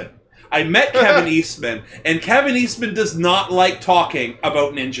Eastman. I met Kevin Eastman, and Kevin Eastman does not like talking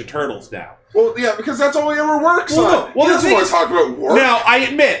about Ninja Turtles now. Well, yeah, because that's all he ever works on. Well, He the doesn't thing want is, to talk about work. now I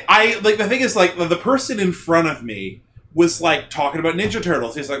admit, the thing is, like, the person in front of me was like talking about Ninja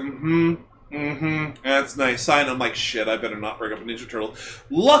Turtles. He's like, that's nice. And I'm like, shit, I better not bring up Ninja Turtles.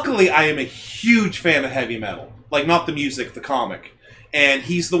 Luckily, I am a huge fan of heavy metal, like not the music, the comic. And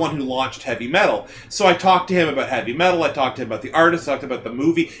he's the one who launched heavy metal. So I talked to him about heavy metal. I talked to him about the artist. I talked about the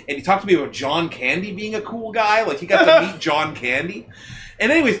movie. And he talked to me about John Candy being a cool guy. Like, he got to meet John Candy.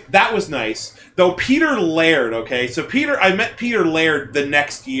 And anyways, that was nice. Though Peter Laird, okay? So I met Peter Laird the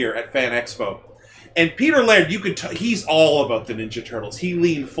next year at Fan Expo. And Peter Laird, he's all about the Ninja Turtles. He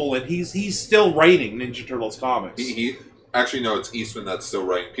leaned full in. He's still writing Ninja Turtles comics. Actually, no, it's Eastman that's still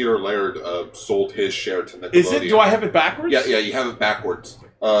writing. Peter Laird sold his share to Nickelodeon. Is it? Do I have it backwards? Yeah, you have it backwards.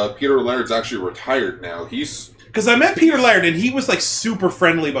 Peter Laird's actually retired now. Because I met Peter Laird, and he was, like, super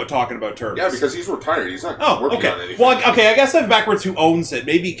friendly about talking about Turtles. Yeah, because he's retired. He's not working on anything. Well, okay, I guess I have backwards who owns it.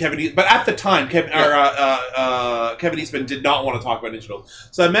 Maybe Kevin Eastman. But at the time, Kevin Eastman did not want to talk about Ninja Turtles.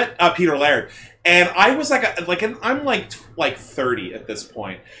 So I met Peter Laird. And I was I'm like 30 at this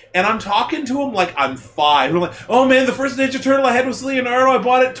point, and I'm talking to him like I'm 5. And I'm like, oh man, the first Ninja Turtle I had was Leonardo. I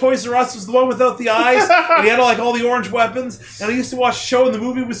bought it at Toys R Us. It was the one without the eyes, and he had like all the orange weapons. And I used to watch the show, and the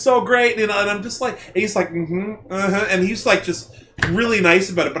movie was so great. And I'm just like, and he's like, and he's like just really nice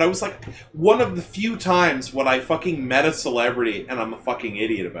about it. But I was like, one of the few times when I fucking met a celebrity, and I'm a fucking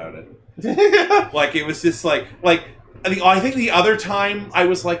idiot about it. Like, it was just like. I think the other time I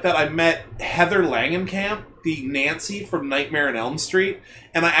was like that, I met Heather Langenkamp, the Nancy from Nightmare on Elm Street,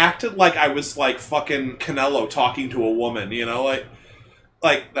 and I acted like I was like fucking Canelo talking to a woman, you know,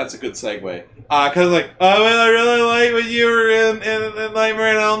 like that's a good segue. Cause like, oh man, I really like when you were in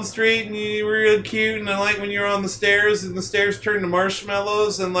Nightmare on Elm Street, and you were real cute, and I like when you were on the stairs, and the stairs turned to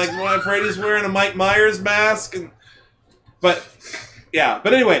marshmallows, and like when Freddy's wearing a Mike Myers mask, but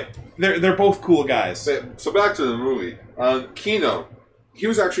anyway. They're both cool guys. So back to the movie. Kino, he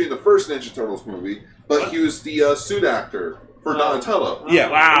was actually in the first Ninja Turtles movie, but he was the suit actor for Donatello. Yeah,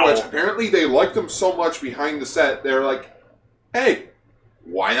 wow. Which apparently they liked him so much behind the set, they're like, hey,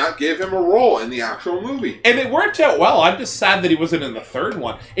 why not give him a role in the actual movie? And it worked out well. I'm just sad that he wasn't in the third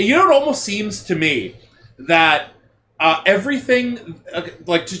one. And you know, it almost seems to me that everything,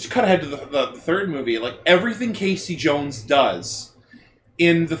 like, to cut ahead to the third movie, like, everything Casey Jones does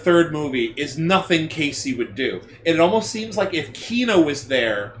in the third movie is nothing Casey would do. And it almost seems like if Kino was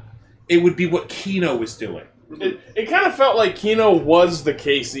there, it would be what Kino was doing. It kind of felt like Kino was the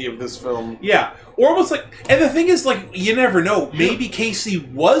Casey of this film. Yeah. Or almost like... And the thing is, like, you never know. Maybe Casey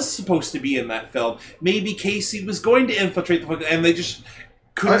was supposed to be in that film. Maybe Casey was going to infiltrate the fucking... And they just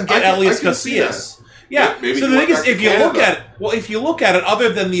couldn't get Elias Casillas. Yeah. Maybe so the thing is, if you look at it, other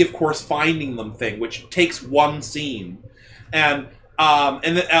than the, of course, finding them thing, which takes one scene, and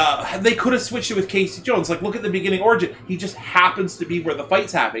they could have switched it with Casey Jones. Like, look at the beginning origin. He just happens to be where the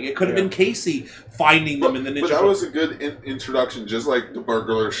fight's happening. It could have been Casey finding them in the Ninja. But that was a good introduction. Just like the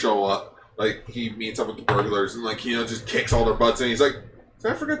burglars show up, like he meets up with the burglars and like just kicks all their butts, and he's like,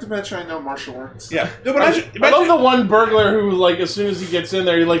 "Did I forget to mention I know martial arts?" Yeah. No, but I love the one burglar who, like, as soon as he gets in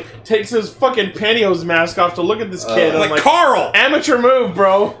there, he like takes his fucking pantyhose mask off to look at this kid. Like, Carl, amateur move,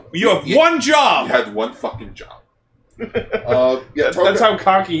 bro. You have one job. You had one fucking job. That's how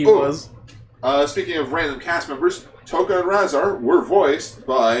cocky he was. Speaking of random cast members, Toka and Razar were voiced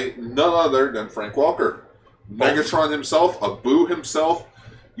by none other than Frank Welker. Megatron himself, Abu himself.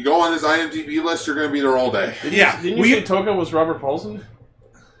 You go on his IMDb list, you're going to be there all day. Didn't you say Toka was Robert Paulson?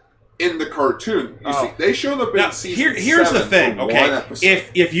 In the cartoon. You see, they showed up in season 7 here's the thing, okay?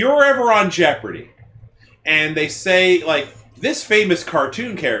 If you're ever on Jeopardy, and they say, like, this famous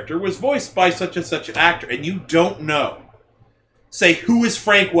cartoon character was voiced by such and such an actor, and you don't know, say, who is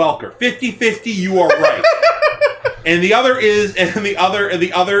Frank Welker? 50-50, you are right. And the other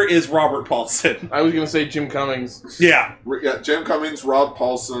is Robert Paulson. I was gonna say Jim Cummings. Yeah. Jim Cummings, Rob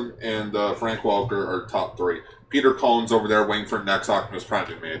Paulson, and Frank Welker are top 3. Peter Cullen's over there waiting for next Optimus Prime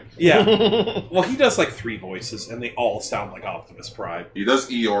to be made. Yeah. Well, he does like 3 voices, and they all sound like Optimus Prime. He does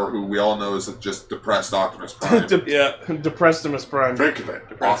Eeyore, who we all know is just depressed Optimus Prime. Depressed Optimus Prime. Think of it.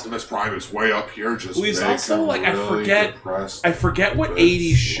 Optimus Prime is way up here, just well, he's also like really I forget what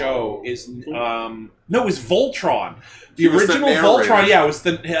 80s show is. No, it was Voltron. The original Voltron. Yeah, it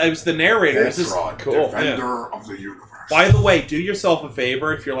was the narrator. Voltron, Defender of the Universe. By the way, do yourself a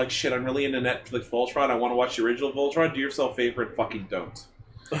favor if you're like, shit, I'm really into Netflix Voltron, I want to watch the original Voltron, do yourself a favor and fucking don't.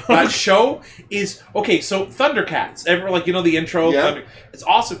 That show is okay. So Thundercats, the intro. Yeah. It's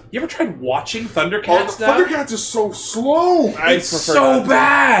awesome. You ever tried watching Thundercats? Oh, the now? Thundercats is so slow. It's so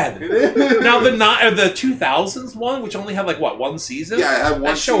bad. Now the 2000s one, which only had one season. Yeah, it had one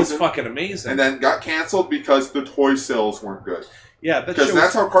That show was season. fucking amazing. And then got canceled because the toy sales weren't good. Yeah, because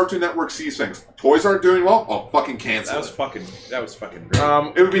that's how Cartoon Network sees things. Toys aren't doing well. I'll fucking cancel. That was fucking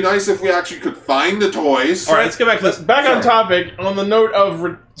great. It would be nice if we actually could find the toys. All right, let's get back to this. Back on topic, on the note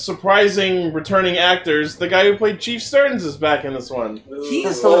of surprising returning actors, the guy who played Chief Stearns is back in this one.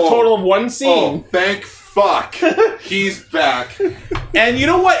 He's for a total of one scene. Oh, thank fuck. He's back. And you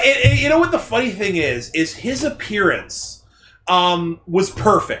know what? You know what the funny thing is his appearance was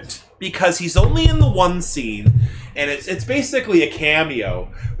perfect because he's only in the one scene. And it's basically a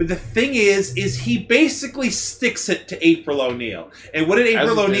cameo. But the thing is he basically sticks it to April O'Neil. And what did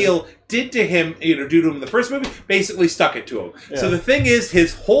April O'Neil did to him, do to him in the first movie, basically stuck it to him. Yeah. So the thing is,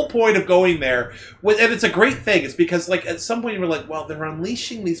 his whole point of going there, and it's a great thing, is because at some point you were like, well, they're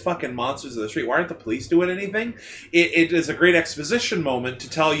unleashing these fucking monsters in the street. Why aren't the police doing anything? It is a great exposition moment to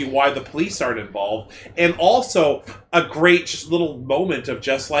tell you why the police aren't involved. And also a great just little moment of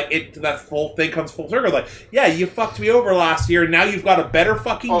just that whole thing comes full circle. Like, yeah, you fucked me over last year, and now you've got a better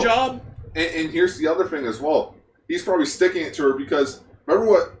fucking job. And here's the other thing as well. He's probably sticking it to her because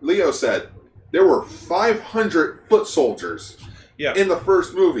remember what Leo said? There were 500 foot soldiers in the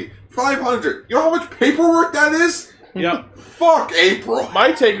first movie. 500. You know how much paperwork that is? Yeah. Fuck April.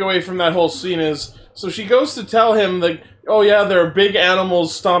 My takeaway from that whole scene is, so she goes to tell him that, oh yeah, there are big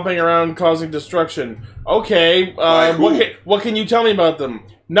animals stomping around causing destruction. Okay, what can you tell me about them?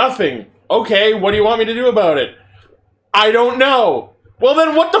 Nothing. Okay, what do you want me to do about it? I don't know. Well,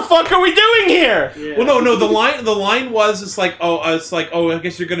 then what the fuck are we doing here? Yeah. Well, no. The line was, I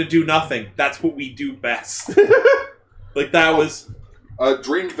guess you're gonna do nothing. That's what we do best. That was.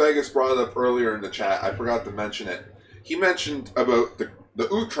 Dream Vegas brought it up earlier in the chat. I forgot to mention it. He mentioned about the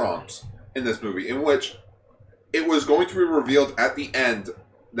Utroms in this movie, in which it was going to be revealed at the end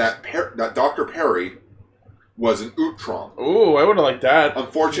that Dr. Perry was an Utrom. Ooh, I would have liked that.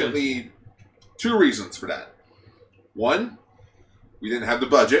 Unfortunately, two reasons for that. One, we didn't have the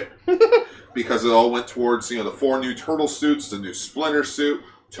budget because it all went towards the 4 new turtle suits, the new Splinter suit,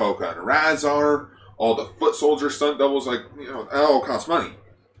 Toka and Razar, all the foot soldier stunt doubles. That all costs money.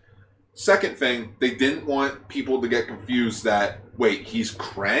 Second thing, they didn't want people to get confused that wait, he's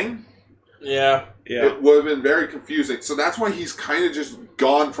Krang. Yeah. It would have been very confusing. So that's why he's kind of just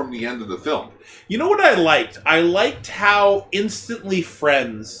gone from the end of the film. You know what I liked? I liked how instantly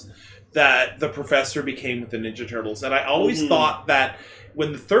friends that the professor became with the Ninja Turtles. And I always thought that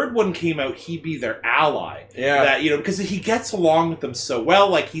when the third one came out, he'd be their ally. Yeah. That, because he gets along with them so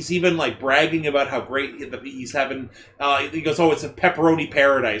well. He's even, bragging about how great he's having... he goes, oh, it's a pepperoni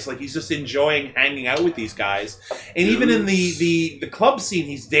paradise. He's just enjoying hanging out with these guys. And even in the club scene,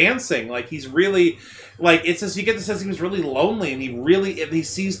 he's dancing. He's really... it says you get the sense he was really lonely, and he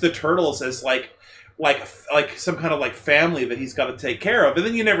sees the Turtles as, some kind of family that he's got to take care of, and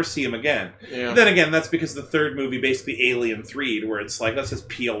then you never see him again. Yeah. But then again, that's because the third movie basically Alien 3'd, where it's let's just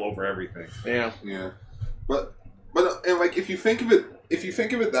peel over everything. Yeah. Yeah. But if you think of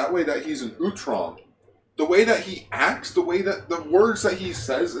it that way, that he's an Utrom, the way that he acts, the way that the words that he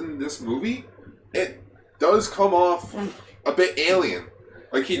says in this movie, it does come off a bit alien.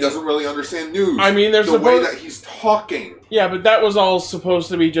 He doesn't really understand news. I mean, there's the way that he's talking. Yeah, but that was all supposed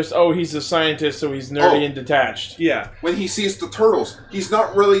to be just, he's a scientist, so he's nerdy and detached. Yeah. When he sees the turtles, he's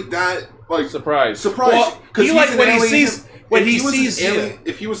not really that surprised. Well, if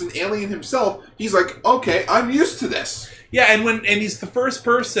he was an alien himself, he's like, okay, I'm used to this. Yeah, and he's the first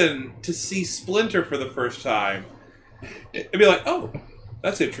person to see Splinter for the first time. It'd be like, oh.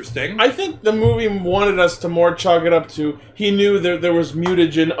 That's interesting. I think the movie wanted us to more chalk it up to he knew that there was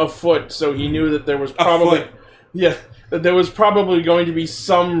mutagen afoot, so he knew that there was probably that there was probably going to be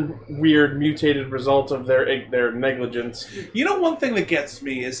some weird mutated result of their negligence. You know, one thing that gets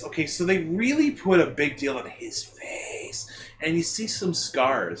me is so they really put a big deal on his face, and you see some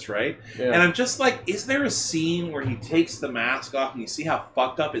scars, right? Yeah. And I'm just like, is there a scene where he takes the mask off and you see how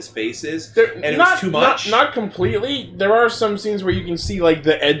fucked up his face is? And it was too much? Not completely. There are some scenes where you can see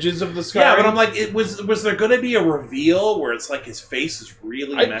the edges of the scar. Yeah, but I'm like, was there going to be a reveal where it's his face is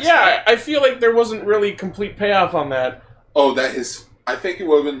really messed up? I feel like there wasn't really complete payoff on that. Oh, I think it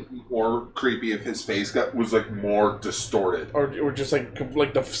would have been more creepy if his face was more distorted, or just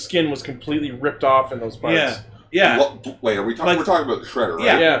the skin was completely ripped off in those parts. Yeah. Yeah. Wait, are we talking? Like- We're talking about the Shredder, right?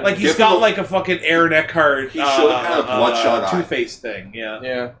 Yeah, Yeah. like he's Give got him a- like a fucking Aaron Eckhart He should have had a bloodshot eye. Two-Face thing, yeah.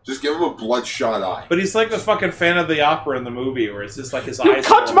 Yeah. Just give him a bloodshot eye. But he's like the fucking fan of the opera in the movie where it's just like his You eyes...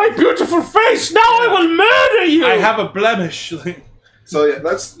 cut go- my beautiful face! Now I will murder you! I have a blemish. So yeah,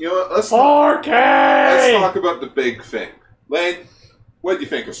 let's let's 4K! talk about the big thing. Lane, what do you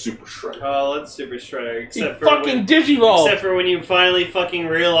think of Super Shredder? Oh, that's Super Shredder. He Except for fucking Digivolve! except for when you finally fucking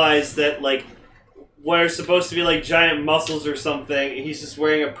realize that, like, what are supposed to be like giant muscles or something, he's just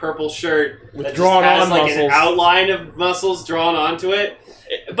wearing a purple shirt With that drawn just has on like muscles. an outline of muscles drawn onto it.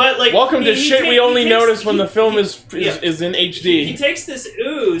 But like, Welcome to he shit ta- we he only takes- notice when he- the film he- is yeah. in He HD. takes this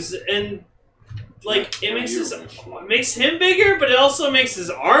ooze and like it makes him bigger, but it also makes his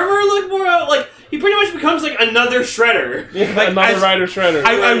armor look more like he pretty much becomes like another Shredder. Yeah, Like, another as- Rider Shredder.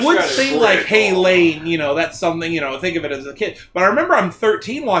 I would Shredder. say, like, hey, Lane, that's something, think of it as a kid. But I remember I'm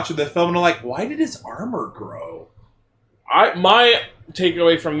 13 watching the film, and I'm like, why did his armor grow? My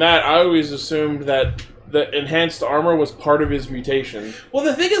takeaway from that, I always assumed that the enhanced armor was part of his mutation. Well,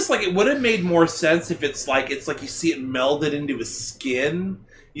 the thing is, like, it would have made more sense if it's like you see it melded into his skin,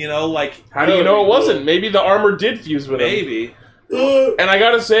 like... How do you know it wasn't? Maybe the armor did fuse with him. Maybe. And I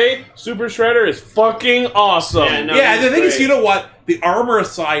gotta say, Super Shredder is fucking awesome. Yeah, no, Yeah, he's the thing is, great. you know what? The armor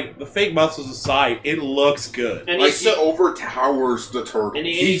aside, the fake muscles aside, it looks good. And Like he's he so overtowers the turtle. and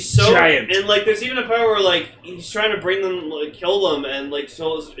He's he's so giant. and like there's even a part where like he's trying to bring them like kill them and like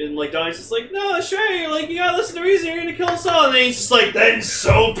Donnie's just like, no, sure, like you gotta listen to reason, you're gonna kill us all, and then he's just like, then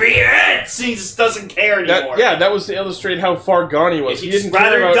so be it. So he just doesn't care anymore. That was to illustrate how far gone he was. He'd He didn't just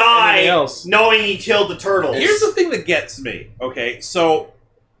rather care about die anything else. knowing he killed the turtles. Here's the thing that gets me, okay? So,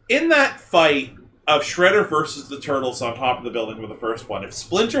 in that fight of Shredder versus the Turtles on top of the building with the first one, if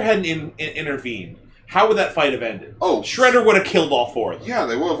Splinter hadn't intervened, how would that fight have ended? Oh, Shredder would have killed all four of them. Yeah,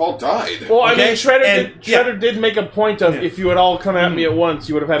 they would have all died. Well, I Okay, mean, Shredder, and- Shredder did make a point of, Yeah. if you had all come at me at once,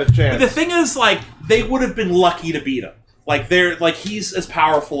 you would have had a But chance. the thing is, like, they would have been lucky to beat him. Like, he's as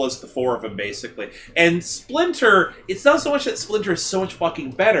powerful as the four of them, basically. And Splinter, it's not so much that Splinter is so much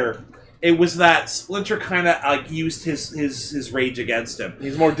fucking better, it was that Splinter kind of used his rage against him.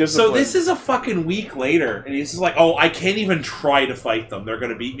 He's more So disciplined. this is a fucking week later, and he's just like, oh, I can't even try to fight them. They're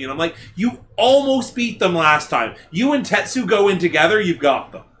going to beat me. And I'm like, you almost beat them last time. You and Tetsu go in together, you've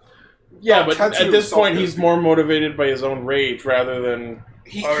got them. Yeah, Oh, but Tetsu at this is point, so he's good. more motivated by his own rage rather than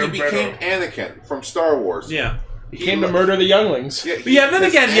He became Anakin from Star Wars. Yeah. he came to murder the younglings. Yeah, But yeah, then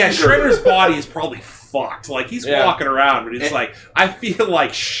his again, yeah, anger- Shredder's body is probably fucked. Like, he's Yeah. walking around, but it's And- like, I feel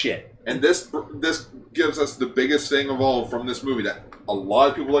like shit. And this gives us the biggest thing of all from this movie that a lot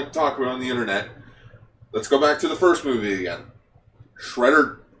of people like to talk about on the internet. Let's go back to the first movie again.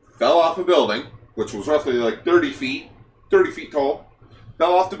 Shredder fell off a building, which was roughly like 30 feet tall,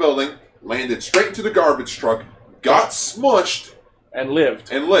 fell off the building, landed straight into the garbage truck, got smushed, And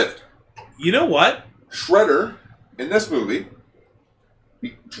lived. and lived. You know what? Shredder, in this movie,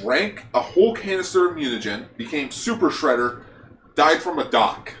 drank a whole canister of mutagen, became Super Shredder, died from a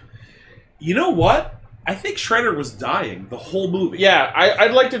dock. You know what? I think Shredder was dying the whole movie. Yeah,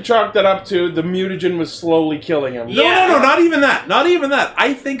 I'd like to chalk that up to the mutagen was slowly killing him. No, not even that. Not even that.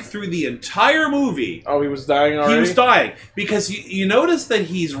 I think through the entire movie, Oh, he was dying already? he was dying. Because you notice that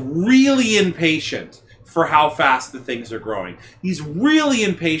he's really impatient for how fast the things are growing. He's really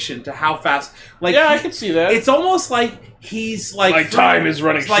impatient to how fast... Like, Yeah, I can see that. It's almost like he's like... Like time is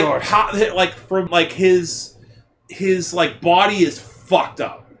running like, short. From like his like body is fucked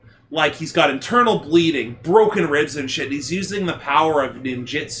up. Like, he's got internal bleeding, broken ribs and shit. He's using the power of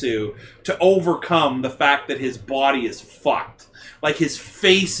ninjutsu to overcome the fact that his body is fucked. Like, his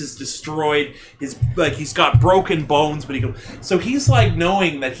face is destroyed. He's got broken bones, but so he's like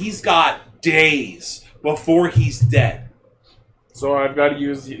knowing that he's got days before he's dead. So he's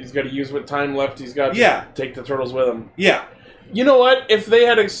got to use what time left he's got to Yeah. take the turtles with him. Yeah. You know what? If they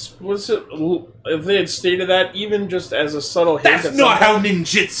had stated that, even just as a subtle hint, That's at not some how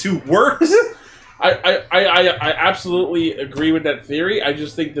ninjutsu works. I absolutely agree with that theory. I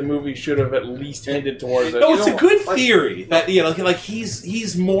just think the movie should have at least hinted towards it. No, You it's know a good what? theory that like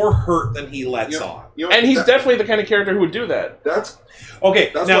he's more hurt than he lets on. You know, And he's that- definitely the kind of character who would do that. That's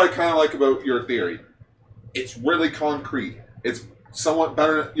Okay, That's now what I kind of like about your theory. It's really concrete. It's somewhat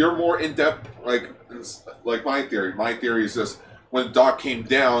better. You're more in depth, like my theory. My theory is just when Doc came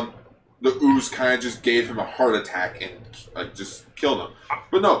down, the ooze kind of just gave him a heart attack and just killed him.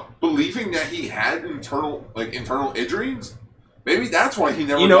 But no, believing that he had internal idrines, Maybe that's why he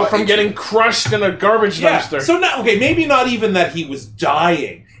never. You know, got from into- getting crushed in a garbage dumpster. So now, okay, maybe not even that he was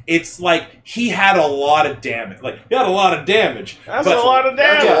dying. It's like he had a lot of damage. Like he had a lot of damage. That's a lot of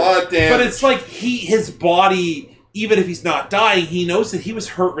That's damage. a lot of damage. But it's like his body, even if he's not dying, he knows that he was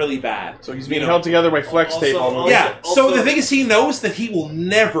hurt really bad. So he's being held together by flex tape all the way. Yeah. So also- the thing is, he knows that he will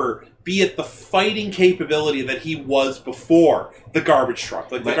never be at the fighting capability that he was before the garbage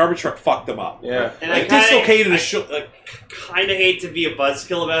truck. Like the garbage truck fucked him up. Yeah. And Like, I kinda, dislocated I his shoulder. kind of hate to be a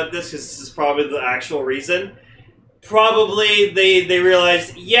buzzkill about this because this is probably the actual reason. Probably they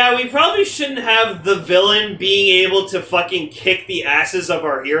realized, yeah, we probably shouldn't have the villain being able to fucking kick the asses of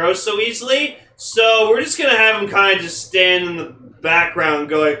our heroes so easily. So we're just gonna have him kind of just stand in the background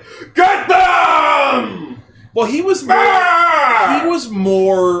going, "Get them!" Well, he was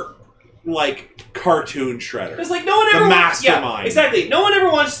more like cartoon Shredder. It's like no one ever The wants, mastermind. yeah, exactly. No one ever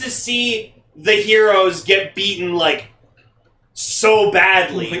wants to see the heroes get beaten like so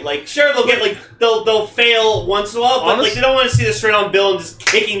badly. Like sure they'll get like they'll fail once in a while, but like they don't want to see the straight on Bill and just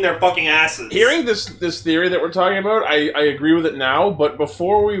kicking their fucking asses. Hearing this theory that we're talking about, I agree with it now, but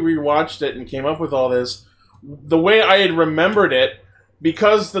before we rewatched it and came up with all this, the way I had remembered it,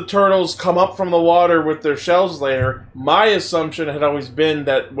 because the turtles come up from the water with their shells later, my assumption had always been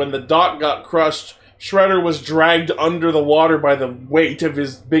that when the dock got crushed, Shredder was dragged under the water by the weight of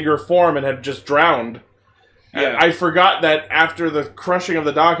his bigger form and had just drowned. Yeah. And I forgot that after the crushing of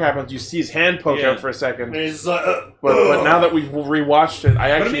the dock happens, you see his hand poke Yeah. out for a second. And he's like, But now that we've rewatched it,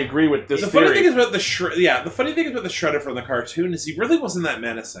 I actually agree with this The theory. funny thing is about the Shredder from the cartoon is he really wasn't that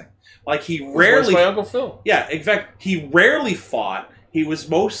menacing. Like he rarely, by Uncle Phil. yeah, in fact, he rarely fought. He was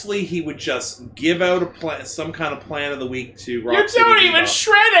mostly he would just give out a plan, some kind of plan of the week to Rock City Bebop.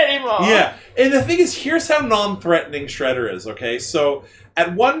 shred anymore! Yeah, and the thing is, here's how non-threatening Shredder is. Okay, so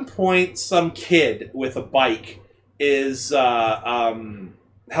at one point, some kid with a bike is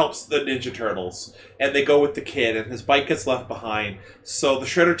helps the Ninja Turtles, and they go with the kid, and his bike gets left behind. So the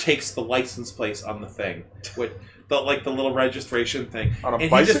Shredder takes the license plate on the thing, with the little registration thing, On a and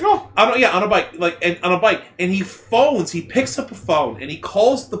bicycle? on a bike, and he picks up a phone, and he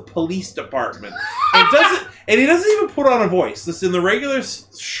calls the police department, and he doesn't even put on a voice. This in the regular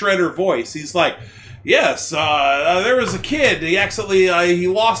Shredder voice. He's like, "Yes, there was a kid. He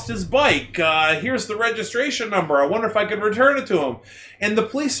lost his bike. Here's the registration number. I wonder if I could return it to him." And the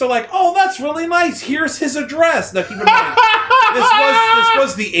police are like, "Oh, that's really nice. Here's his address." Now keep in mind, this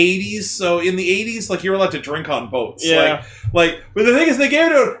was the '80s. So in the '80s, like you were allowed to drink on boats. Yeah. But the thing is, they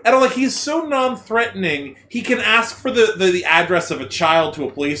gave it to him, and I'm like, he's so non-threatening. He can ask for the address of a child to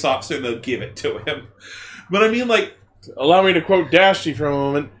a police officer, and they'll give it to him. But I mean, like, Allow me to quote Dashty for a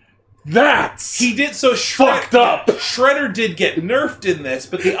moment. That's he did so fucked up. Shredder did get nerfed in this,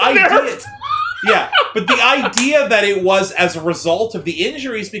 but the idea, but the idea that it was as a result of the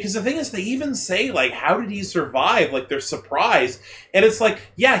injuries, because the thing is, they even say like, "How did he survive?" Like they're surprised, and it's like,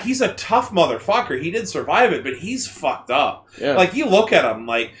 yeah, he's a tough motherfucker. He did survive it, but he's fucked up. Yeah. Like you look at him,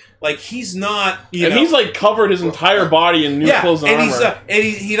 like he's not, and he's like covered his entire body in new clothes and armor.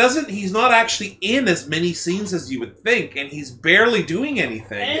 He's not actually in as many scenes as you would think, and he's barely doing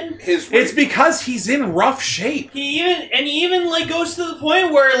anything. And It's because he's in rough shape. he even like goes to the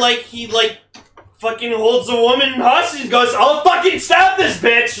point where like he like fucking holds a woman hostage and goes, "I'll fucking stab this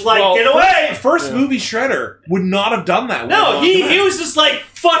bitch! Like, Well, get away!" First movie Shredder would not have done that. No, he was just like,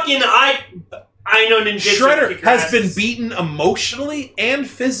 fucking, I know ninjutsu. Shredder kick your has asses. been beaten emotionally and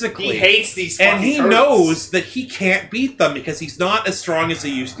physically. He hates these fucking and he turtles. knows that he can't beat them because he's not as strong as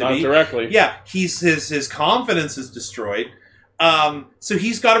he used to Not be. directly. Yeah, his confidence is destroyed. So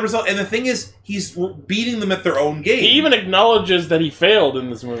he's got a result, and the thing is, he's beating them at their own game. He even acknowledges that he failed in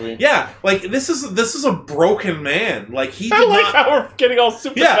this movie. Yeah, like this is a broken man. Like he. I did like not, how we're getting all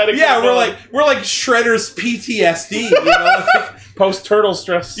sympathetic. Yeah, with we're like Shredder's PTSD. You know, post turtle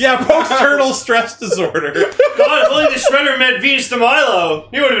stress. yeah, post turtle stress disorder. God, if only the Shredder met Venus de Milo,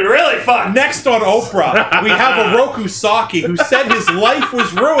 he would have been really fucked. Next on Oprah, we have a Oroku Saki who said his life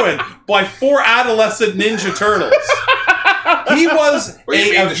was ruined by 4 adolescent Ninja Turtles. He was What do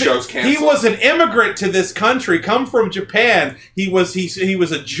you mean the show's he canceled? was an immigrant to this country, come from Japan. He was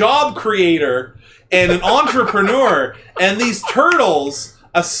a job creator and an entrepreneur, and these turtles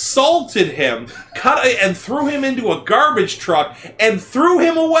assaulted him, and threw him into a garbage truck and threw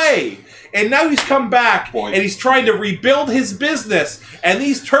him away. And now he's come back, and he's trying to rebuild his business, and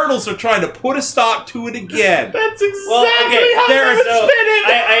these turtles are trying to put a stop to it again. That's exactly Well, okay, how they're- they would so, spin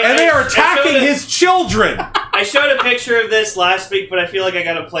it. And they are attacking I showed his children. I showed a picture of this last week, but I feel like I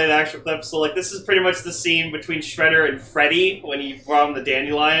gotta play the actual clip. So, like, this is pretty much the scene between Shredder and Freddy when he brought him the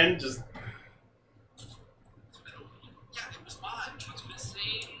dandelion. Just Yeah, it was mine.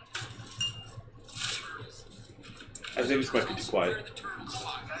 I think this might be too quiet. Where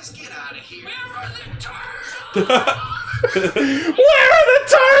are the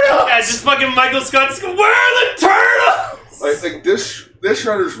turtles? Yeah, just fucking Michael Scott's go, where are the turtles? I think this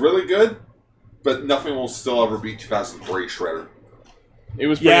Shredder's really good, but nothing will still ever beat 2003 Shredder. It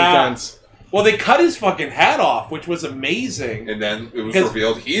was pretty intense. Well, they cut his fucking head off, which was amazing. And then it was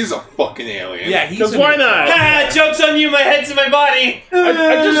revealed he's a fucking alien. Yeah, he's because why not? Haha, joke's on you, my head's in my body.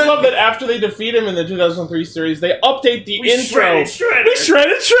 I just love that after they defeat him in the 2003 series, they update the intro. Shredder. We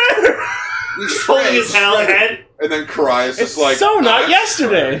shredded Shredder! He's holding his head. And then Karai's just It's like... so not "I'm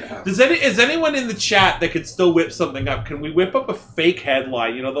yesterday." Shredder." Is anyone in the chat that could still whip something up? Can we whip up a fake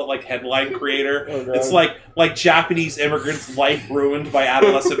headline? You know, the like headline creator? Oh, God. It's like Japanese immigrants' life ruined by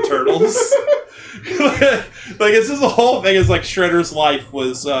adolescent turtles. Like this is the whole thing. Is like Shredder's life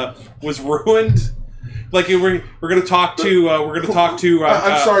was ruined. Like we're gonna talk to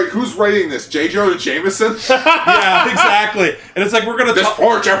I'm sorry, who's writing this? J. Jonah Jameson? Yeah, exactly. And it's like we're gonna This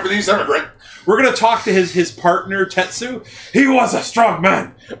poor Japanese immigrant. We're gonna talk to his partner Tetsu. He was a strong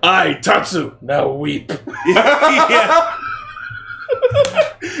man. I, Tatsu, now weep. Yeah.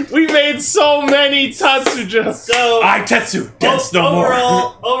 We made so many Tatsu jokes. So I Tetsu dance no more.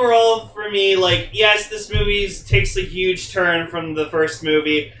 Overall, for me, like, yes, this movie takes a huge turn from the first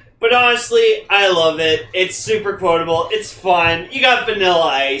movie, but honestly, I love it. It's super quotable. It's fun. You got Vanilla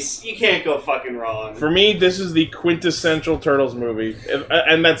Ice. You can't go fucking wrong. For me, this is the quintessential Turtles movie.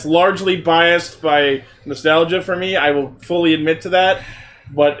 And that's largely biased by nostalgia for me. I will fully admit to that.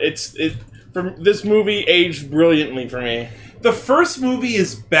 But this movie aged brilliantly for me. The first movie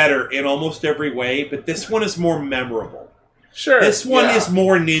is better in almost every way, but this one is more memorable. Sure. This one is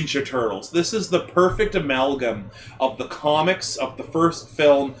more Ninja Turtles. This is the perfect amalgam of the comics, of the first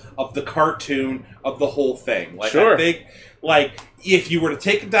film, of the cartoon, of the whole thing. Like, sure. I think, like, if you were to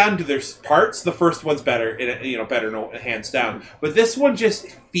take it down to their parts, the first one's better. Better, hands down. But this one just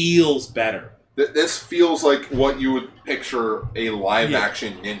feels better. This feels like what you would picture a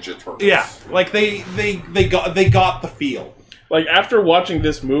live-action Ninja Turtles. Yeah, like they got the feel. Like, after watching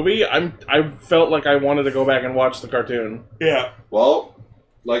this movie, I felt like I wanted to go back and watch the cartoon. Yeah. Well,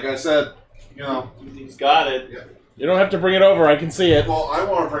 like I said, He's got it. Yeah. You don't have to bring it over, I can see it. Well, I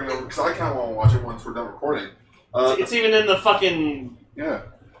want to bring it over because I kind of want to watch it once we're done recording. It's even in the fucking... Yeah.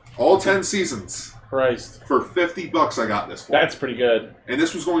 All 10 seasons. Christ. For $50 I got this one. That's pretty good. And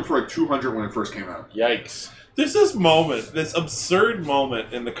this was going for like $200 when it first came out. Yikes. There's this absurd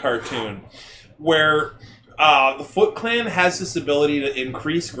moment in the cartoon where the Foot Clan has this ability to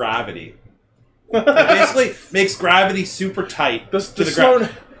increase gravity. It basically makes gravity super tight to the ground.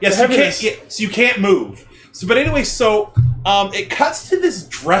 Yes, so you can't move. But anyway, it cuts to this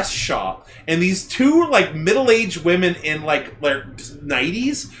dress shop, and these two like middle-aged women in like their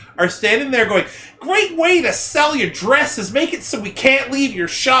 90s are standing there going, "Great way to sell your dresses, make it so we can't leave your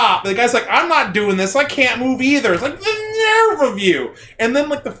shop." And the guy's like, "I'm not doing this, I can't move either." It's like, the nerve of you. And then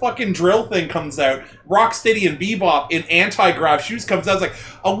like the fucking drill thing comes out, Rocksteady and Bebop in anti-grav shoes comes out, it's like,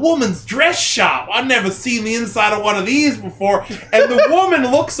 "A woman's dress shop, I've never seen the inside of one of these before." And the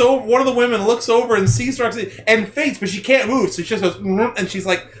woman one of the women looks over and sees Rocksteady and faints, but she can't move, so she just goes, and she's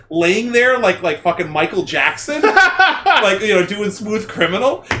like laying there like fucking Michael Jackson, like, doing Smooth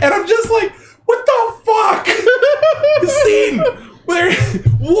Criminal. And I'm just like, what the fuck? The scene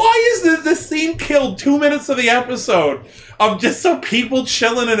why is this scene killed 2 minutes of the episode of just some people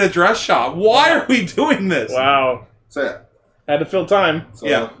chilling in a dress shop? Why are we doing this? Wow. So yeah. Had to fill time. So,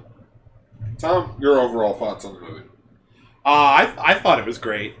 yeah. Tom, your overall thoughts on the movie? I thought it was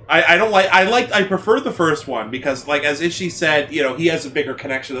great. I prefer the first one because, like, as Ishii said, he has a bigger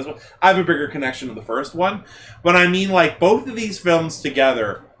connection to this one. I have a bigger connection to the first one. But I mean, like, both of these films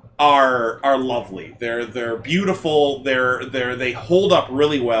together are lovely. They're beautiful. They hold up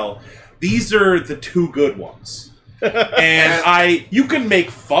really well. These are the two good ones. And you can make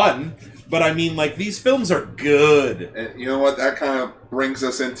fun, but I mean, like, these films are good. And you know what? That kind of brings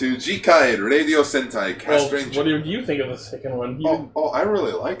us into Jikai, Radio Sentai, Cast Ranger. What do you think of the second one? I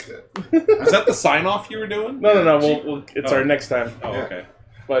really liked it. Is that the sign-off you were doing? No. It's our next time. Oh, Yeah. okay.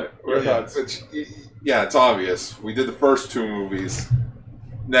 But your thoughts? It's obvious. We did the first two movies.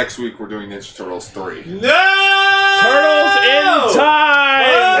 Next week, we're doing Ninja Turtles 3. No! Turtles in Time!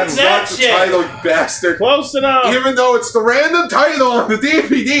 That's not the title, you bastard. Close enough! Even though it's the random title on the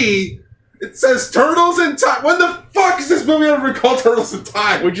DVD, it says Turtles in Time. When the fuck is this movie ever called Turtles in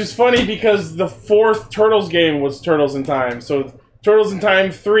Time? Which is funny because the fourth Turtles game was Turtles in Time. So Turtles in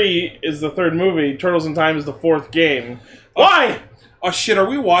Time 3 is the third movie. Turtles in Time is the fourth game. Why? Oh shit, are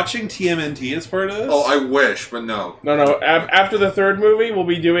we watching TMNT as part of this? Oh, I wish, but no. No. After the third movie, we'll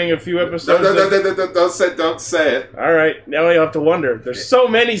be doing a few episodes. No, don't say it. All right, now you have to wonder. There's so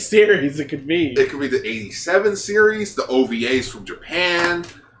many series it could be. It could be the 87 series, the OVAs from Japan.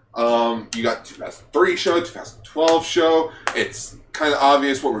 You got 2003 show, 2012 show. It's kind of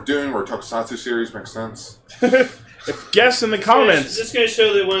obvious what we're doing. We're a Tokusatsu series, makes sense. Guess in the comments. Just going to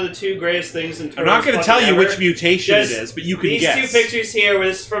show that one of the two greatest things in I'm not going to tell you which mutation Just it is, but you can these guess. These two pictures here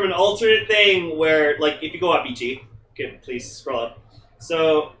was from an alternate thing where, like, if you go up, BG, okay, please scroll up.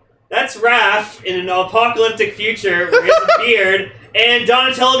 So that's Raph in an apocalyptic future where he has a beard, and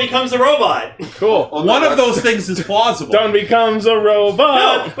Donatello becomes a robot. Cool. One of those things is plausible. Don becomes a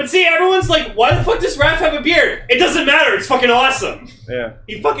robot. No, but see, everyone's like, why the fuck does Raph have a beard? It doesn't matter. It's fucking awesome. Yeah.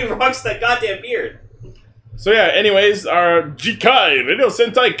 He fucking rocks that goddamn beard. So yeah, anyways, our Jikai Radio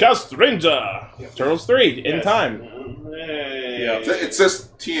Sentai Cast Ranger Turtles 3 in time. Hey. It's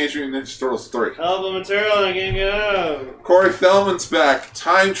just Teenage Mutant Ninja Turtles 3. Album material, I can't get out. Corey Feldman's back.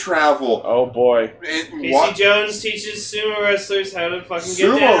 Time travel. Oh boy. Casey Jones teaches sumo wrestlers how to fucking get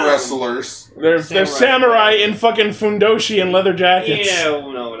Sumo down. wrestlers. They're samurai in fucking fundoshi and leather jackets. Yeah,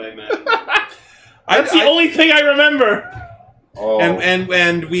 you know what I meant. That's the only thing I remember. Oh.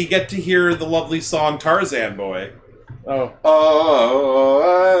 And we get to hear the lovely song Tarzan Boy.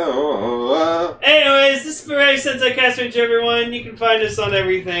 Anyways, this is Ferrari Sentai Cast Ranger, everyone. You can find us on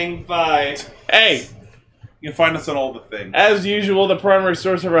everything. Bye. Hey. You can find us on all the things. As usual, the primary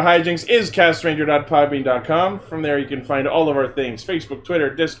source of our hijinks is castranger.podbean.com. From there you can find all of our things. Facebook,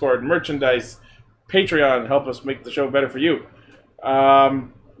 Twitter, Discord, merchandise, Patreon. Help us make the show better for you.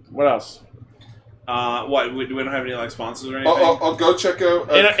 What else? What? We don't have any like sponsors or anything? I'll go check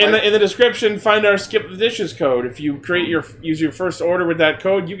out. In the description, find our Skip the Dishes code. If you use your first order with that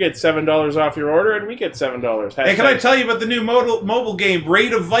code, you get $7 off your order, and we get $7. Hey, can I tell you about the new mobile game,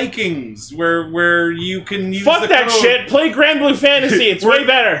 Raid of Vikings, where you can use Fuck the that code. shit! Play Grand Blue Fantasy. It's way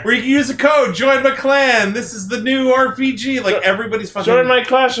better. Where you can use the code, join my clan. This is the new RPG. Like everybody's fucking. Join my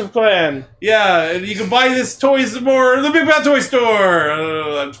Clash of Clan. Yeah, and you can buy this Toys More, the Big Bad Toy Store.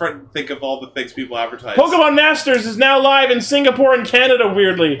 I'm trying to think of all the things people advertise. Pokemon Masters is now live in Singapore and Canada,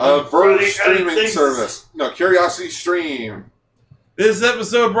 weirdly. Verve streaming service. No, Curiosity Stream. This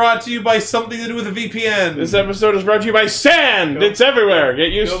episode brought to you by something to do with a VPN. This episode is brought to you by sand. It's everywhere.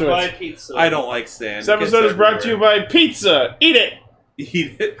 Get used to buy it. pizza. I don't like sand. This episode is brought to you by pizza. Eat it.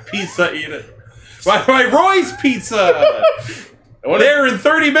 Eat it. Pizza, eat it. By Roy's Pizza. There in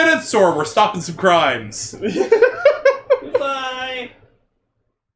 30 minutes, or we're stopping some crimes.